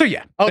 So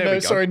yeah. Oh there we no,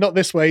 go. sorry, not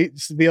this way.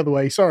 It's the other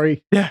way.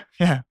 Sorry. Yeah.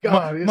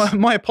 God,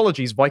 My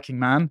apologies, Viking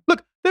man.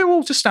 Look, they're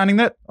all just standing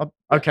there.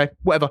 Okay,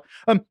 whatever.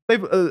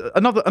 They've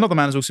another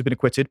man has also been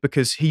acquitted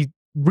because he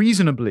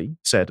reasonably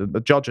said, and the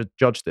judge had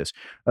judged this,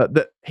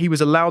 that he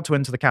was allowed to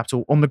enter the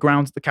Capitol on the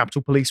grounds that the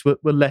Capitol Police were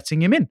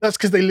letting him in. That's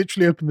because they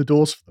literally opened the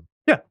doors for them.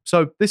 Yeah,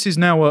 so this is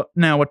now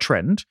a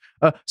trend.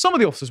 Some of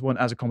the officers weren't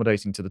as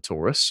accommodating to the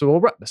tourists, so I'll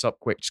wrap this up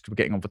quick just because we're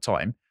getting on for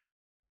time.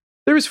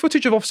 There is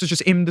footage of officers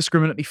just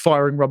indiscriminately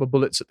firing rubber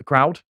bullets at the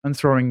crowd and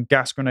throwing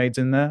gas grenades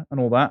in there and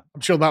all that.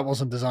 I'm sure that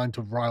wasn't designed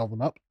to rile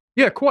them up.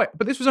 Yeah, quite.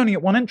 But this was only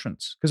at one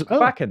entrance because at the Oh.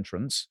 back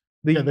entrance,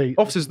 the Yeah, they-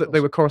 officers that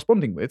they were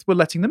corresponding with were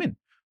letting them in.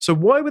 So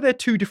why were there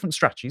two different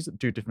strategies at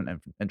two different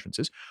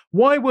entrances?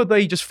 Why were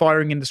they just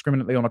firing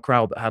indiscriminately on a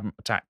crowd that hadn't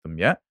attacked them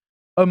yet?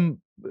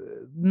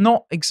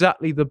 Not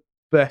exactly the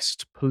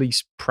best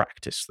police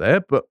practice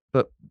there, but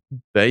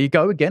there you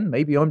go again.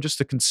 Maybe I'm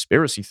just a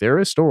conspiracy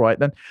theorist. All right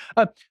then.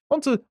 On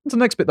to the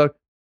next bit though.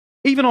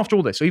 Even after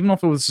all this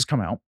has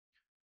come out,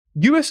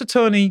 U.S.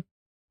 Attorney,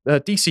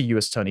 DC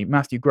U.S. Attorney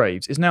Matthew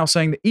Graves is now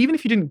saying that even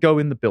if you didn't go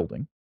in the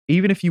building,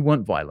 even if you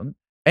weren't violent,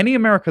 any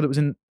American that was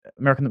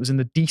in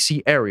the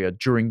DC area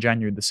during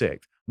January the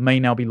 6th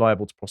may now be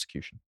liable to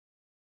prosecution.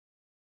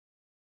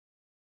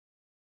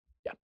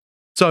 Yeah.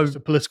 So It's a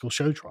political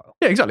show trial.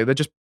 yeah, exactly. They're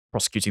just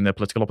prosecuting their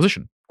political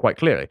opposition, quite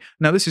clearly.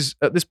 Now, this is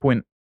at this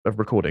point of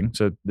recording,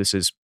 so this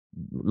is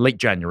late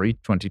January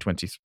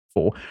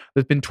 2024.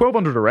 There's been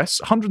 1,200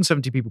 arrests,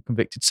 170 people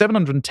convicted,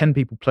 710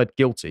 people pled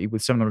guilty,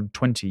 with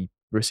 720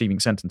 receiving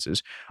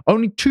sentences.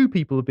 Only 2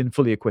 people have been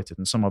fully acquitted,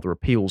 and some other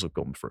appeals have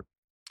gone through.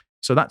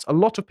 So that's a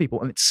lot of people,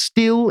 and it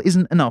still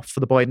isn't enough for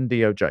the Biden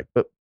DOJ.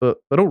 But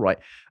all right.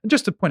 And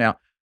just to point out,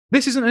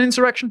 this isn't an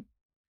insurrection.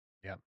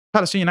 Yeah.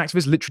 Palestinian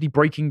activists literally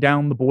breaking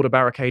down the border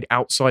barricade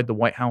outside the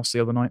White House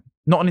the other night.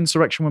 Not an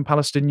insurrection when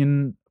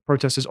Palestinian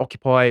protesters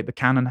occupy the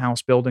Cannon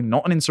House building.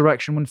 Not an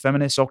insurrection when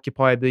feminists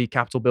occupy the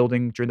Capitol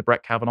building during the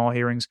Brett Kavanaugh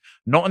hearings.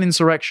 Not an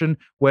insurrection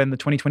when the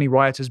 2020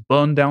 rioters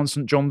burned down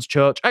St. John's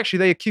Church. Actually,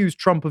 they accused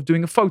Trump of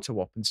doing a photo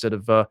op instead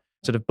of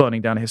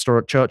burning down a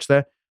historic church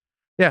there.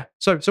 Yeah.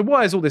 So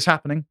why is all this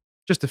happening?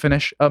 Just to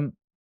finish,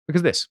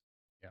 because this.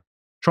 Yeah.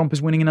 Trump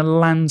is winning in a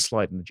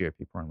landslide in the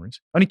GOP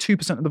primaries. Only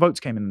 2% of the votes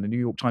came in, and the New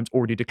York Times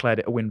already declared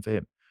it a win for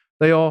him.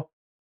 They are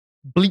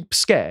bleep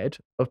scared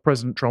of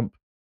President Trump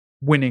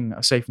winning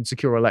a safe and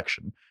secure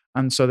election,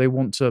 and so they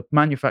want to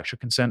manufacture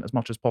consent as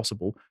much as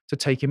possible to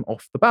take him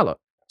off the ballot.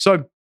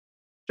 So,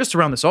 just to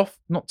round this off,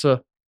 not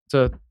to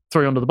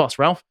throw you under the bus,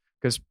 Ralph,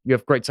 because you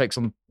have great takes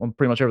on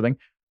pretty much everything.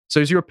 So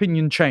has your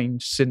opinion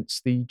changed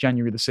since the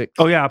January the 6th?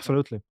 Oh yeah,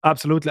 absolutely.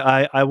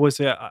 I was,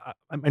 I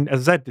mean,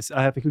 as I said,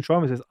 I have a huge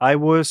trauma with this. I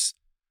was,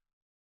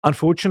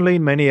 unfortunately,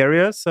 in many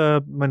areas,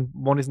 when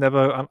one is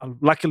never,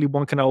 luckily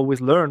one can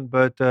always learn,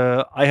 but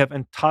I have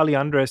entirely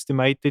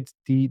underestimated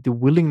the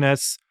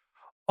willingness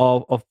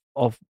of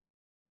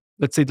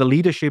let's say, the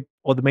leadership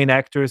or the main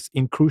actors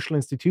in crucial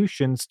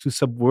institutions to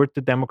subvert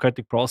the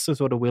democratic process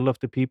or the will of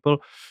the people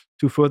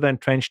to further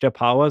entrench their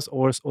powers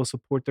or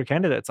support their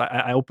candidates.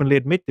 I openly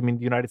admit, I mean,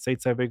 the United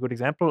States are a very good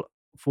example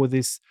for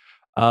this.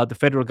 The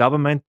federal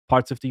government,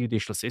 parts of the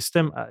judicial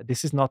system,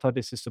 this is not how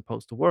this is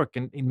supposed to work.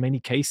 And in many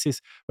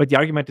cases, but the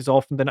argument is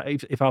often that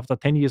if after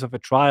 10 years of a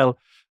trial,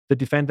 the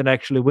defendant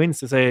actually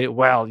wins, they say,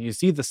 well, you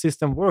see, the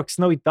system works.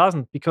 No, it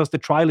doesn't, because the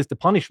trial is the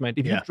punishment.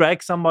 If you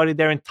drag somebody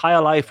their entire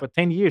life for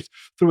 10 years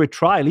through a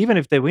trial, even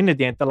if they win at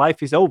the end, the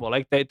life is over.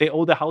 Like they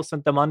owe the house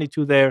and the money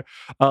to their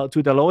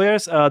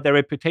lawyers, their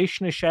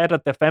reputation is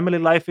shattered, their family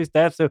life is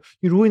dead. So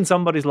you ruin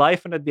somebody's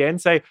life and at the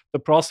end say the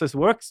process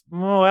works.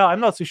 Well, I'm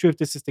not so sure if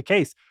this is the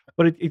case.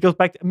 But it goes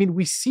back to, I mean,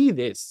 we see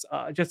this,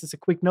 just as a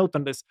quick note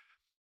on this,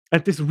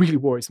 and this really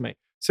worries me.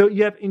 So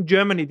you have in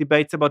Germany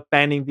debates about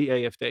banning the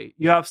AfD.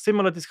 You have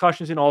similar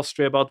discussions in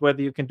Austria about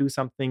whether you can do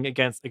something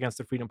against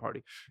the Freedom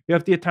Party. You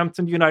have the attempts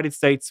in the United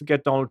States to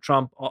get Donald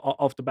Trump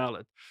off the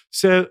ballot.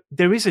 So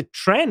there is a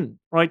trend,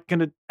 right?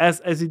 Kind of as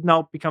it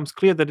now becomes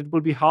clear that it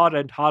will be harder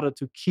and harder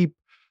to keep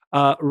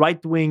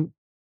right-wing,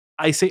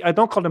 I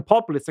don't call them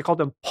populists, I call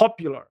them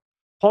popular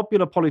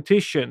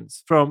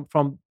politicians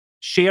from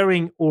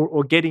sharing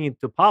or getting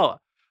into power.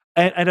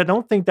 And I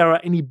don't think there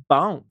are any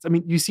bounds. I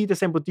mean, you see the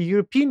same with the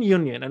European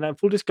Union, and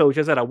full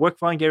disclosure, I said I work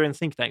for a Hungarian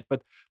think tank,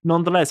 but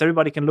nonetheless,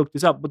 everybody can look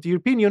this up. What the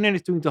European Union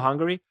is doing to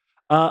Hungary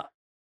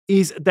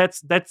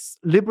that's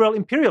liberal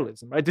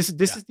imperialism, right? This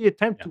is the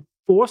attempt to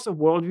force a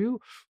worldview,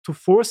 to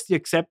force the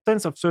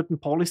acceptance of certain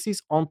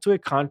policies onto a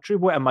country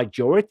where a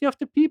majority of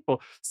the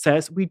people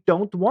says we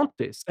don't want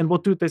this. And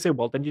what do they say?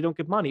 Well, then you don't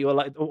get money.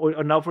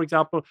 Or now, for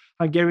example,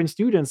 Hungarian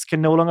students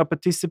can no longer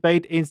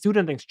participate in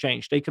student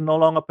exchange. They can no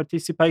longer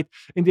participate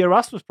in the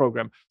Erasmus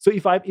program. So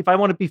if I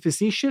want to be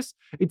facetious,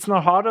 it's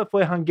not harder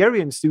for a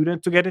Hungarian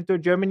student to get into a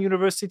German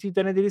university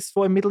than it is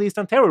for a Middle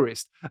Eastern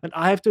terrorist. And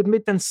I have to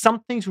admit, then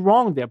something's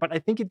wrong there. But I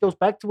think it goes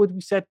back to what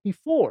we said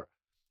before.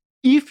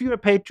 If you're a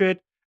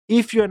patriot,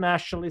 if you're a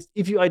nationalist,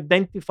 if you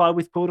identify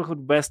with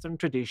quote-unquote Western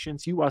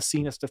traditions, you are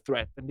seen as the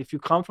threat. And if you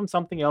come from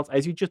something else,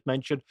 as you just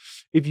mentioned,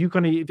 if you're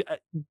going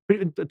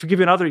to give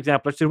you another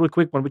example, let's do a real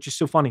quick one, which is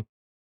so funny.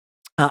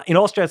 In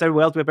Austria, as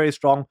everywhere else, we have very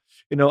strong,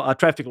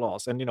 traffic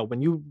laws. And,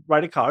 when you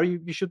ride a car,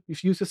 you should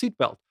use a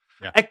seatbelt.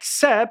 Yeah.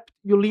 Except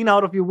you lean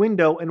out of your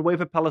window and wave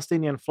a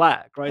Palestinian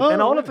flag, right?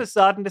 Then all of a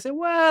sudden they say,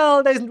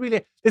 well,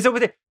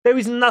 there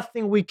is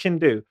nothing we can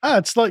do.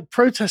 It's like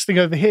protesting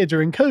over here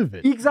during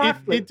COVID.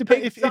 Exactly.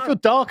 If you're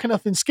dark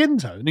enough in skin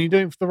tone and you're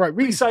doing it for the right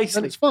reason,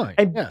 then it's fine.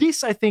 And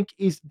this, I think,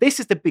 is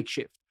the big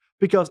shift,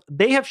 because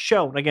they have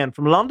shown, again,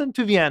 from London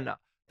to Vienna,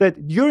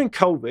 that during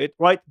COVID,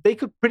 right, they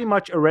could pretty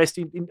much arrest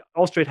you. In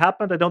Austria, it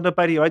happened. I don't know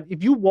about you, right?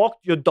 If you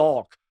walked your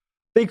dog,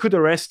 they could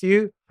arrest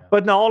you.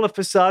 But now all of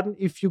a sudden,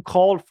 if you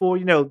call for,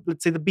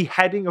 let's say the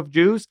beheading of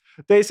Jews,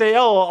 they say,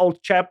 oh,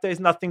 old chap, there's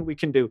nothing we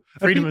can do.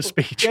 Freedom of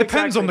speech. Yeah,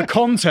 depends on the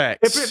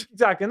context.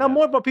 Exactly. Now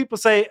more and more people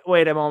say,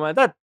 wait a moment,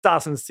 that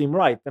doesn't seem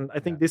right. And I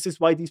think this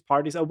is why these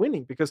parties are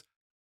winning, because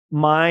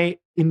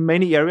in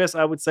many areas,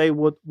 I would say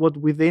what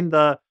within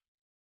the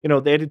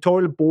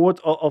editorial board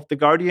of The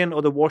Guardian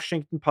or the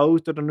Washington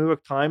Post or the New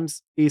York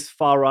Times is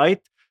far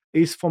right,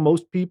 is for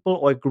most people,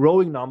 or a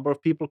growing number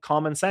of people,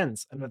 common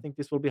sense. And I think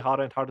this will be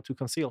harder and harder to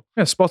conceal.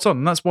 Yeah, spot on.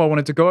 And that's why I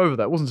wanted to go over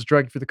that. It wasn't to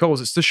drag you through the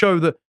coals. It's to show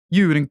that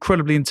you, an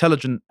incredibly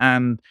intelligent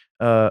and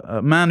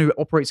a man who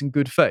operates in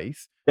good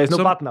faith. There's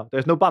no but now.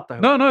 There's no but there.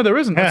 No, there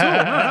isn't at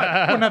all.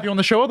 No. Wouldn't have you on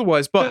the show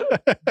otherwise.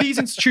 But these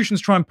institutions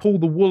try and pull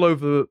the wool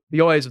over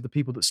the eyes of the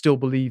people that still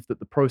believe that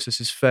the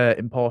process is fair,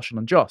 impartial,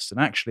 and just.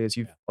 And actually, as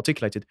you've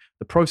articulated,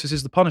 the process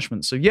is the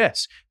punishment. So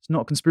yes, it's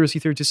not a conspiracy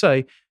theory to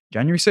say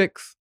January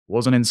 6th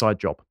was an inside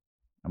job.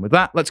 And with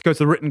that, let's go to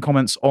the written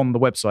comments on the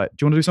website.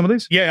 Do you want to do some of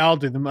these? Yeah, I'll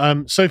do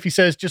them. Sophie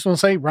says, just want to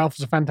say, Ralph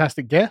was a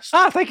fantastic guest.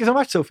 Thank you so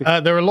much, Sophie.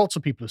 There are lots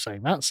of people who are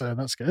saying that, so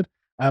that's good.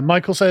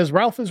 Michael says,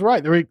 Ralph is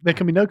right. There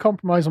can be no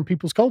compromise on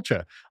people's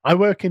culture. I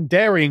work in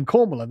dairy in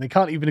Cornwall, and they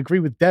can't even agree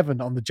with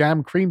Devon on the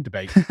jam cream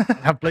debate and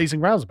have blazing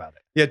rows about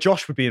it. Yeah,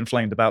 Josh would be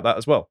inflamed about that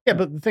as well. Yeah,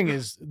 but the thing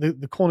is,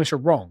 the Cornish are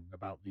wrong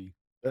about the...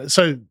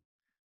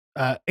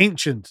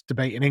 ancient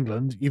debate in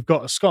England, you've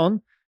got a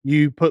scone,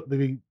 you put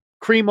the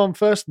cream on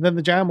first, and then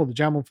the jam, or the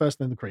jam on first,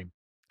 and then the cream.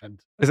 And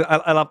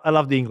I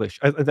love the English.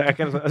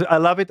 I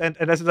love it. And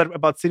as I said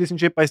about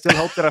citizenship, I still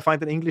hope that I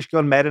find an English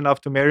girl mad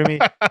enough to marry me.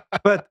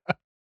 But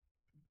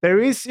there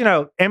is,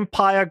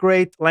 empire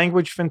great,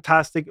 language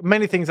fantastic,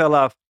 many things I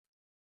love.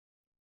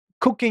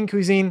 Cooking,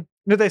 cuisine.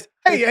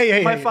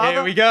 Hey, my father,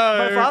 here we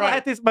go.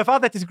 My father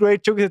had this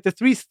great joke that the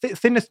three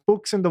thinnest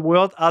books in the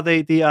world are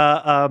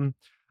the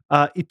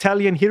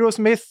Italian Hero's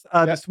Myth,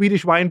 the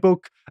Swedish Wine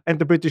Book, and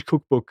the British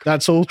Cookbook.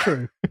 That's all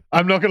true.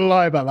 I'm not going to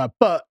lie about that,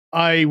 but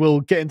I will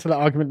get into that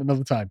argument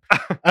another time.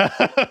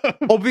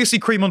 Obviously,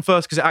 cream on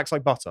first because it acts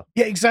like butter.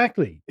 Yeah,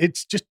 exactly.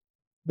 It's just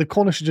the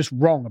Cornish are just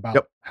wrong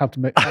about how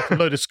to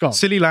load a scone.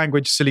 Silly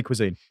language, silly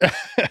cuisine.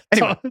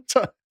 Anyway.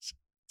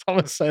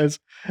 Thomas says,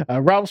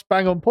 Ralph's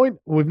bang on point.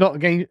 We've not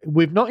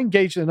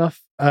engaged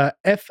enough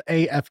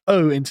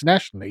FAFO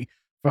internationally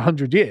for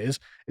 100 years,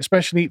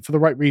 especially for the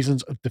right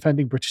reasons of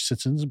defending British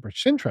citizens and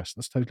British interests.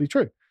 That's totally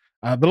true.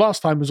 The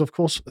last time was, of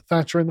course,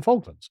 Thatcher in the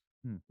Falklands.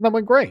 And that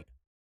went great.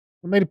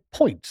 It made a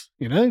point,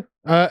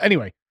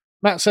 Anyway,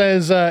 Matt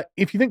says,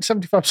 if you think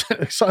 75%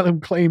 asylum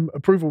claim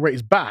approval rate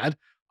is bad,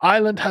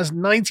 Ireland has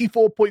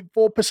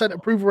 94.4%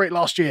 approval rate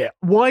last year.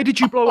 Why did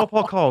you blow up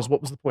our cars?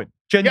 What was the point?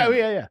 Genuinely.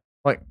 Yeah.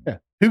 Yeah.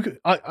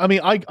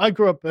 I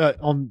grew up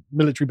on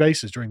military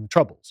bases during the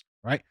Troubles,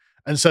 right?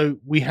 And so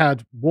we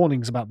had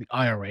warnings about the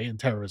IRA and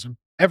terrorism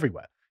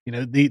everywhere.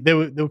 There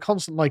were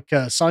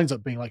constant signs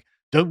up being like,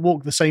 don't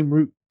walk the same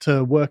route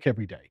to work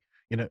every day.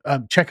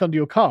 Check under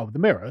your car with the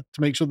mirror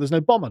to make sure there's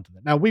no bomb under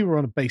there. Now, we were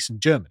on a base in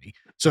Germany,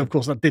 so of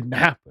course that didn't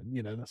happen.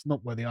 That's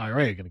not where the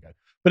IRA are going to go.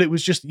 But it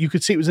was just, you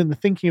could see it was in the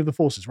thinking of the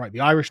forces, right?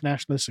 The Irish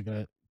nationalists are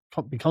going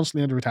to be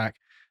constantly under attack.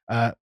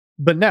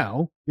 But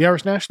now the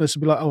Irish nationalists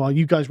will be like, oh, are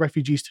you guys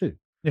refugees too?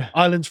 Yeah.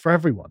 Ireland's for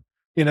everyone.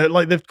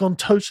 They've gone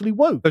totally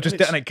woke. They'll just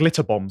detonate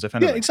glitter bombs, if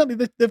anything. Yeah,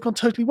 exactly. They've gone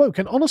totally woke.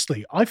 And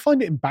honestly, I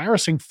find it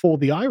embarrassing for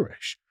the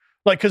Irish.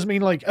 Because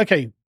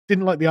okay,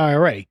 didn't like the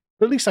IRA,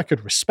 but at least I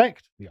could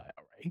respect the IRA.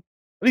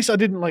 At least I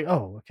didn't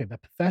they're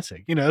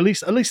pathetic. At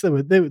least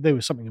they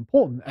were something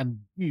important, and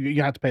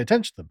you had to pay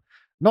attention to them.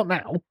 Not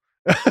now.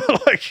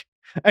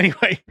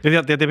 Anyway,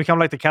 they become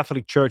like the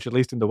Catholic Church, at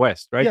least in the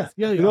West, right?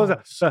 Yeah.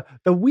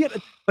 The weird,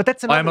 but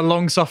that's another. I am a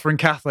long-suffering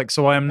Catholic,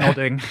 so I am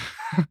nodding.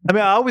 I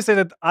always say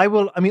that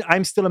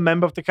I'm still a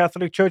member of the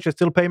Catholic Church. I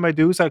still pay my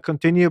dues. I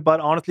continue, but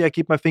honestly, I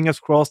keep my fingers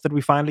crossed that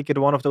we finally get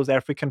one of those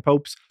African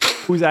popes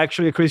who's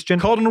actually a Christian.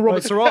 Cardinal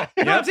Robert Sarah.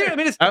 Yeah,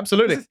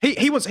 absolutely.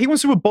 He wants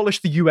to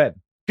abolish the UN.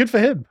 Good for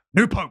him.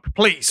 New Pope,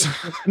 please.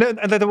 And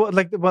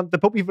the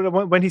Pope,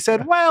 when he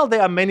said, "Well,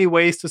 there are many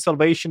ways to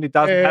salvation. It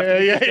doesn't have to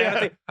be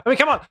Christianity."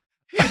 Come on.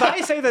 If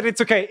I say that it's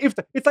okay, it's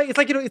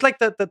like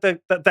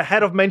the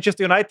head of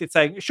Manchester United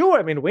saying,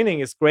 "Sure,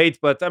 winning is great,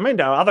 but there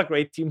are other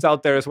great teams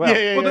out there as well."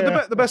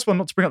 The best one,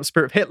 not to bring up the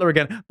spirit of Hitler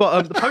again,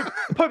 but the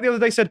Pope the other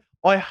day said,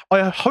 "I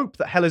hope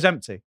that hell is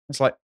empty."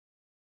 It's like,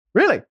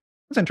 really?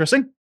 That's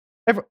interesting.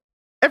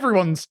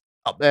 Everyone's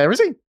up there,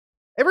 is he?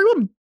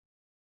 Everyone.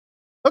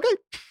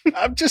 Okay.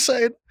 I'm just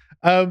saying.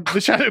 The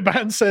Shadow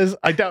Band says,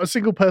 I doubt a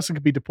single person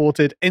could be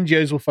deported.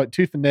 NGOs will fight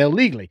tooth and nail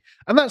legally.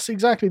 And that's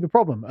exactly the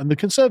problem. And the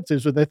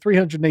Conservatives, with their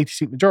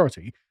 380-seat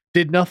majority,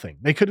 did nothing.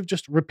 They could have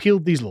just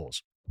repealed these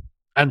laws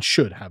and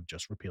should have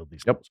just repealed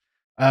these laws.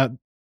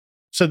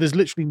 So there's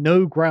literally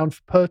no ground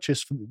for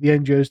purchase for the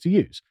NGOs to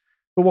use.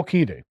 But what can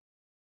you do?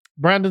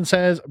 Brandon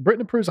says,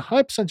 Britain approves a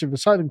high percentage of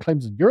asylum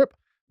claims in Europe.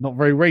 Not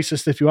very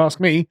racist, if you ask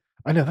me.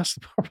 I know, that's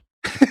the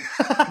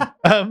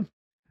problem.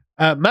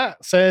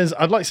 Matt says,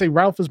 I'd like to say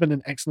Ralph has been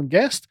an excellent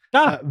guest.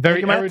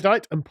 Very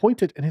erudite and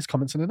pointed in his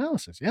comments and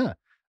analysis. Yeah.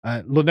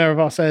 Lord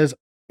Nerevar says,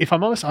 if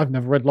I'm honest, I've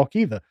never read Locke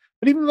either.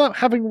 But even without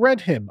having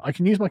read him, I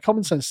can use my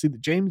common sense to see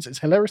that James is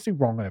hilariously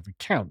wrong on every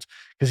count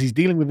because he's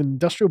dealing with an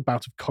industrial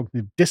bout of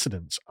cognitive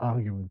dissonance,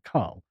 arguing with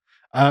Carl.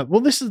 Well,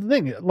 this is the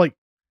thing.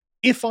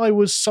 If I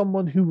was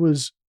someone who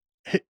was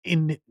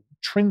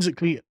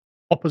intrinsically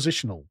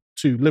oppositional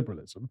to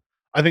liberalism,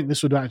 I think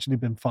this would have actually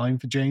been fine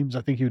for James.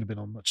 I think he would have been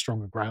on much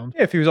stronger ground.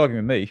 Yeah, if he was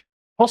arguing with me.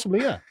 Possibly,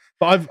 yeah.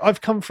 But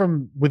I've come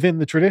from within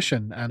the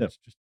tradition, and it's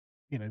just,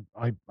 you did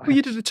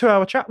a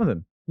 2-hour chat with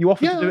him. You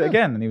offered to do it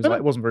again, and he was like,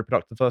 it wasn't very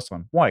productive the first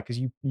time. Why? Because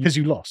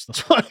you lost. That's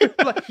why.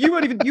 you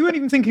weren't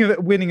even thinking of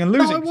it winning and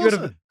losing. No, I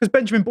wasn't. Because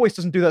Benjamin Boyce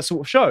doesn't do that sort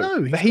of show.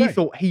 No, but he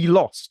thought he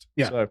lost.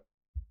 Yeah. So.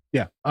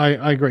 Yeah, I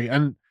agree.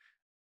 And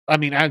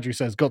Andrew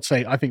says, got to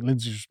say, I think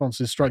Lindsay's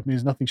responses strike me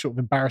as nothing short of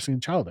embarrassing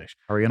and childish.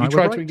 Harry and you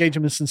tried to engage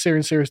him in a sincere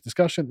and serious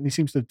discussion, and he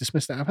seems to have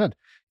dismissed it out of hand.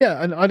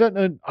 Yeah, and I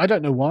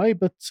don't know why,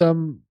 but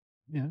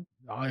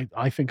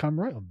I think I'm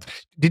right on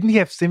this. Didn't he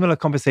have similar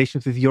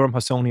conversations with Yoram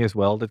Hassoni as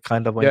well? That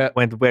kind of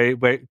went very,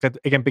 that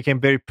again became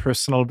very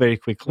personal very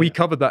quickly. We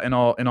covered that in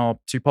our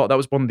 2-part. That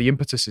was one of the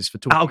impetuses for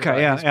talking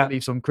about his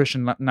beliefs on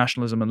Christian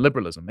nationalism and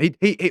liberalism.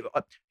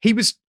 He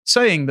was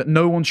saying that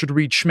no one should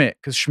read Schmidt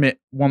because Schmidt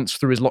once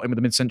threw his lot in with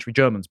the mid-century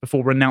Germans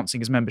before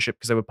renouncing his membership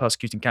because they were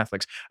persecuting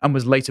Catholics and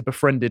was later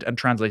befriended and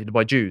translated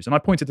by Jews. And I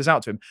pointed this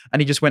out to him,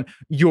 and he just went,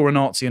 "You're a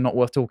Nazi and not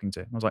worth talking to."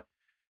 And I was like,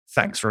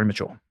 "Thanks, very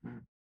mature."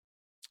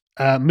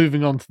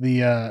 Moving on to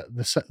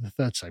the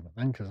third segment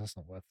then, because that's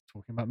not worth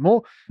talking about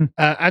more.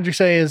 Andrew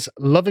says,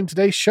 loving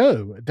today's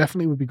show.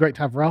 Definitely would be great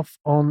to have Ralph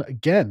on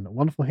again.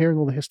 Wonderful hearing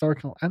all the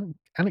historical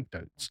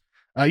anecdotes.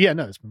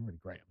 It's been really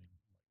great.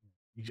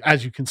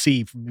 As you can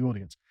see from the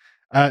audience.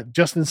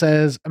 Justin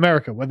says,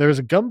 America, where there is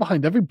a gun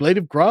behind every blade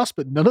of grass,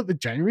 but none at the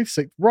January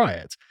 6th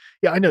riot.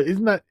 Yeah, I know.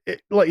 Isn't that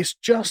it's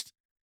just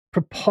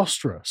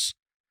preposterous.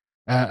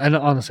 And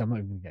honestly, I'm not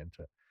even going to get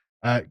into it.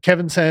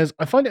 Kevin says,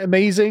 I find it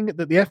amazing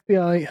that the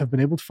FBI have been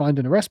able to find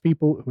and arrest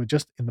people who are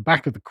just in the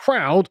back of the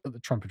crowd at the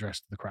Trump address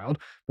to the crowd,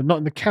 but not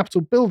in the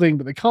Capitol building,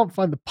 but they can't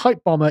find the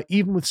pipe bomber,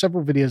 even with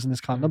several videos in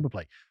this car number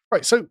plate.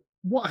 Right, so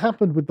what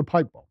happened with the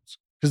pipe bombs?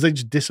 Because they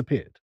just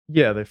disappeared.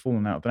 Yeah, they've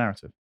fallen out of the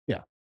narrative.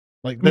 Yeah.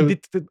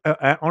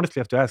 I honestly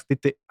have to ask,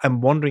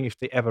 I'm wondering if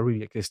they ever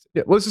really existed.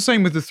 Yeah, well, it's the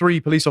same with the 3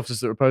 police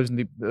officers that were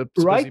supposedly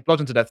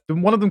bludgeoned to death.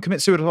 One of them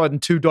commits suicide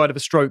and 2 died of a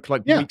stroke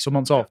weeks or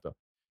months after.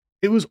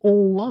 It was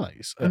all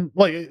lies. And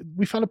like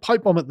we found a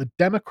pipe bomb at the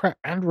Democrat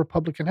and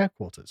Republican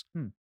headquarters.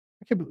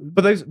 Okay,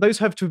 But those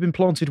have to have been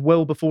planted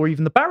well before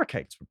even the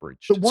barricades were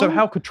breached. But So why-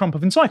 how could Trump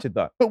have incited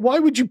that? but why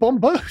would you bomb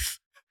both?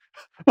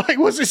 Like,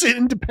 was this an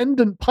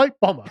independent pipe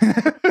bomber?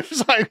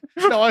 It's like,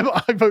 no,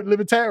 I vote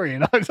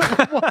libertarian. I was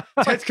like, what?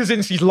 Ted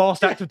Kaczynski's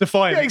last act of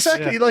defiance. Yeah,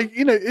 exactly. Like,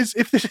 you know,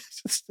 if this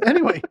is,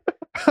 anyway,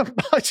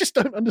 I just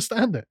don't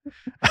understand it.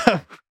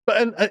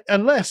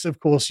 Unless, of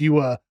course, you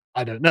were,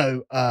 I don't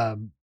know, a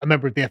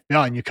member of the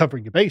FBI and you're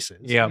covering your bases.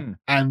 Yeah.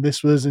 And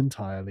this was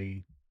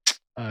entirely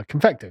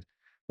confected.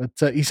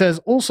 But he says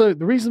also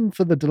the reason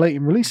for the delay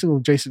in releasing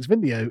the J6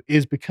 video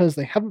is because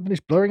they haven't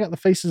finished blurring out the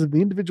faces of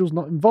the individuals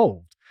not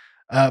involved.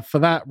 For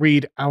that,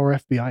 read our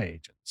FBI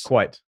agents.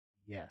 Quite.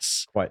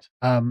 Yes. Quite.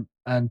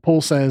 And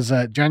Paul says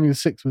January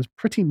 6th was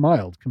pretty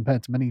mild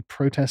compared to many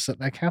protests at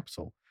their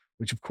capital,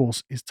 which of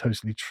course is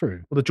totally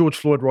true. Well, the George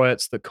Floyd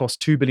riots that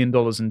cost $2 billion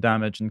in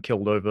damage and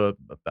killed over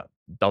about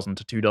a dozen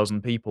to 2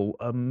 dozen people,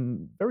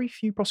 very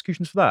few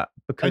prosecutions for that.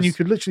 Because, And you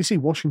could literally see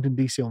Washington,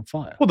 D.C. on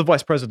fire. well, the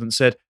vice president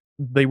said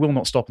they will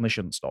not stop and they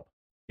shouldn't stop.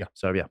 Yeah.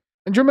 So, yeah.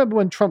 And do you remember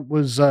when Trump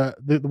was,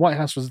 the White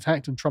House was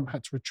attacked and Trump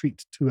had to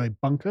retreat to a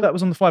bunker? That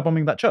was on the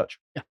firebombing of that church.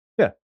 Yeah.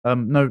 Yeah.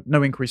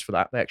 No increase for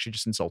that. They actually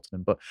just insulted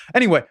him. But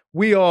anyway,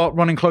 we are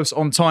running close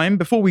on time.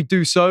 Before we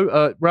do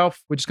so,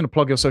 Ralph, we're just going to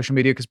plug your social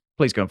media because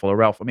please go and follow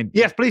Ralph. I mean,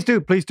 Yes, please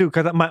do,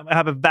 because I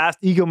have a vast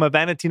ego. My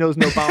vanity knows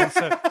no bounds.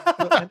 So,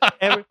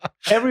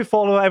 every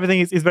follow,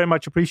 everything is very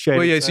much appreciated.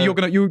 well, yeah. So you're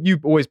gonna you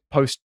always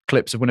post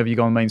clips of whenever you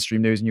go on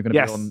mainstream news, and you're going to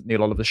Yes. be on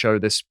Neil Oliver's show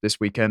this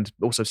weekend.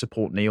 Also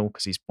support Neil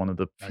because he's one of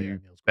the Oh, few yeah,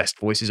 Neil's great. best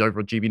voices over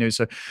at GB News.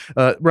 So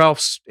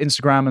Ralph's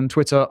Instagram and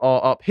Twitter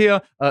are up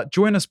here.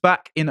 Join us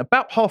back in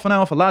about half an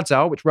hour for Lads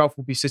Hour, which Ralph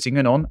will be sitting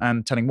in on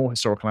and telling more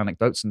historical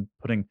anecdotes and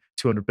putting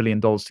 $200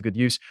 billion to good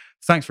use.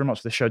 Thanks very much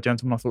for the show,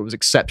 gentlemen. I thought it was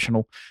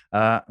exceptional.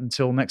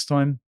 Until next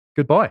time,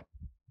 goodbye.